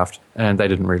aircraft, and they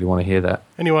didn't really want to hear that.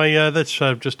 Anyway, that's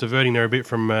just diverting there a bit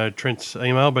from Trent's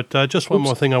email, but just one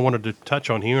more thing I wanted to touch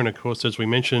on here, and of course, as we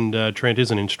mentioned, Trent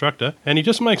is an instructor, and he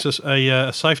just makes us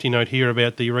a safety note here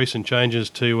about the recent changes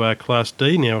to Class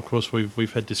D. Now, of course,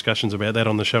 we've had discussions about that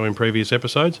on the show in previous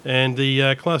episodes, and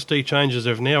the Class D changes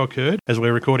have now occurred. As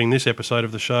we're recording this episode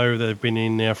of the show, they've been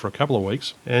in now for a couple of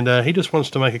weeks, and he just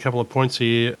wants to make a couple of points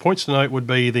here. Points to note would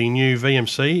be the new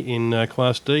VMC in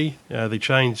Class D, the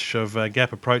change of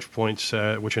gap approach points,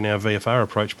 which are now VFR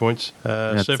approach points.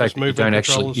 Surface movement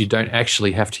controls. You don't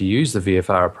actually have to use the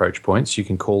VFR approach points. You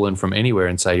can call in from anywhere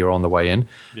and say you're on the way in.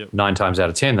 Yep. 9 times out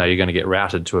of 10, though, you're going to get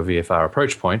routed to a VFR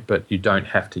approach point, but you don't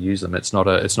have to use them. It's not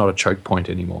a choke point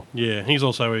anymore. Yeah, he's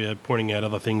also pointing out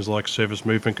other things like surface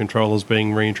movement controllers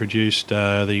being reintroduced,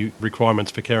 the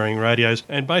requirements for carrying radios,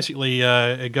 and basically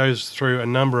it goes through a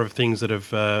number of things that have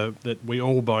that we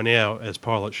all by now as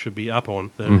pilots should be up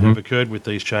on that have occurred with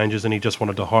these changes, and he just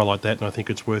wanted to highlight that, and I think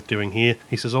it's worth doing here.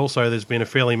 He says also there's been a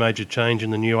fairly major change in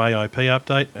the new AIP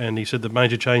update, and he said the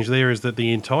major change there is that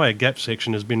the entire gap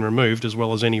section has been removed, as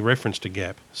well as any reference to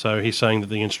gap. So he's saying that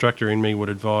the instructor in me would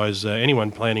advise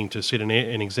anyone planning to sit an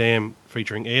exam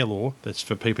featuring Air Law. That's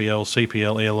for PPL,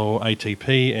 CPL, Air Law,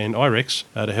 ATP and IREX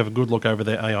to have a good look over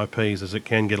their AIPs, as it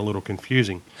can get a little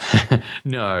confusing.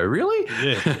 No, really?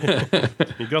 Yeah.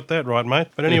 You got that right, mate.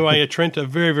 But anyway, Trent, a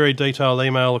very, very detailed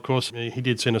email. Of course, he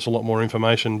did send us a lot more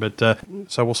information, but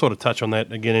so we'll sort of touch on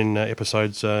that again in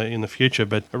episodes in the future.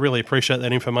 But I really appreciate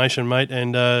that information, mate,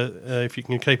 and if you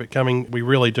can keep it coming, we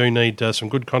really do need some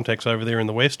good contacts over there in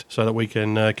the West so that we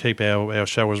can keep our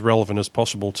show as relevant as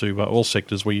possible to all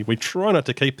sectors. We try not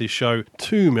to keep this show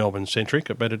too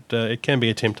Melbourne-centric, but it can be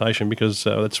a temptation because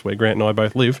that's where Grant and I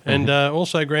both live. And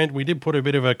also, Grant, we did put a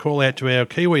bit of a call out to our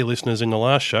Kiwi listeners in the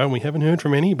last show, and we haven't heard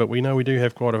from any, but we know we do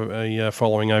have quite a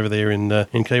following over there in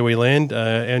Kiwi land.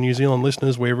 Our New Zealand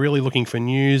listeners, we're really looking for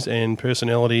news and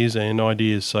personalities and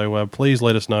ideas, so please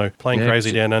let us know.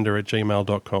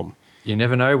 PlayingCrazyDownUnder@gmail.com. You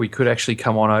never know. We could actually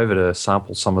come on over to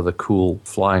sample some of the cool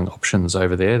flying options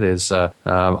over there. There's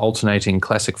alternating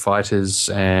classic fighters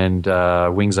and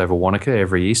wings over Wanaka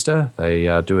every Easter. They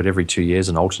do it every 2 years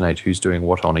and alternate who's doing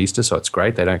what on Easter, so it's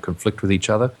great. They don't conflict with each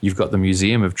other. You've got the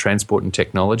Museum of Transport and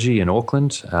Technology in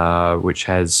Auckland, which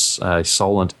has a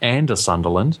Solent and a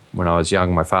Sunderland. When I was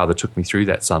young, my father took me through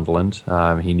that Sunderland.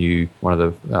 He knew one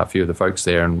of the few of the folks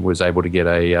there and was able to get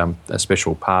a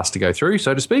special pass to go through,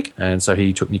 so to speak. And so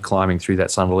he took me climbing through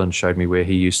that Sunderland, showed me where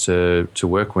he used to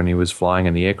work when he was flying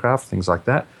in the aircraft, things like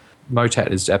that.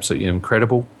 MOTAT is absolutely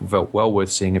incredible, well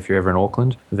worth seeing if you're ever in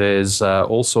Auckland. There's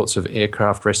all sorts of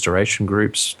aircraft restoration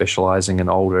groups specialising in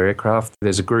older aircraft.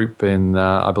 There's a group in,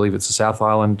 I believe it's the South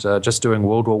Island, just doing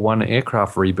World War I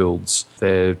aircraft rebuilds.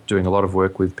 They're doing a lot of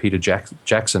work with Peter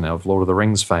Jackson of Lord of the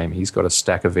Rings fame. He's got a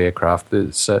stack of aircraft.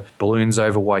 There's balloons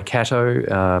over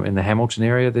Waikato in the Hamilton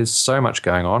area. There's so much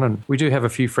going on, and we do have a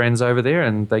few friends over there,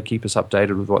 and they keep us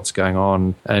updated with what's going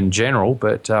on in general,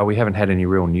 but we haven't had any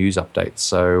real news updates.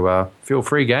 So feel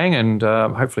free, gang, and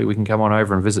hopefully we can come on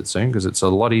over and visit soon, because it's a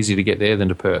lot easier to get there than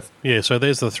to Perth. Yeah, so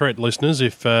there's the threat, listeners.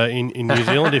 If in New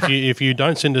Zealand, if you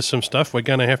don't send us some stuff, we're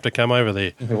going to have to come over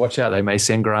there. Watch out, they may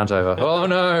send Grant over. Oh,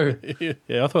 no.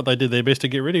 Yeah, I thought they did their best to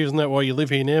get rid of you. Isn't that why you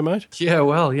live here now, mate? Yeah,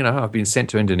 well, I've been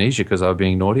sent to Indonesia because I was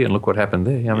being naughty, and look what happened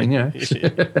there. I mean,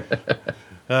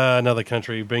 Another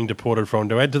country being deported from,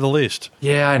 to add to the list.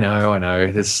 Yeah, I know.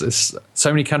 There's so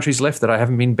many countries left that I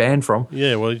haven't been banned from.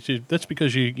 Yeah, well, that's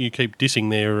because you keep dissing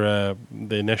their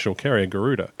national carrier,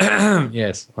 Garuda.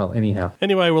 Yes, well, anyhow.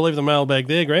 Anyway, we'll leave the mailbag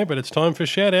there, Grant, but it's time for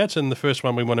shout-outs, and the first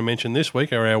one we want to mention this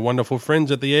week are our wonderful friends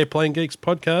at the Airplane Geeks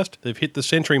podcast. They've hit the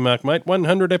century mark, mate,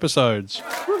 100 episodes.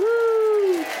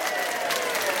 Woohoo!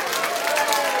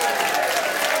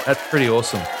 That's pretty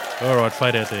awesome. All right,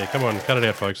 fade out there. Come on, cut it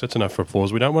out, folks. That's enough for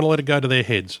applause. We don't want to let it go to their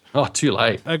heads. Oh, too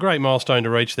late. A great milestone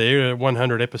to reach there,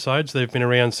 100 episodes. They've been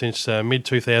around since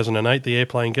mid-2008, the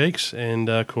Airplane Geeks, and,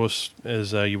 of course,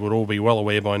 as you would all be well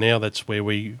aware by now, that's where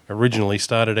we originally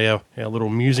started our little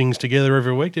musings together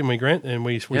every week, didn't we, Grant? And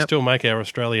we still make our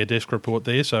Australia desk report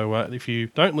there, so if you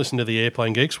don't listen to the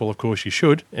Airplane Geeks, well, of course you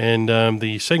should. And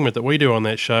the segment that we do on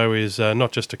that show is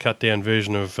not just a cut-down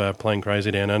version of Playing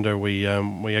Crazy Down Under. We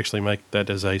actually make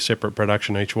that as a separate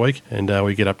production each week, and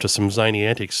we get up to some zany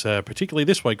antics, particularly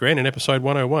this week, Grant, in episode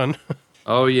 101.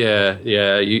 Oh, yeah.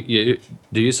 You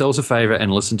do yourselves a favour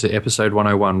and listen to episode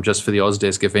 101 just for the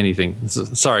Ozdesk, if anything.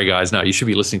 Sorry, guys. No, you should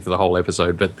be listening for the whole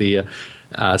episode. But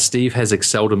Steve has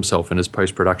excelled himself in his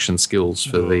post-production skills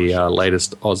for the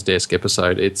latest Ozdesk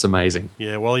episode. It's amazing.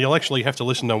 Yeah, well, you'll actually have to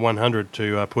listen to 100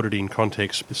 to put it in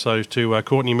context. So to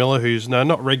Courtney Miller, who's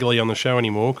not regularly on the show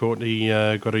anymore, Courtney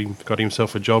got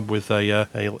himself a job with a,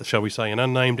 shall we say, an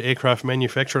unnamed aircraft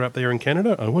manufacturer up there in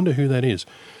Canada. I wonder who that is.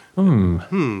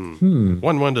 One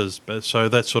wonders. But so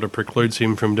that sort of precludes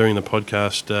him from doing the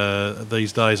podcast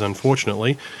these days,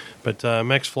 unfortunately. But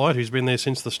Max Flight, who's been there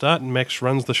since the start, and Max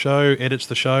runs the show, edits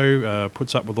the show,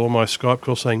 puts up with all my Skype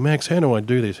calls saying, Max, how do I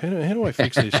do this? How do I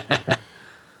fix this?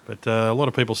 But a lot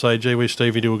of people say, gee whiz,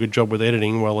 Steve, you do a good job with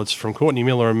editing. Well, it's from Courtney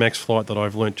Miller and Max Flight that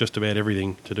I've learnt just about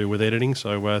everything to do with editing.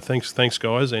 So thanks,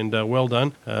 guys, and well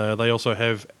done. They also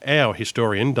have our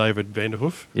historian, David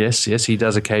Vanderhoof. Yes, he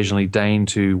does occasionally deign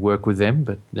to work with them,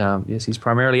 but yes, he's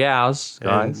primarily ours,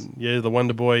 guys. And, the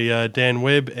wonder boy, Dan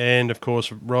Webb, and, of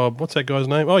course, Rob, what's that guy's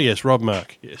name? Oh, yes, Rob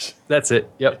Mark, yes. That's it,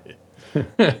 yep.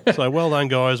 So well done,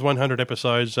 guys. 100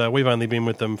 episodes. We've only been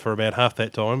with them for about half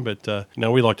that time, but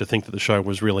we like to think that the show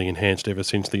was really enhanced ever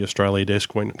since the Australia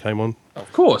desk when it came on.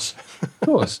 Of course.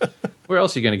 Where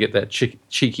else are you going to get that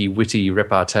cheeky, witty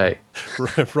repartee?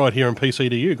 Right here on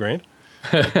PCDU, Grant.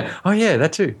 Oh, yeah,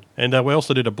 that too. And we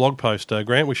also did a blog post,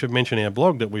 Grant. We should mention our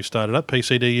blog that we've started up,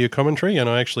 PCDU Commentary, and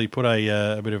I actually put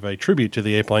a bit of a tribute to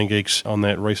the Airplane Geeks on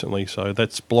that recently. So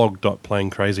that's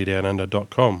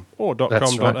blog.planecrazydownunder.com or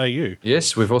 .com.au. Right.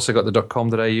 Yes, we've also got the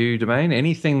 .com.au domain.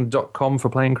 Anything .com for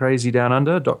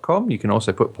planecrazydownunder.com. You can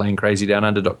also put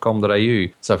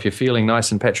planecrazydownunder.com.au. So if you're feeling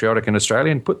nice and patriotic and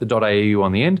Australian, put the .au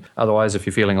on the end. Otherwise, if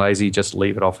you're feeling lazy, just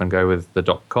leave it off and go with the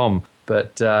 .com.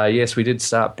 But yes, we did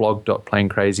start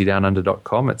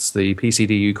blog.planecrazydownunder.com. It's the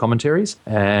PCDU commentaries,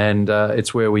 and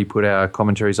it's where we put our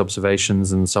commentaries,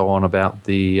 observations, and so on about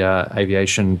the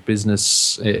aviation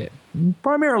business,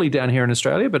 primarily down here in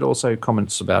Australia, but also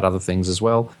comments about other things as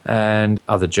well, and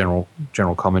other general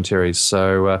commentaries.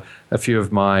 So a few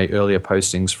of my earlier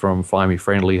postings from Fly Me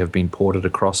Friendly have been ported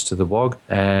across to the blog,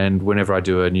 and whenever I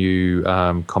do a new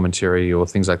commentary or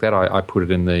things like that, I put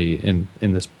it in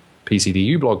this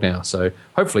PCDU blog now, so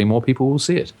hopefully more people will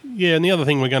see it. Yeah, and the other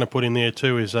thing we're going to put in there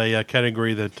too is a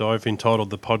category that I've entitled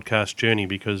the podcast journey,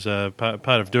 because part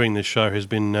of doing this show has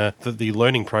been the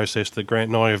learning process that Grant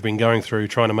and I have been going through,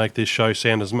 trying to make this show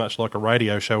sound as much like a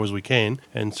radio show as we can.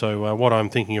 And so what I'm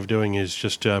thinking of doing is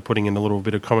just putting in a little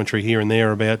bit of commentary here and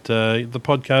there about the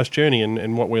podcast journey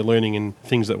and what we're learning and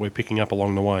things that we're picking up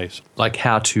along the ways. Like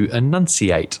how to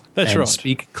enunciate and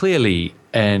speak clearly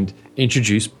and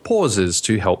introduce pauses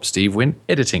to help Steve when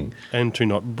editing. And to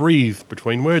not breathe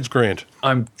between words, Grant.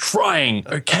 I'm trying,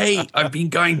 okay? I've been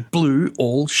going blue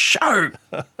all show.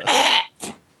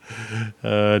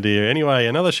 Oh dear. Anyway,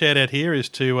 another shout out here is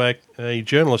to a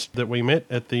journalist that we met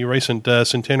at the recent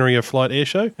Centenary of Flight Air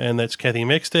Show, and that's Kathy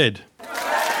Mexted.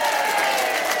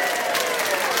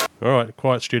 All right,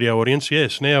 quiet studio audience,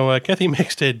 yes. Now, Kathy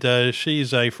Mexted,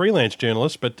 she's a freelance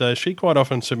journalist, but she quite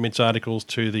often submits articles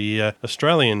to the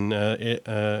Australian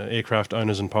Aircraft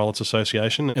Owners and Pilots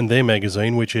Association and their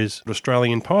magazine, which is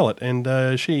Australian Pilot.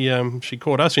 And she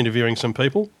caught us interviewing some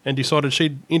people and decided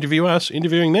she'd interview us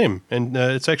interviewing them. And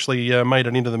it's actually made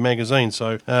it into the magazine.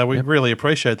 So we really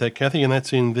appreciate that, Kathy. And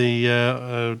that's in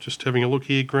the, just having a look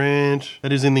here, Grant,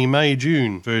 that is in the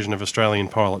May-June version of Australian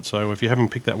Pilot. So if you haven't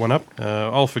picked that one up,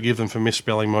 I'll forgive them for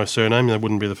misspelling my surname. They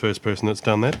wouldn't be the first person that's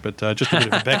done that, but just a bit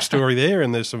of a backstory there,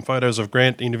 and there's some photos of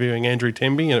Grant interviewing Andrew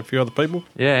Temby and a few other people.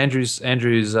 Yeah, Andrew's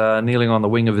kneeling on the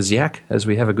wing of his yak as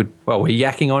we have we're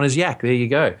yakking on his yak. There you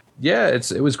go. Yeah,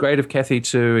 it was great of Kathy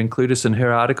to include us in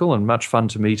her article, and much fun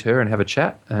to meet her and have a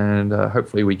chat. And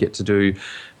hopefully we get to do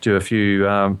a few.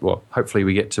 Hopefully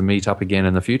we get to meet up again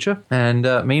in the future. And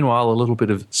meanwhile, a little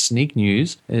bit of sneak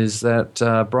news is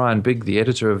that Brian Bigg, the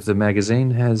editor of the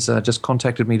magazine, has just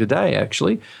contacted me today,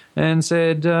 actually, and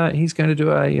said he's going to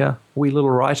do a wee little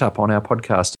write-up on our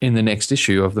podcast in the next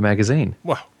issue of the magazine.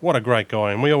 Wow, what a great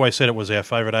guy! And we always said it was our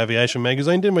favourite aviation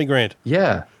magazine, didn't we, Grant?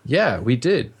 Yeah, we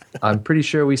did. I'm pretty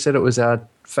sure we said it was our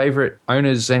favourite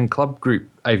owners and club group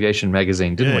aviation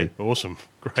magazine, didn't we? Awesome.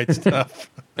 Great stuff.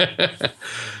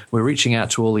 We're reaching out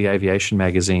to all the aviation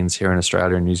magazines here in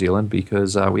Australia and New Zealand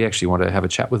because we actually want to have a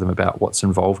chat with them about what's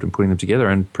involved in putting them together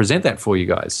and present that for you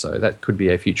guys. So that could be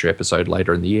a future episode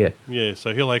later in the year. Yeah,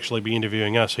 so he'll actually be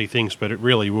interviewing us, he thinks, but it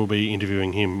really will be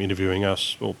interviewing him, interviewing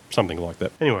us, or something like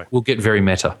that. Anyway. We'll get very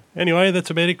meta. Anyway,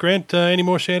 that's about it, Grant. Any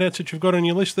more shout-outs that you've got on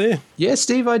your list there? Yeah,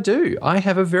 Steve, I do. I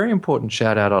have a very important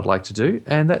shout-out I'd like to do,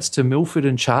 and that's to Milford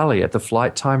and Charlie at the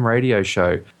Flight Time Radio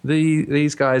Show.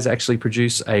 These guys actually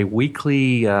produce a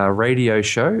weekly radio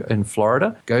show in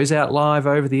Florida, goes out live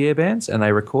over the airbands, and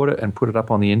they record it and put it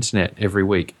up on the internet every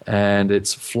week. And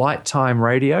it's Flight Time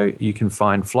Radio. You can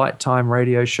find Flight Time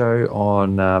Radio Show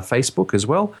on Facebook as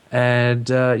well.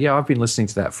 And I've been listening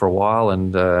to that for a while,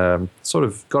 and sort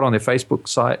of got on their Facebook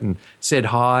site and said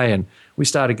hi, and we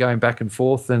started going back and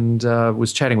forth, and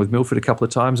was chatting with Milford a couple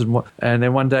of times. And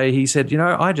then one day he said,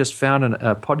 I just found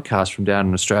a podcast from down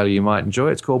in Australia you might enjoy.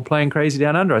 It's called Playing Crazy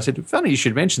Down Under. I said, funny you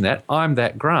should mention that. I'm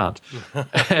that Grant.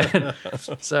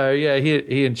 So, yeah,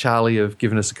 he and Charlie have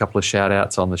given us a couple of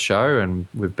shout-outs on the show, and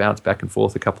we've bounced back and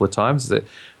forth a couple of times.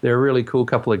 They're a really cool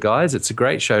couple of guys. It's a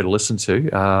great show to listen to.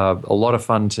 A lot of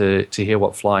fun to hear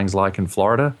what flying's like in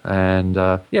Florida. And,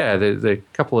 they're a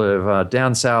couple of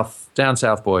down south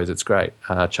boys. It's great.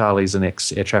 Charlie's an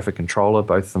ex-air traffic controller.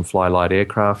 Both of them fly light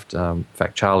aircraft. In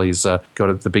fact, Charlie's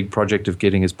got the big project of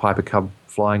getting his Piper Cub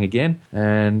flying again.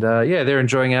 And, they're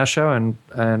enjoying our show, and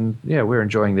we're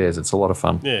enjoying theirs. It's a lot of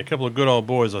fun. Yeah, a couple of good old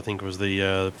boys, I think was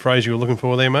the phrase you were looking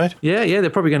for there, mate. Yeah, they're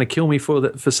probably going to kill me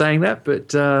for saying that,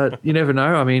 but you never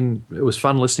know. I mean, it was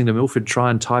fun listening to Milford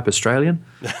try and type Australian.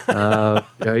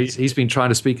 He's been trying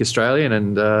to speak Australian,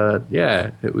 and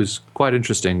it was quite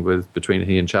interesting between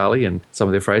he and Charlie and some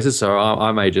of their phrases. So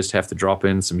I may just have to drop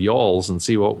in some y'alls and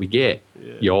see what we get.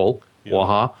 Yeah. Y'all,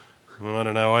 waha. Well, I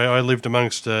don't know. I lived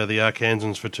amongst the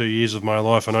Arkansans for 2 years of my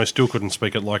life, and I still couldn't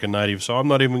speak it like a native, so I'm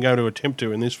not even going to attempt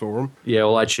to in this forum. Yeah,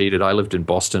 well, I cheated. I lived in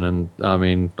Boston, and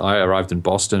I arrived in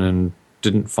Boston and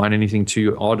didn't find anything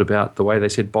too odd about the way they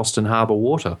said Boston Harbour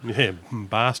water. Yeah,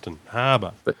 Boston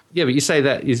Harbour. But you say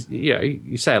that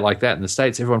you say it like that in the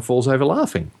States, everyone falls over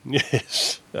laughing.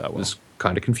 Yes, it was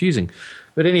kind of confusing.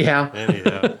 But anyhow.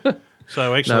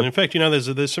 So excellent. In fact,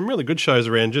 there's some really good shows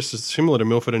around, just as similar to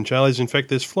Milford and Charlie's. In fact,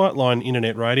 there's Flightline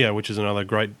Internet Radio, which is another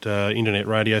great internet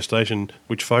radio station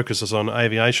which focuses on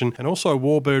aviation, and also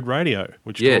Warbird Radio,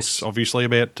 which talks obviously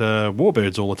about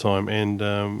warbirds all the time. And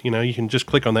you can just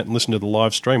click on that and listen to the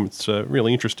live stream. It's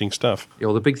really interesting stuff. Yeah,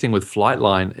 well, the big thing with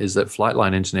Flightline is that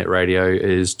Flightline Internet Radio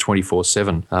is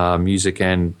 24/7 music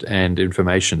and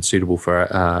information suitable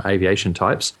for aviation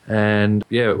types. And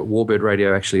Warbird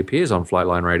Radio actually appears on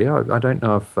Flightline Radio. I don't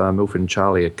know if Milford and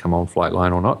Charlie had come on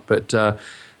Flightline or not, but so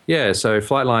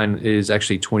Flightline is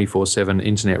actually 24/7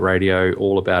 internet radio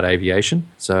all about aviation.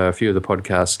 So a few of the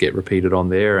podcasts get repeated on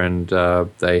there, and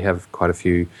they have quite a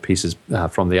few pieces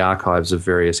from the archives of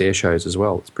various air shows as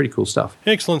well. It's pretty cool stuff.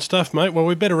 Excellent stuff, mate. Well,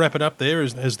 we better wrap it up there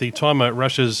as the timer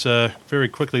rushes very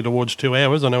quickly towards 2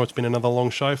 hours. I know it's been another long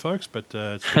show, folks, but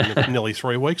it's been nearly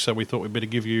 3 weeks, so we thought we'd better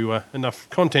give you enough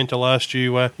content to last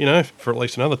you, for at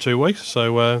least another 2 weeks.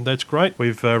 So that's great.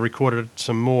 We've recorded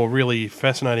some more really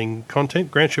fascinating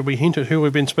content. Grant, should we hint at who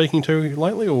we've been speaking to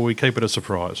lately, or will we keep it a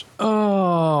surprise?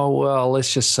 Oh, well,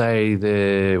 let's just say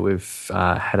we've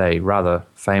had a rather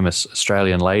famous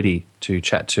Australian lady to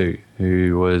chat to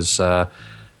who was one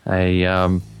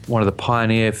of the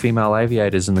pioneer female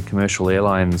aviators in the commercial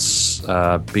airlines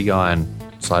big iron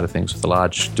side of things with the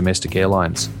large domestic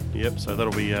airlines. Yep, so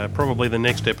that'll be probably the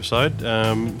next episode.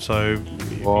 No,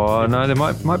 there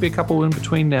might be a couple in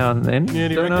between now and then. Yeah,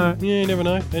 don't know. Yeah, you never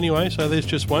know. Anyway, so there's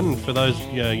just one for those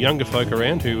younger folk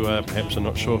around who perhaps are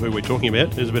not sure who we're talking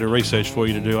about. There's a bit of research for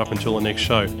you to do up until the next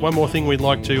show. One more thing we'd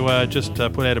like to just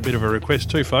put out a bit of a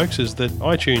request too, folks, is that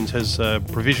iTunes has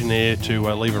provision there to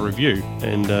leave a review,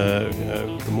 and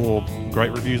the more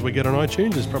great reviews we get on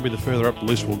iTunes is probably the further up the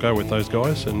list we'll go with those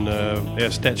guys. And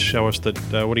our stats show us that,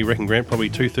 what do you reckon, Grant? Probably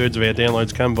 2/3 of our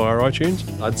downloads come via iTunes.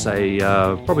 I'd say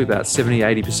probably about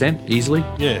 70-80% easily.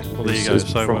 Yeah, well there you go.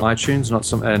 So from iTunes,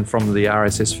 and from the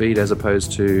RSS feed as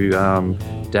opposed to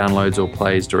downloads or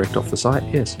plays direct off the site.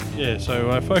 Yes. Yeah.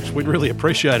 So folks, we'd really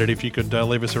appreciate it if you could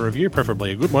leave us a review,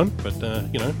 preferably a good one. But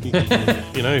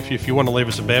if you want to leave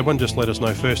us a bad one, just let us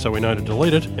know first so we know to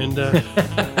delete it. And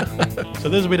so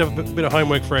there's a bit of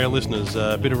homework for our listeners,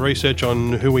 a bit of research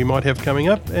on who we might have coming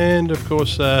up, and of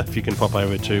course, if you can pop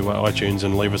over to iTunes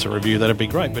and leave us a review, that'd be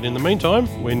great. But in the meantime,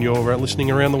 when you're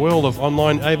listening around the world of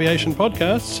online aviation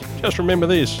podcasts, just remember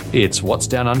this: it's what's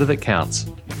down under that counts.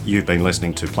 You've been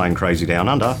listening to Plane Crazy Down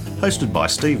Under, hosted by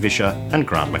Steve Vischer and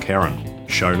Grant McHerron.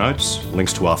 Show notes,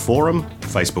 links to our forum,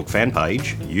 Facebook fan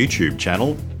page, YouTube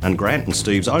channel, and Grant and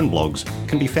Steve's own blogs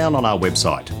can be found on our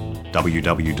website,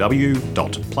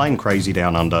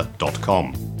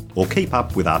 www.planecrazydownunder.com, or keep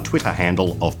up with our Twitter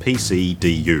handle of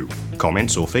PCDU.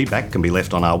 Comments or feedback can be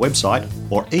left on our website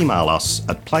or email us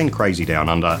at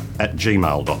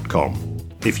planecrazydownunder@gmail.com.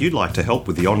 If you'd like to help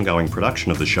with the ongoing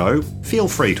production of the show, feel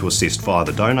free to assist via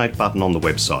the donate button on the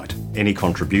website. Any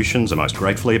contributions are most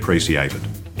gratefully appreciated.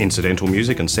 Incidental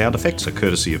music and sound effects are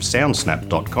courtesy of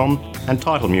soundsnap.com, and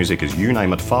title music is You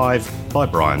Name It 5 by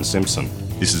Brian Simpson.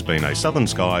 This has been a Southern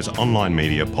Skies online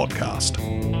media podcast.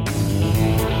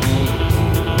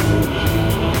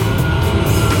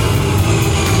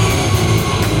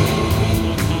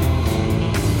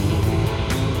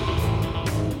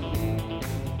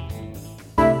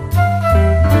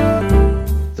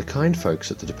 The kind folks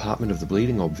at the Department of the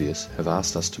Bleeding Obvious have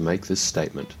asked us to make this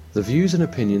statement. The views and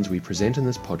opinions we present in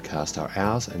this podcast are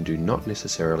ours and do not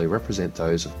necessarily represent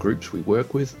those of groups we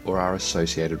work with or are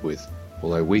associated with,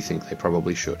 although we think they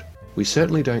probably should. We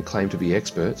certainly don't claim to be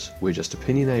experts, we're just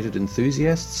opinionated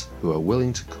enthusiasts who are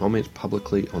willing to comment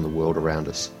publicly on the world around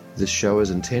us. This show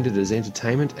is intended as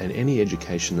entertainment, and any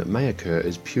education that may occur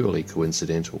is purely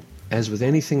coincidental. As with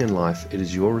anything in life, it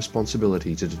is your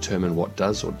responsibility to determine what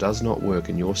does or does not work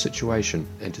in your situation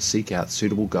and to seek out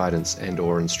suitable guidance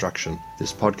and/or instruction.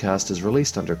 This podcast is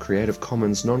released under a Creative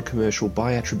Commons non-commercial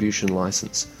by attribution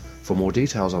license. For more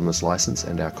details on this license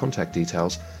and our contact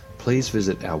details, please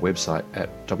visit our website at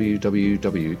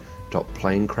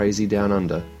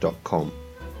www.planecrazydownunder.com.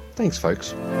 Thanks,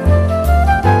 folks.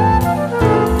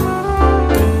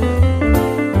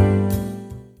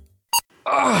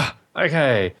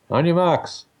 Okay, on your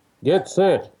marks, get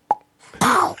set,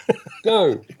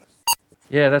 go.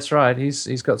 Yeah, that's right.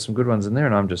 He's got some good ones in there,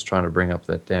 and I'm just trying to bring up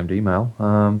that damned email.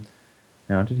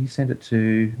 Now, did he send it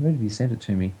to... Where did he send it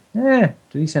to me? Did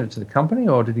he send it to the company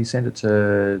or did he send it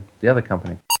to the other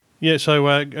company? Yeah,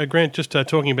 so Grant just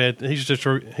talking about... He's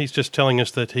just telling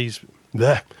us that he's...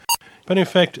 Bleh. But in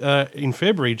fact, in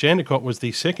February, Jandakot was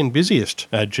the second busiest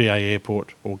GA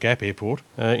airport, or GAP airport,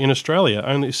 in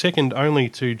Australia. Second only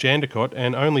to Jandakot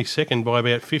and only second by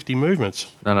about 50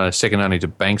 movements. No, second only to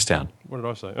Bankstown. What did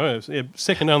I say? Oh, yeah,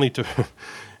 second only to...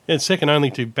 It's second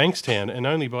only to Bankstown and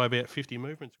only by about 50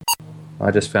 movements. I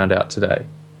just found out today.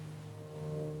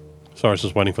 Sorry, I was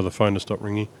just waiting for the phone to stop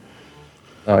ringing.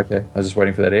 Oh, okay. I was just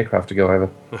waiting for that aircraft to go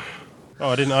over. Oh,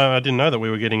 I didn't know that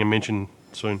we were getting a mention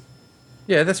soon.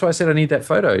 Yeah, that's why I said I need that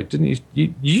photo. Didn't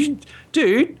you?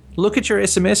 Dude, look at your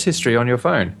SMS history on your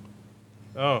phone.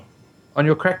 Oh. On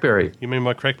your Crackberry. You mean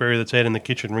my Crackberry that's out in the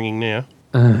kitchen ringing now?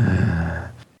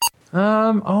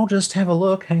 I'll just have a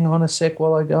look. Hang on a sec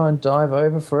while I go and dive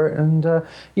over for it. And,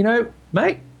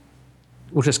 mate,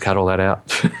 we'll just cut all that out.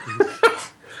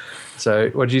 So,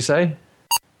 what did you say?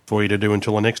 For you to do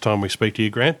until the next time we speak to you,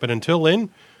 Grant. But until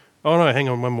then... Oh, no, hang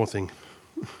on, one more thing.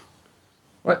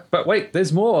 What? But wait,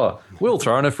 there's more. We'll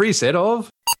throw in a free set of...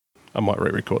 I might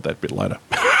re-record that bit later.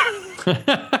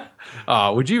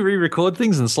 Would you re-record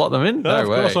things and slot them in? No, of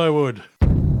course I would.